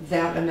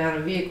that amount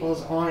of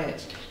vehicles on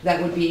it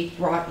that would be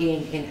brought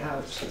in and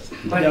out.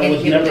 on That any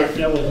was given never,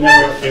 day. that was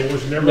never, It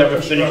was never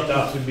Never finished constructed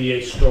up. to be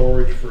a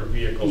storage for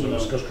vehicles. It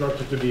was No.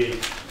 constructed to be a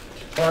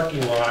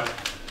parking lot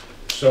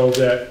so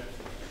that,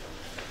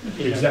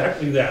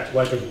 exactly that,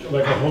 like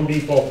a Home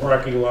Depot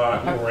parking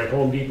lot or a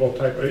Home Depot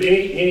type,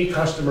 any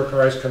customer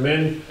cars come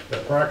in, they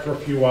park for a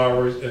few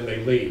hours and they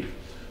leave.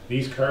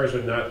 These cars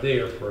are not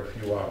there for a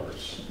few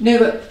hours. No,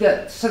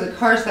 but so the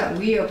cars that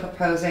we are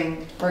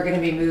proposing are gonna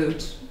be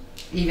moved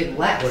even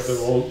But they less.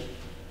 won't,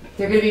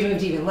 They're gonna be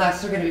moved even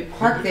less. They're gonna be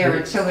parked there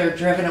until they're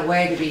driven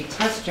away to be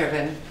test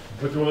driven.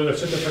 but they're only gonna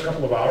sit there for a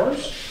couple of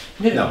hours?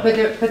 No. But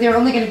they're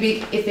only gonna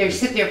be, if they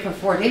sit there for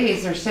 4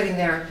 days, they're sitting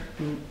there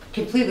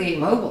completely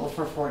immobile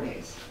for 4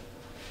 days.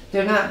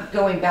 They're not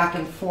going back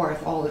and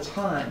forth all the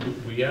time.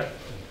 Yeah.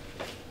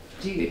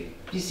 Do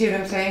you see what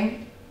I'm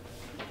saying?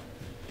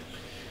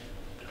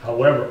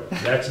 However,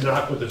 that's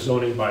not what the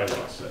zoning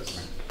bylaw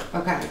says,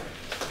 Okay.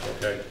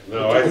 okay?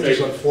 No, I Which think is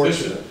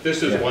unfortunate.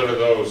 this is one of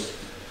those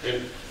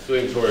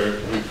things where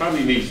we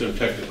probably need some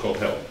technical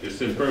help.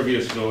 It's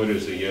impervious, no it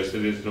isn't, yes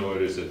it is, no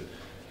it isn't.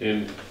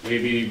 And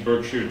maybe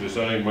Berkshire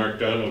Design, Mark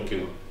Donald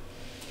can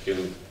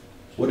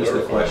What is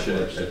the clarify question?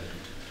 for us.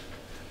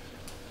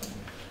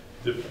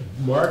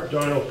 Mark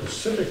Donald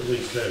specifically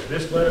said,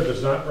 this letter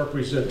does not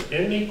represent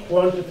any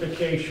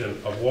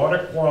quantification of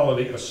water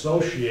quality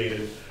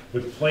associated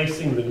with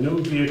placing the new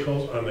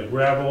vehicles on the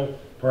gravel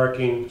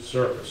parking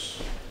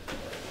surface.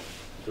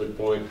 Good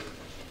point.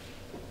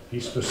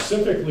 He's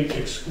specifically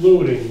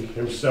excluding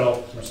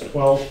himself from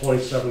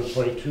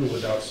 12.7.2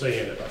 without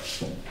saying it.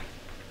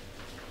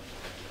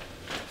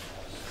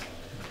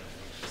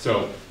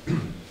 So,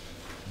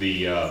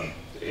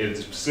 and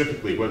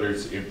specifically whether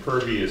it's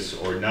impervious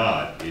or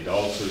not, it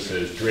also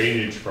says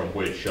drainage from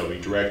which shall be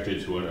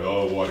directed to an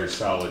oil water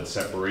solid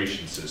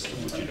separation system,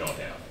 which you don't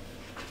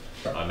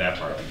have on that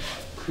parking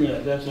lot. Yeah,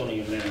 that's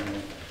only a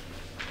minimum.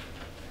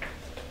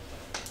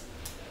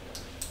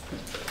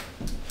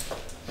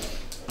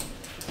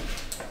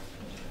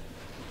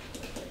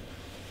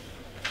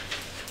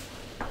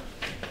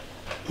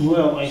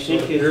 Well, I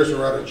think Here's a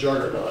rather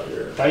juggernaut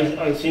here.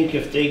 I think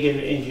if they get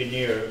an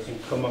engineer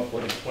and come up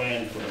with a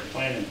plan for the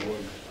planning board,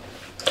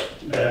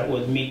 that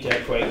would meet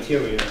that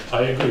criteria.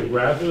 I agree,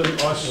 rather than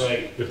us,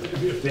 Right.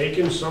 if they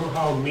can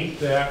somehow meet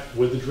that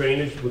with the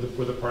drainage,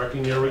 with the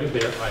parking area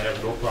there, I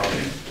have no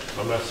problem.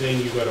 I'm not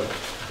saying you gotta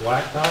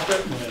blacktop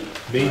it,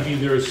 maybe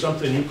there's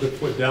something you could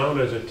put down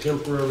as a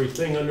temporary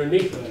thing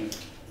underneath it.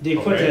 They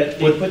put Okay.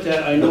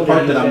 that, I know. The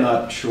part they that I'm did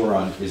not sure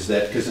on is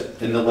that, because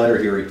in the letter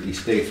here, he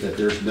states that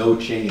there's no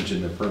change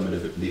in the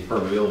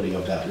permeability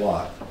of that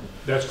lot.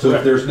 That's So if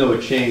correct. there's no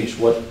change,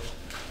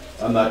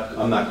 I'm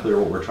not clear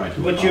what we're trying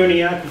to But you're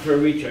in accomplish. the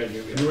aquifer recharge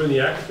area. You're in the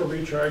aquifer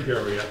recharge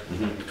area.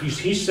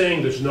 He's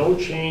saying there's no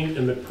change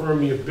in the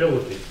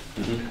permeability.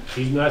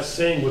 He's not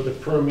saying what the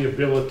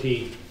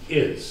permeability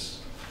is.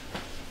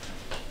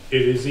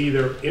 It is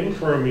either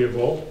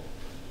impermeable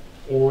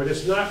or it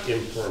is not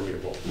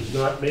impermeable. He's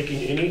not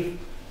making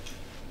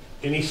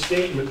any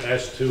statement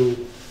as to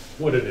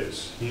what it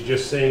is. He's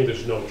just saying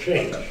there's no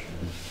change.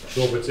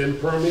 So if it's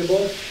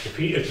impermeable,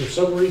 if for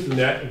some reason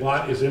that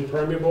lot is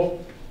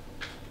impermeable,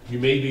 you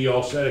may be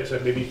all set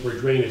except maybe for a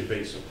drainage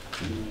basin.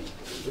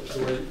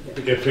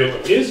 If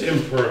it is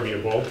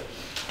impermeable,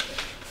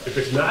 if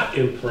it's not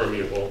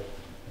impermeable,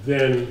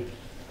 then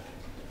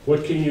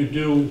what can you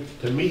do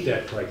to meet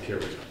that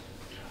criteria?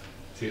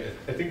 See,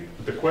 I think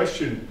the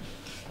question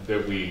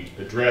that we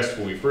addressed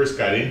when we first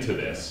got into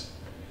this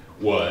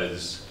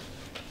was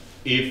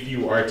if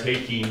you are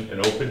taking an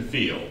open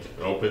field,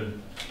 an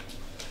open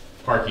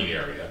parking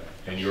area,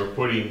 and you're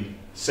putting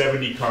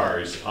 70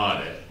 cars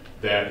on it,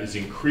 that is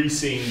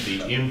increasing the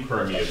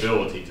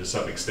impermeability to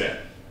some extent.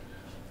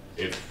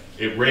 If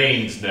it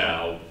rains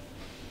now,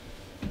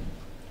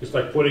 It's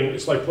like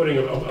putting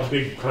a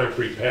big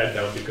concrete pad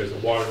down because the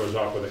water runs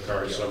off with the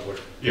cars somewhere.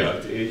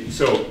 yeah,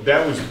 so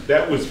that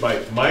was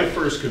my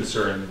first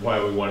concern,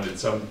 why we wanted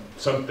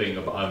something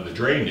on the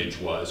drainage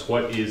was,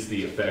 what is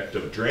the effect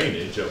of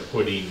drainage of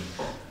putting,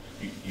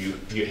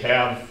 you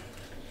have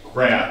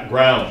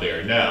ground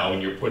there now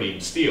and you're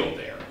putting steel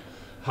there.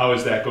 How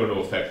is that going to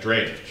affect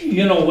drainage?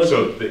 You know what?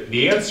 So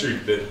the answer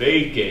that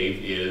they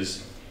gave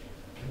is,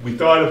 we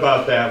thought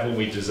about that when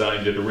we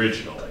designed it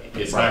originally.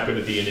 It's not going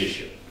to be an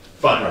issue.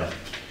 Fine. Right.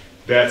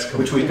 That's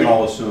Which we can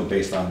all assume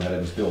based on that it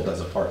was built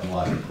as a parking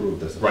lot,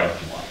 approved as a Right.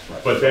 parking lot.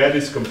 Right. But that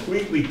is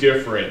completely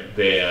different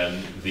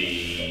than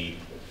the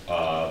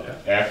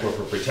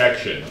aquifer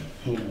protection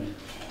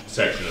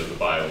section of the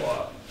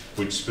bylaw,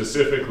 which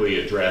specifically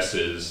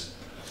addresses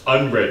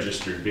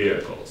unregistered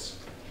vehicles.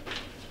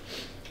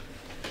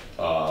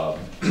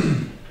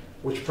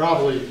 Which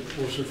probably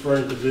was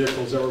referring to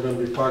vehicles that were gonna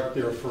be parked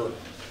there for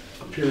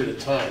a period of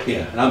time.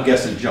 Yeah, and I'm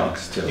guessing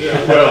junks too.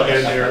 Yeah, well,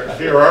 and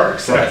there are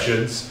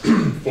exceptions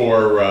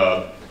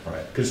for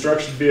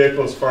construction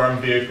vehicles, farm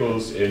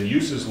vehicles, and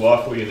uses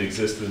lawfully in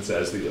existence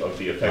as of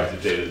the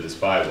effective date of this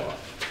bylaw.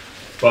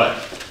 But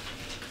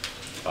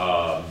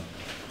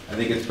I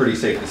think it's pretty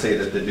safe to say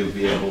that the new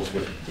vehicles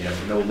with,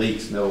 no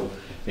leaks,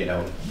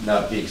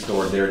 not being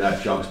stored there,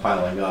 not junks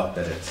piling up,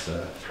 that it's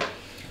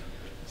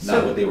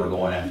not what they were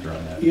going after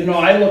on that.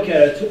 I look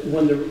at it,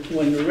 when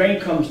the rain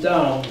comes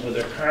down, where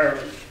the car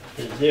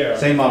is there.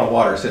 Same amount of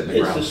water sitting in the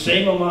It's ground. the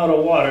same amount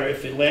of water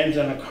if it lands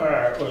on a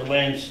car or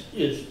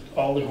is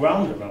all the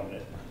ground around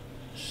it.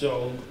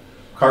 So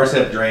Cars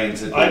have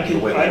drains. I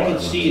can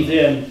see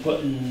them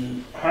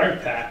putting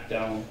hard pack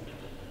down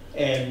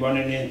and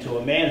running into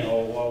a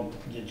manhole, well,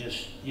 you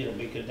just,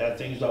 because that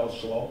thing's all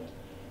slow.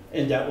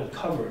 And that would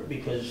cover it,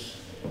 because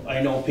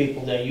I know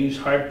people that use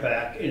hard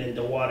pack and in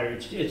the water,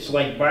 it's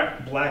like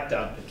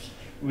blacktop. It's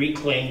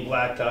reclaimed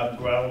blacktop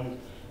ground,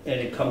 and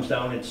it comes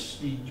down,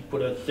 you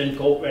put a thin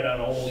coat right on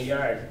the whole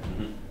yard.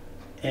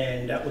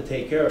 And that would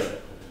take care of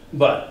it.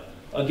 But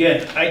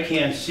again, I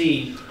can't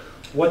see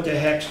what the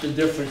heck's the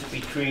difference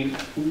between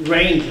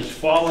rain just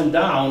falling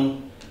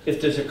down. If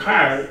there's a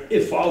car,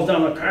 it falls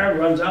down, a car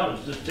runs out,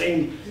 it's the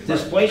same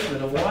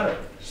displacement of water.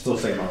 Still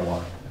same amount of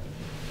water.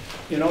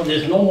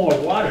 There's no more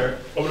water.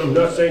 Oh, I'm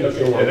not saying there's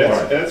no more and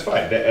water. that's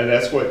fine, and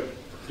that's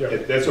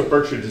what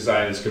Berkshire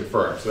Design has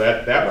confirmed. So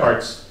that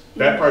part's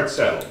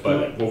settled.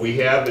 But what we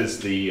have is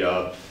the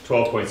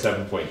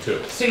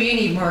 12.7.2. So you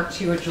need Mark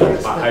to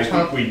address the I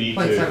think we need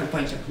to-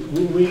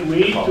 12.7.2. We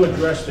need to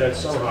address that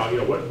somehow,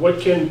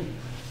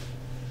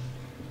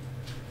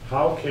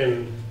 how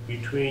can,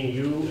 between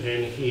you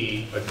and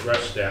he,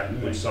 address that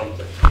with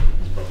something,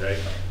 okay?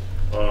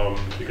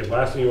 Because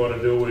last thing you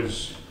wanna do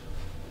is,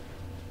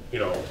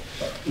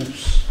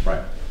 oops.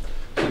 Right.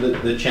 So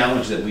the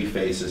challenge that we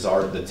face is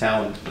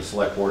the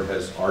select board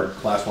has, our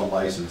class 1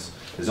 license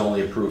is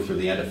only approved through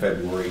the end of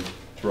February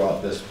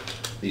throughout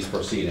these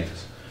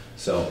proceedings.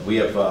 So we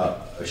have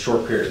a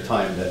short period of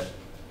time that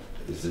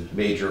is a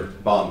major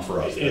bomb for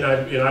us. And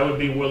I would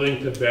be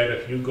willing to bet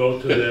if you go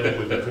to them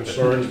with the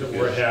concerns that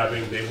we're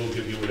having, they will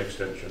give you an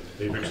extension.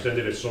 They've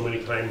extended it so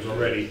many times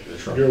already.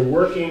 Sure. You're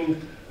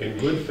working in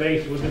good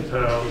faith with the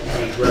town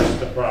to address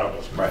the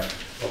problem. Right.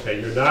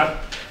 Okay, you're not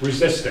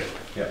resisting.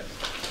 Yeah.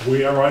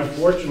 We are,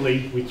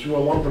 unfortunately, we threw a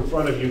lump in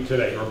front of you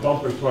today, or a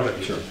bump in front of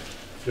you. Sure.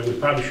 That we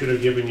probably should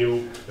have given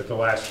you at the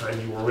last time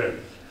you were in.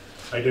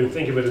 I didn't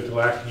think of it until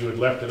after you had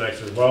left, and I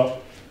said,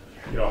 well,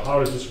 you know, how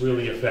does this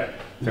really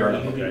affect? Fair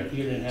enough. Okay.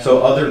 You didn't have.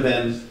 So other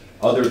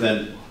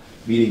than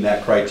meeting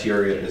that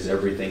criteria, is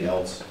everything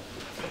else?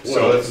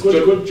 So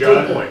Well, good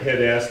John point.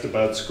 had asked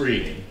about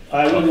screening.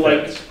 I would of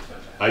like, fence.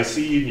 I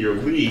see in your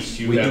lease,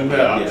 you We have do the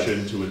have, yes.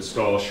 option to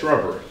install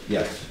shrubbery.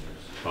 Yes.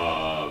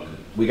 Um,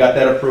 We got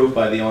that approved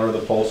by the owner of the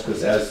post,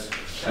 because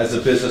as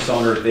a business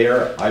owner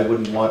there, I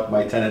wouldn't want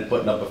my tenant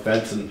putting up a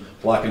fence and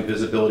blocking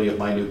visibility of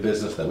my new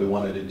business that we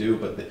wanted to do,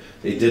 but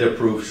they did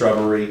approve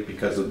shrubbery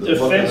because of the the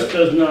look of fence it.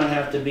 does not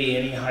have to be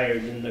any higher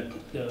than the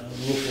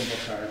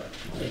roof of a car.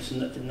 It's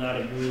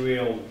not a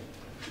real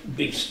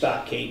big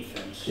stockade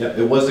fence. Yeah,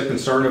 it was a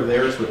concern of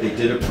theirs, but they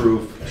did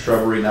approve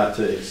shrubbery not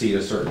to exceed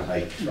a certain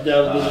height.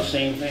 They'll do the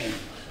same thing.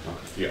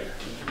 Yeah.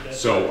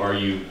 So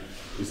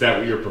is that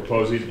what you're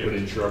proposing, to put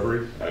in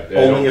shrubbery?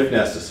 Only if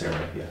necessary,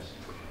 yes.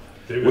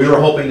 David, We were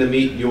hoping to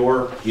meet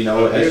your,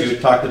 as you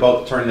talked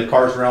about turning the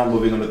cars around,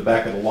 moving them to the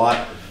back of the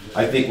lot.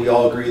 I think we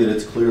all agree that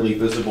it's clearly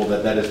visible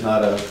that that is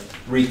not a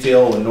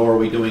retail, and nor are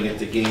we doing it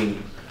to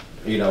gain,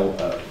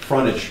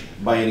 frontage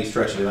by any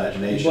stretch of the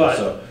imagination, But-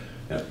 so.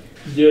 Yeah.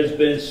 There's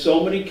been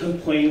so many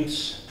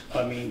complaints.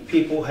 I mean,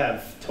 people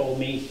have told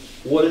me,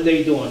 what are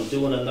they doing?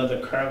 Doing another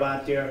car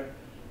lot there?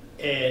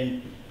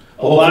 And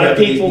a Well, lot of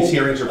hopefully people, these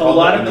hearings are a public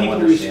lot and of they'll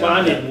people understand,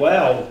 responded, yeah.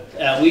 well,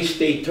 at least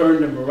they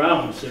turned them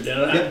around, so they're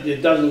not, Yeah.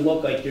 it doesn't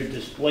look like they're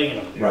displaying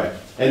them there. Right,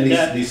 and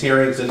That- these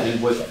hearings, and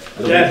it'll be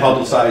that-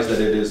 publicized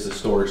that it is the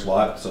storage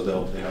lot, so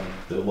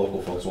the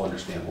local folks will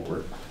understand what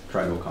we're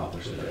trying to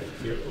accomplish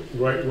today.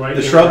 Right.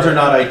 The shrubs are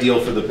not ideal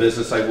for the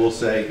business, I will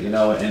say,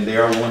 and they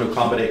are willing to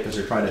accommodate because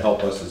they're trying to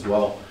help us as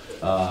well.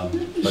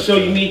 But, So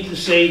you mean to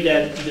say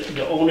that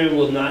the owner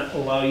will not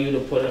allow you to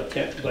put up,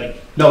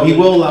 No, he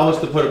will allow us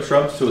to put up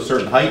shrubs to a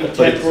certain height, a but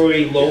it's-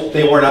 temporary low?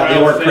 they weren't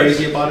profile fence?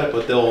 crazy about it,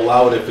 but they'll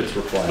allow it if it's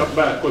required. Come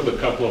back with a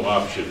couple of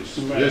options.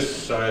 Right. This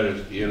side,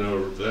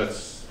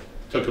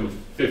 took them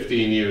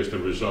 15 years to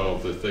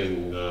resolve the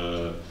thing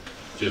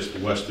just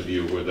west of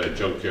you where that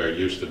junkyard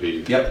used to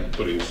be. Yep.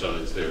 Putting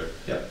signs there.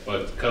 Yep.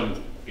 But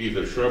come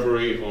either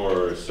shrubbery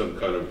or some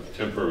kind of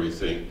temporary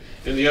thing.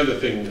 And the other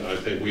thing I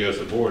think we as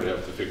a board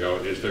have to figure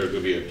out, is there going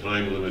to be a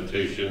time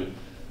limitation?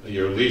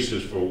 Your lease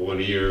is for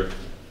 1 year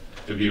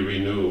to be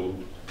renewed,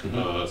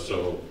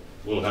 so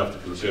we'll have to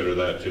consider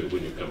that too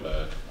when you come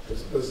back.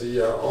 Does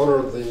the owner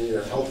of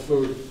the health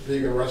food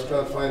vegan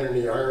restaurant find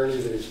any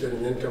irony that he's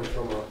getting income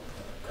from a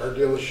car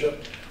dealership?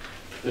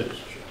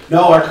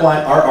 No, our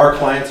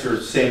clients are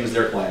the same as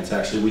their clients,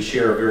 actually. We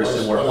share a very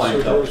similar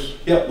clientele.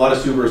 Yep, a lot of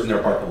Subarus in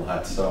their parking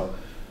lots, so,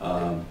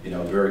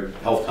 very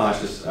health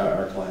conscious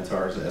our clients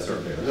are as are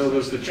theirs. Now,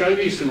 does the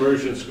Chinese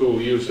immersion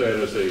school use that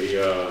as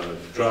a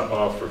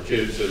drop-off for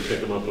kids and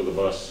pick them up with a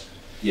bus?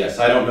 Yes,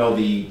 I don't know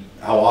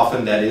how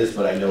often that is,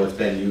 but I know it's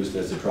been used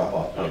as a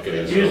drop-off.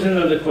 Okay. Here's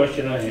another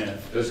question I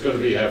have. There's going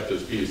to have to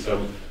be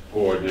some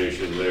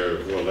coordination there.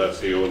 Well, that's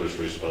the owner's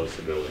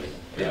responsibility.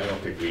 I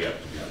don't think we have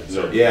to do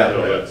that. No, Yeah,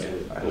 no, right.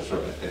 that's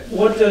right.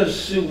 What does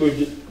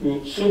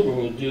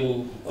Subaru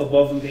do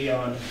above and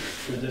beyond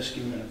for this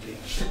community?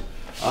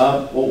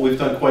 Well, we've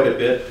done quite a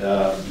bit.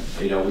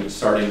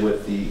 Starting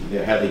with the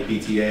Hadley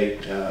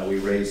PTA, we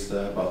raised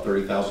about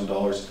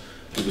 $30,000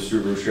 through the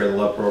Subaru Share the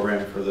Love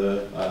program for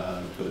the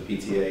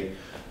PTA.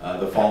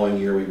 The following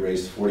year, we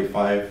raised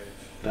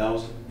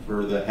 $45,000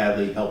 for the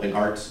Hadley Helping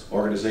Hearts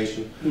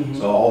organization.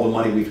 So all the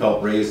money we've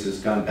helped raise has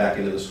gone back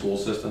into the school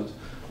systems.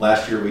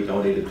 Last year, we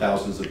donated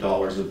thousands of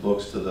dollars of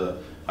books to the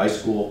high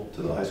school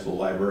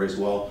library as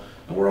well.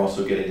 And we're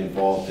also getting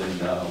involved in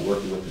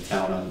working with the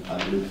town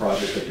on a new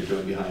project that they're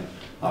doing behind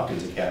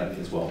Hopkins Academy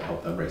as well, to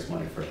help them raise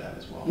money for that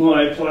as well. Well,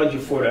 I applaud you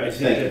for that. I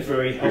think Thank that's you.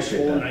 very Appreciate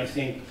helpful, that. and I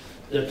think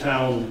the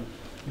town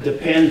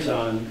depends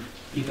on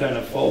you kind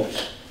of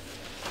folks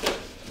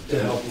to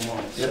help them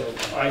out. So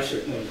I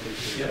certainly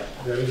appreciate it.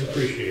 That is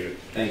appreciated.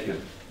 Thank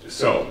you.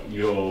 So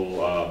you'll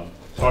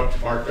talk to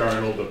Mark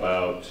Darnold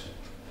about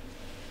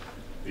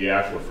the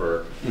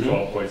aquifer,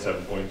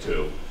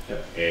 12.7.2,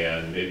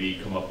 and maybe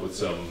come up with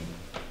some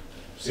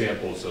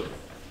samples of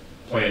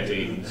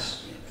plantings.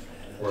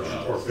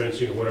 Or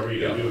fencing, whatever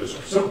you can do,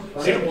 some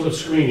samples of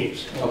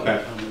screenings.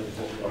 Okay.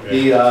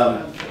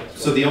 Okay.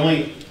 So the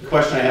only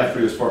question I have for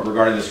you is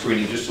regarding the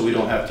screening, just so we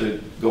don't have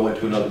to go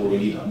into another where we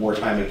need more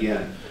time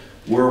again.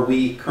 Where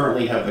we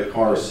currently have the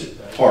cars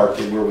parked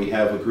and where we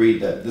have agreed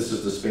that this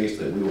is the space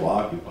that we will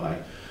occupy,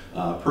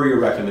 per your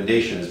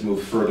recommendation, is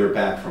moved further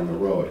back from the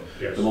road.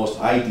 Yes. The most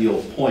ideal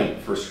point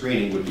for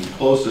screening would be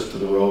closest to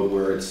the road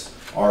where it's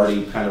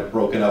already kind of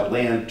broken up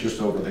land,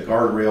 just over the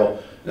guardrail.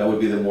 That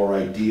would be the more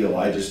ideal.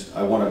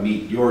 I want to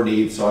meet your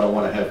needs, so I don't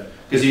want to have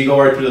Because you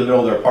go right through the middle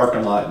of their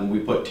parking lot and we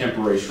put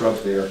temporary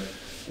shrubs there,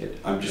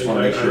 I just want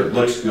to make sure it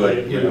looks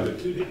good, you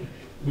know.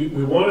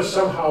 We want to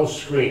somehow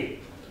screen.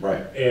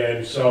 Right.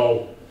 And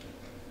so,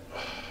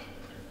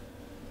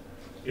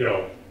 you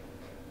know,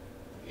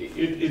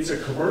 It's a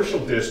commercial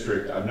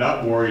district. I'm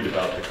not worried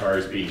about the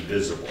cars being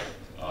visible.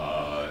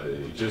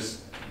 You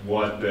just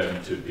want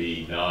them to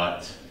be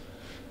not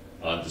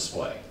on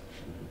display.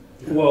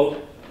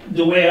 Well,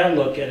 the way I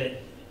look at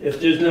it, if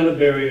there's not a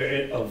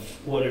barrier of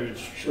whether it's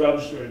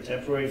shrubs or a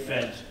temporary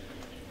fence,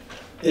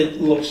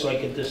 it looks like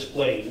a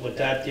display. With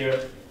that there,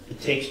 it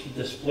takes the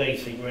display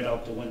thing right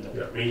out the window.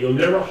 Yeah, I mean, you'll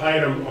never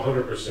hide them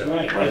 100%.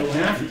 Right, I don't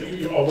have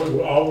to.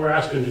 All we're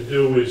asking to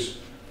do is.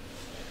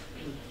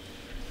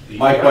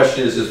 My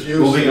question is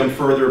moving them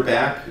further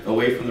back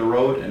away from the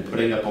road and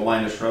putting up a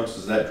line of shrubs,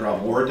 does that draw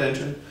more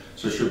attention?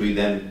 So should we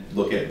then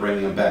look at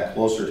bringing them back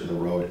closer to the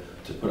road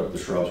to put up the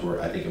shrubs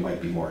where I think it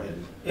might be more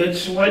hidden?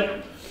 It's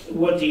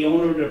what the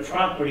owner of the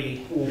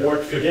property will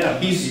work for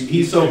them.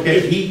 He's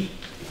okay.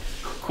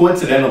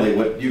 Coincidentally,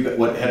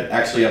 what had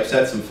actually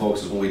upset some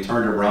folks is when we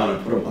turned around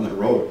and put them on the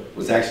road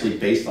was actually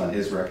based on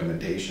his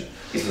recommendation.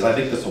 He says, I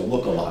think this will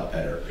look a lot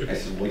better. I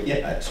said, well,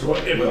 yeah, it's will,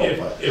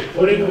 but. If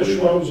putting the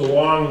shrubs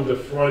along the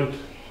front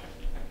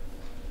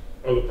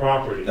of the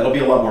property. That'll be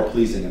a lot more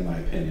pleasing in my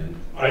opinion.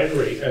 I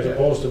agree, as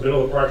opposed to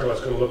middle of the parking lot,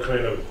 it's gonna look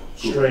kind of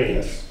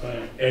strange. Yes.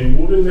 And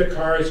moving the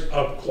cars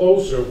up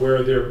closer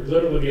where they're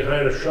literally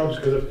behind the shrubs,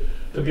 because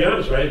to be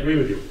honest, I agree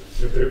with you.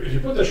 If you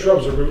put the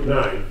shrubs on Route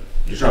 9,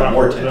 you're trying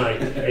more Route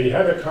 9, and you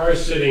have the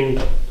cars sitting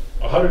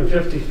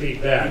 150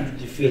 feet back,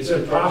 it's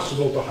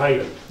impossible to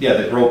hide them. Yeah,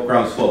 the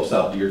ground slopes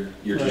up, you're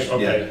just,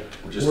 okay. yeah,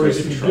 we're just Whereas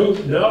if wasting you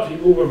shrubs. now if you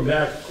move them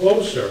back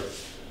closer,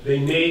 they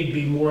may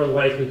be more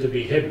likely to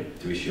be hidden.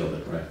 To be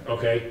shielded, right.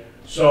 Okay,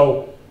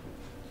 so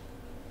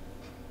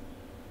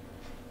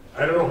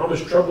I don't know how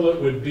much trouble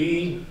it would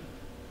be.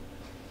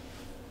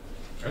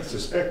 I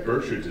suspect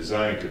Berkshire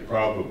Design could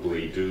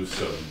probably do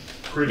some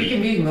It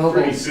can be mobile.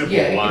 pretty simple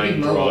Yeah, it can line be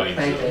mobile, drawings.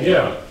 frankly.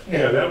 Yeah,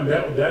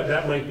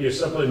 that might be a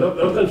simple,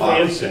 nothing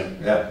fancy.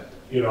 Yeah.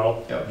 You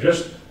know, Yeah.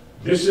 just,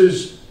 this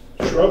is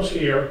shrubs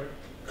here,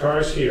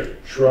 cars here,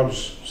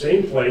 shrubs,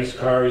 same place,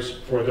 cars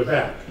further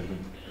back.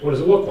 What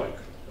does it look like?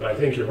 And I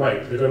think you're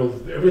right,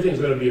 everything's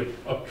gonna be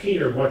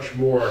appear much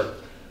more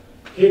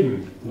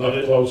hidden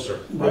up closer.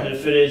 But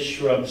if it is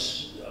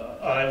shrubs,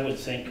 I would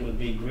think it would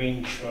be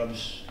green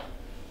shrubs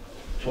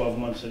 12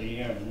 months of the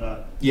year,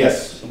 not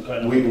Yes, some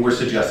kind of. we're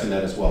suggesting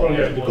that as well. Oh,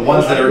 yeah. The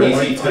ones that are I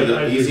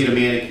easy to agree.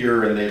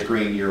 manicure and they're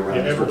green year round.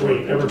 Yeah, is what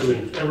we're-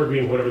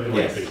 evergreen, whatever they might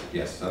Yes, be.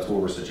 yes, that's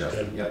what we're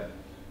suggesting, And- yep.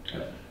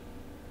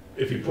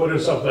 If you put in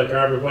something like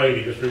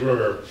arborvitae, just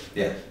remember,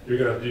 Yeah. you're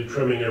gonna have to do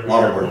trimming every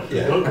Lot of year. work,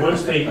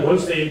 yeah.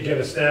 Once they get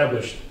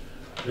established,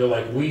 they're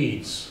like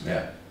weeds,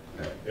 Yeah.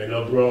 and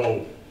they'll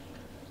grow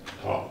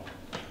tall.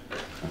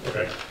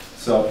 Okay.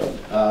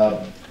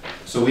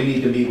 So we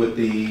need to meet with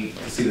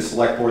to see the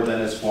select board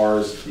then as far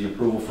as the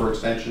approval for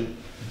extension?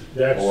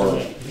 That's, Or-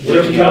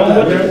 Tell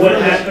them what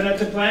happened at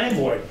the planning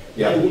board.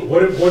 Yeah.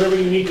 whatever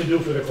you need to do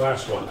for the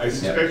class one. I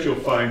suspect you'll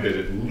find that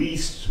at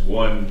least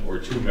one or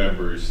two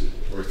members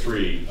or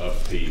three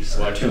of the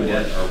select board tuned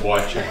in. are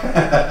watching.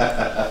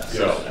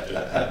 So,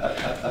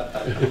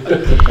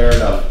 Fair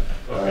enough.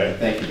 All Okay. right,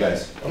 thank you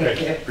guys.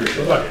 Okay, Appreciate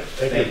good it. luck.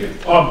 Thank you.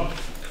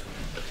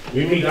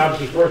 We meet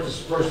obviously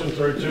first and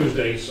third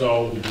Tuesday,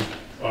 so,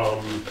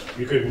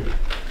 you can,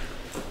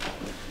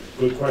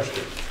 good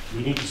question.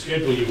 We need to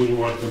schedule you when you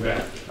want to come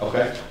back.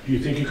 Okay. Do you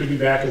think you could be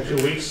back in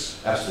 2 weeks?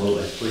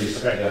 Absolutely,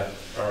 please. Okay. Yeah.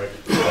 All right.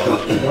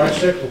 March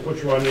 6th, we'll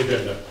put you on the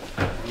agenda.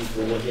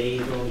 What day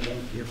you go again?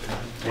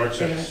 March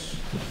 6th.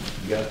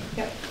 You got it?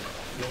 Yep.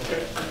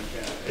 Okay.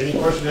 Any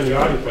questions in the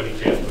audience by any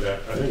chance for that?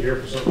 I think you're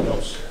here for something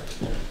else.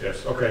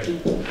 Yes, okay.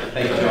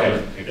 Thank you,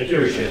 gentlemen. Thank you.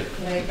 Appreciate it.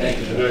 Thank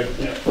you. Good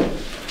night.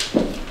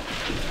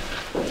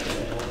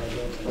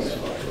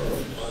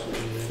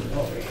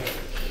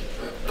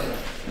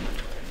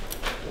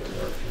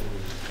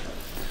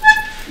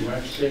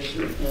 March 6th?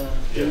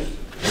 Yes.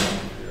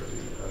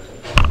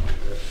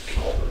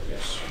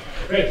 Yes.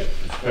 Okay.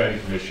 the planning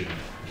commission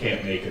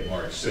can't make it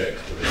March 6th,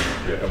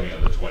 but they're coming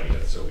on the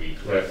 20th, so we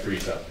have 3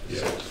 up.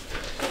 Yeah.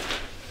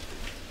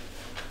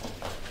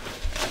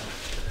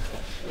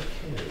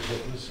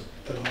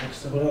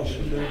 What else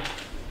we do?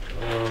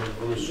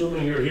 I'm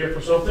assuming you're here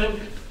for something?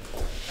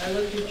 I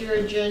looked at your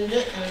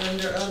agenda, and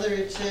under other,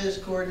 it says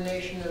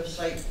coordination of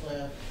site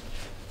plan.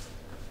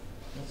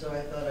 And so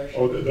I thought I should.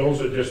 Oh,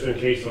 those are just in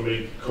case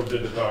somebody comes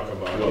in to talk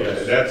about Well, it.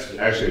 Yes. that's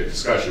actually a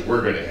discussion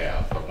we're gonna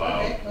have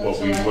about Okay, well, what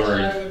so we that's what I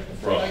learned would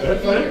from. like to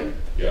That's fine.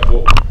 Yeah,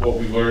 what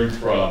we learned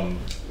from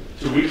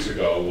 2 weeks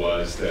ago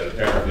was that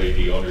apparently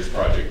the owner's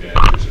project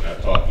managers are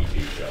not talking to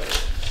each other,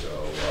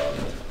 so,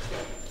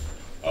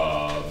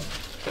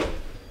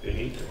 They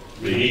need to.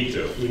 they need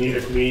to. We need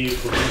a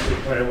cohesive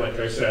plan, like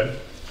I said,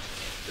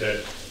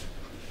 that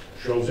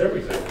shows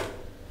everything.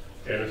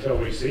 And until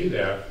we see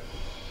that,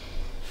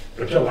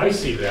 until I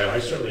see that, I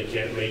certainly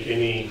can't make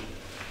any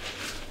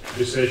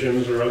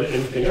decisions or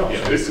anything else.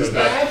 Yeah, this is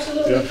You're not,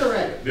 absolutely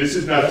correct. this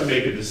is not to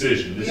make a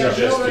decision, this We have is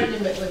just no to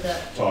argument with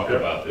that. talk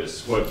about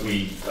this. What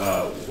we,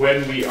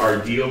 when we are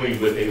dealing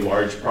with a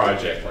large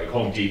project like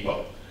Home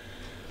Depot,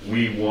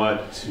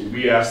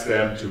 we ask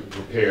them to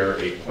prepare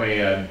a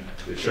plan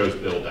that shows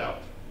build out.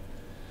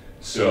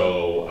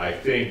 So I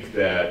think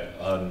that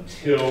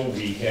until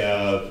we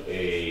have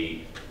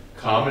a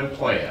common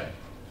plan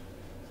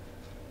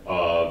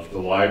of the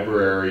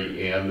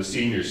library and the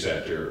senior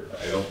center,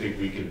 I don't think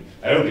we can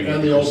And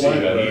the old proceed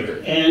on library.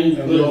 either. And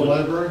the old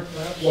library,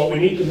 perhaps? Well, we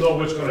need to know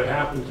what's gonna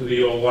happen to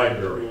the old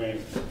library.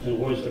 Right, and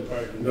where's the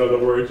parking? In other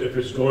words, if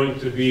it's going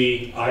to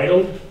be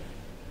idle,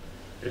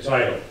 it's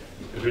idle.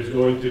 If it's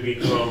going to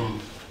become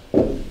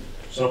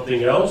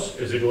something else,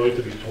 is it going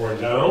to be torn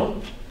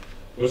down?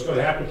 What's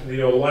gonna happen to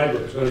the old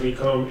library? It's gonna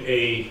become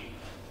a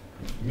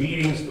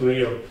meetings,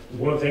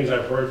 one of the things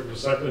I've heard from the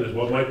selectmen is,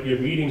 well, it might be a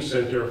meeting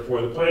center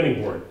for the planning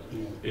board.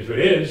 If it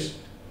is,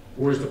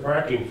 where's the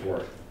parking for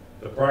it?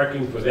 The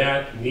parking for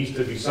that needs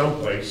to be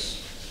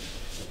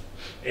someplace,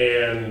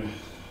 and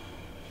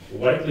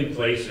likely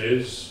place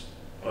is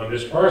on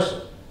this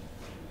parcel.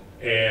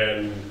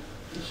 And,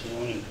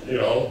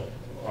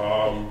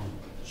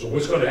 so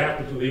what's gonna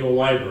happen to the old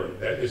library?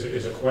 That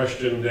is a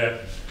question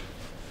that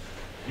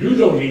you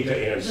don't need to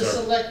The answer.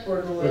 select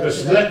board will But the answer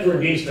select that. board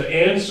needs to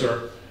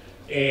answer,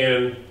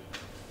 and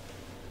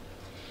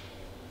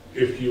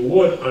if you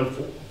would,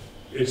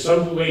 in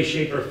some way,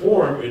 shape, or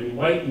form, it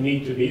might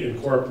need to be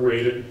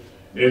incorporated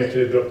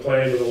into the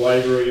plan of the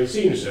library and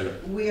senior center.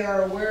 We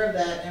are aware of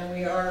that, and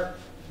we are,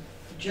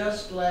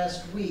 just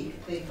last week,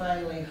 the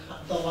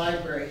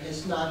library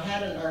has not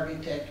had an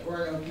architect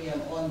or an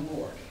OPM on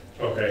board.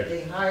 Okay,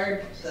 They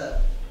hired the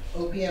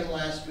OPM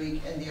last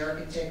week, and the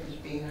architect is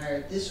being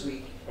hired this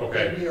week.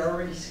 okay, And we are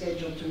already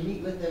scheduled to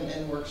meet with them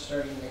and work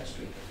starting next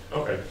week.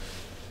 okay.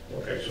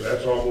 Okay, so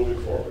that's all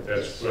moving forward,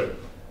 that's good.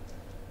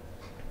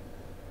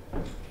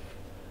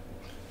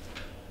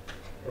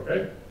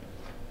 Okay?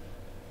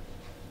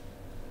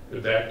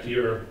 Back to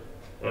your,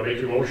 wanna make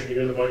your motion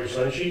again about your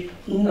sign sheet?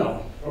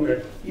 No,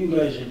 Okay, you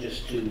guys are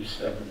just too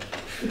stubborn.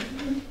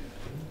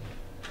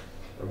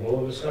 I'm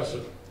willing to discuss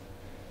it.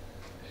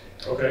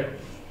 Okay,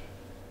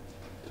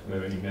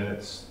 Don't have any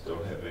minutes,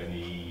 don't have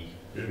any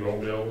no no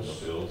bills,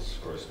 bills,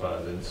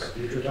 correspondence.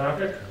 future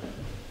topic?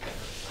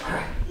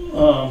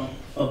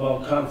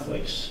 About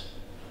conflicts.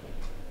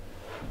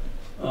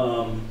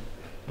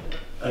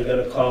 I got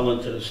a call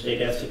into the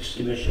State Ethics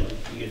Commission,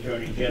 the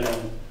Attorney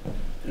General,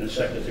 and the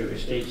Secretary of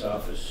State's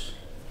office.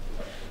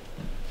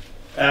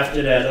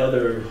 After that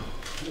other,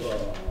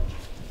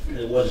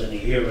 there wasn't a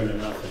hearing or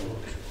nothing.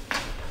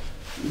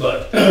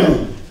 But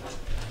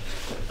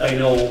I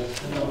know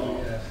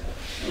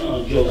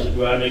Joseph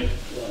Roddick,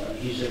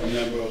 he's a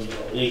member of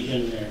the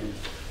Legion, and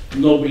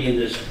nobody in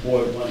this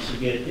board wants to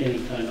get any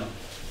kind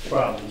of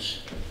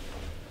problems.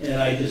 And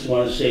I just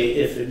want to say,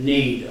 if in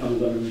need, I'm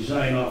going to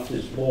resign off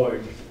this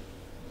board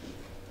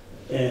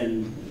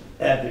and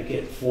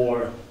advocate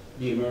for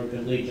the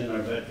American Legion, our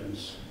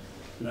veterans.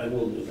 And I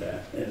will do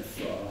that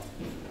if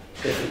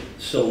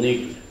it's so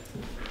needed.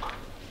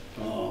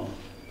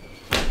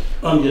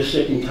 I'm just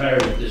sick and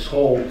tired of this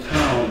whole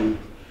town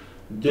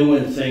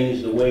doing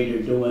things the way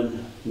they're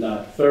doing,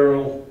 not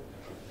thorough,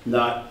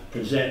 not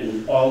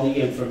presenting all the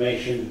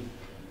information,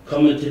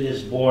 coming to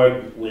this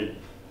board with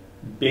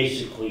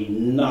basically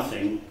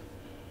nothing.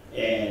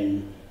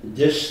 And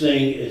this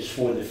thing is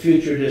for the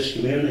future of this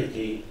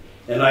community,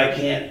 and I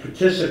can't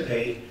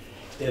participate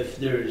if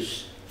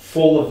there's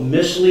full of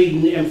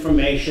misleading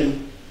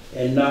information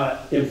and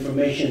not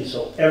information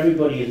so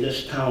everybody in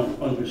this town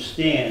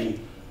understand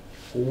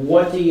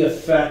what the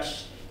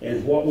effects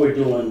and what we're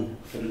doing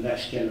for the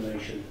next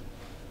generation.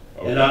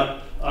 Okay. And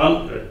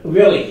I'm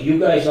really, you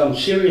guys, I'm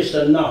serious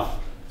enough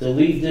to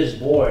leave this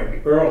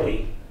board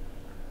early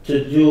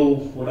to do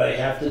what I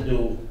have to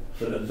do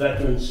for the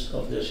veterans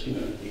of this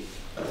community.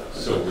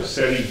 So we're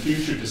setting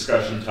future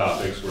discussion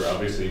topics, we're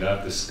obviously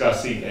not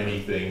discussing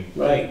anything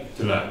Right,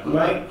 tonight.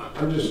 right.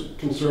 I'm just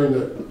concerned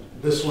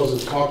that this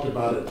wasn't talked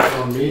about at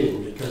town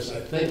meeting, because I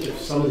think if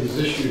some of these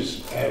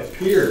issues had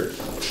appeared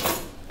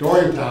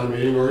during town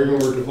meeting, or even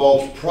were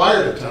divulged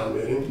prior to town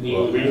meeting,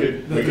 Well,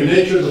 that the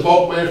nature of the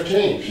vote might have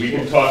changed. We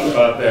can talk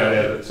about that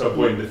at some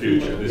point in the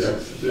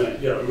future.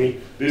 Yeah, I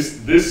mean,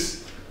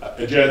 This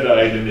agenda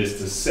item is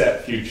to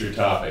set future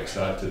topics,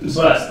 not to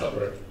discuss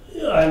them.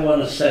 I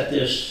want to set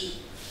this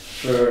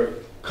for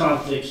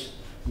conflicts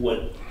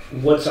with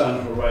what's on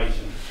the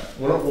horizon.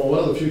 Well, what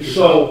are the future?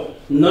 So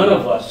none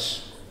of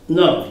us,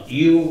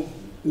 you,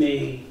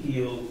 me,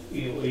 you,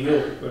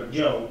 or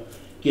Joe,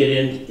 get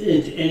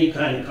into any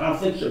kind of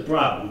conflicts or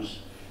problems.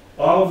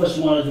 All of us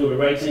want to do the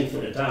right thing for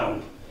the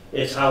town.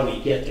 It's how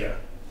we get there.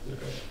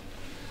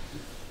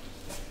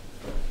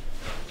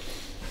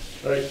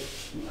 right,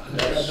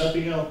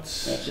 Nothing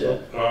else. That's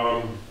it.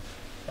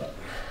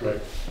 right,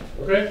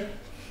 okay.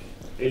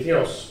 Anything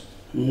else?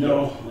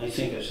 No, I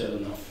think I said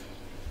enough.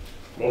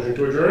 Motion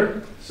to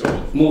adjourn?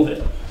 So Move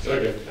it.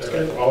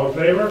 Second. All in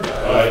favor?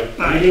 Aye.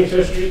 Meeting's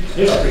history,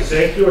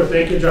 thank you, and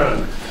thank you,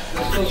 John.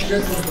 This looks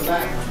good from the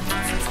back.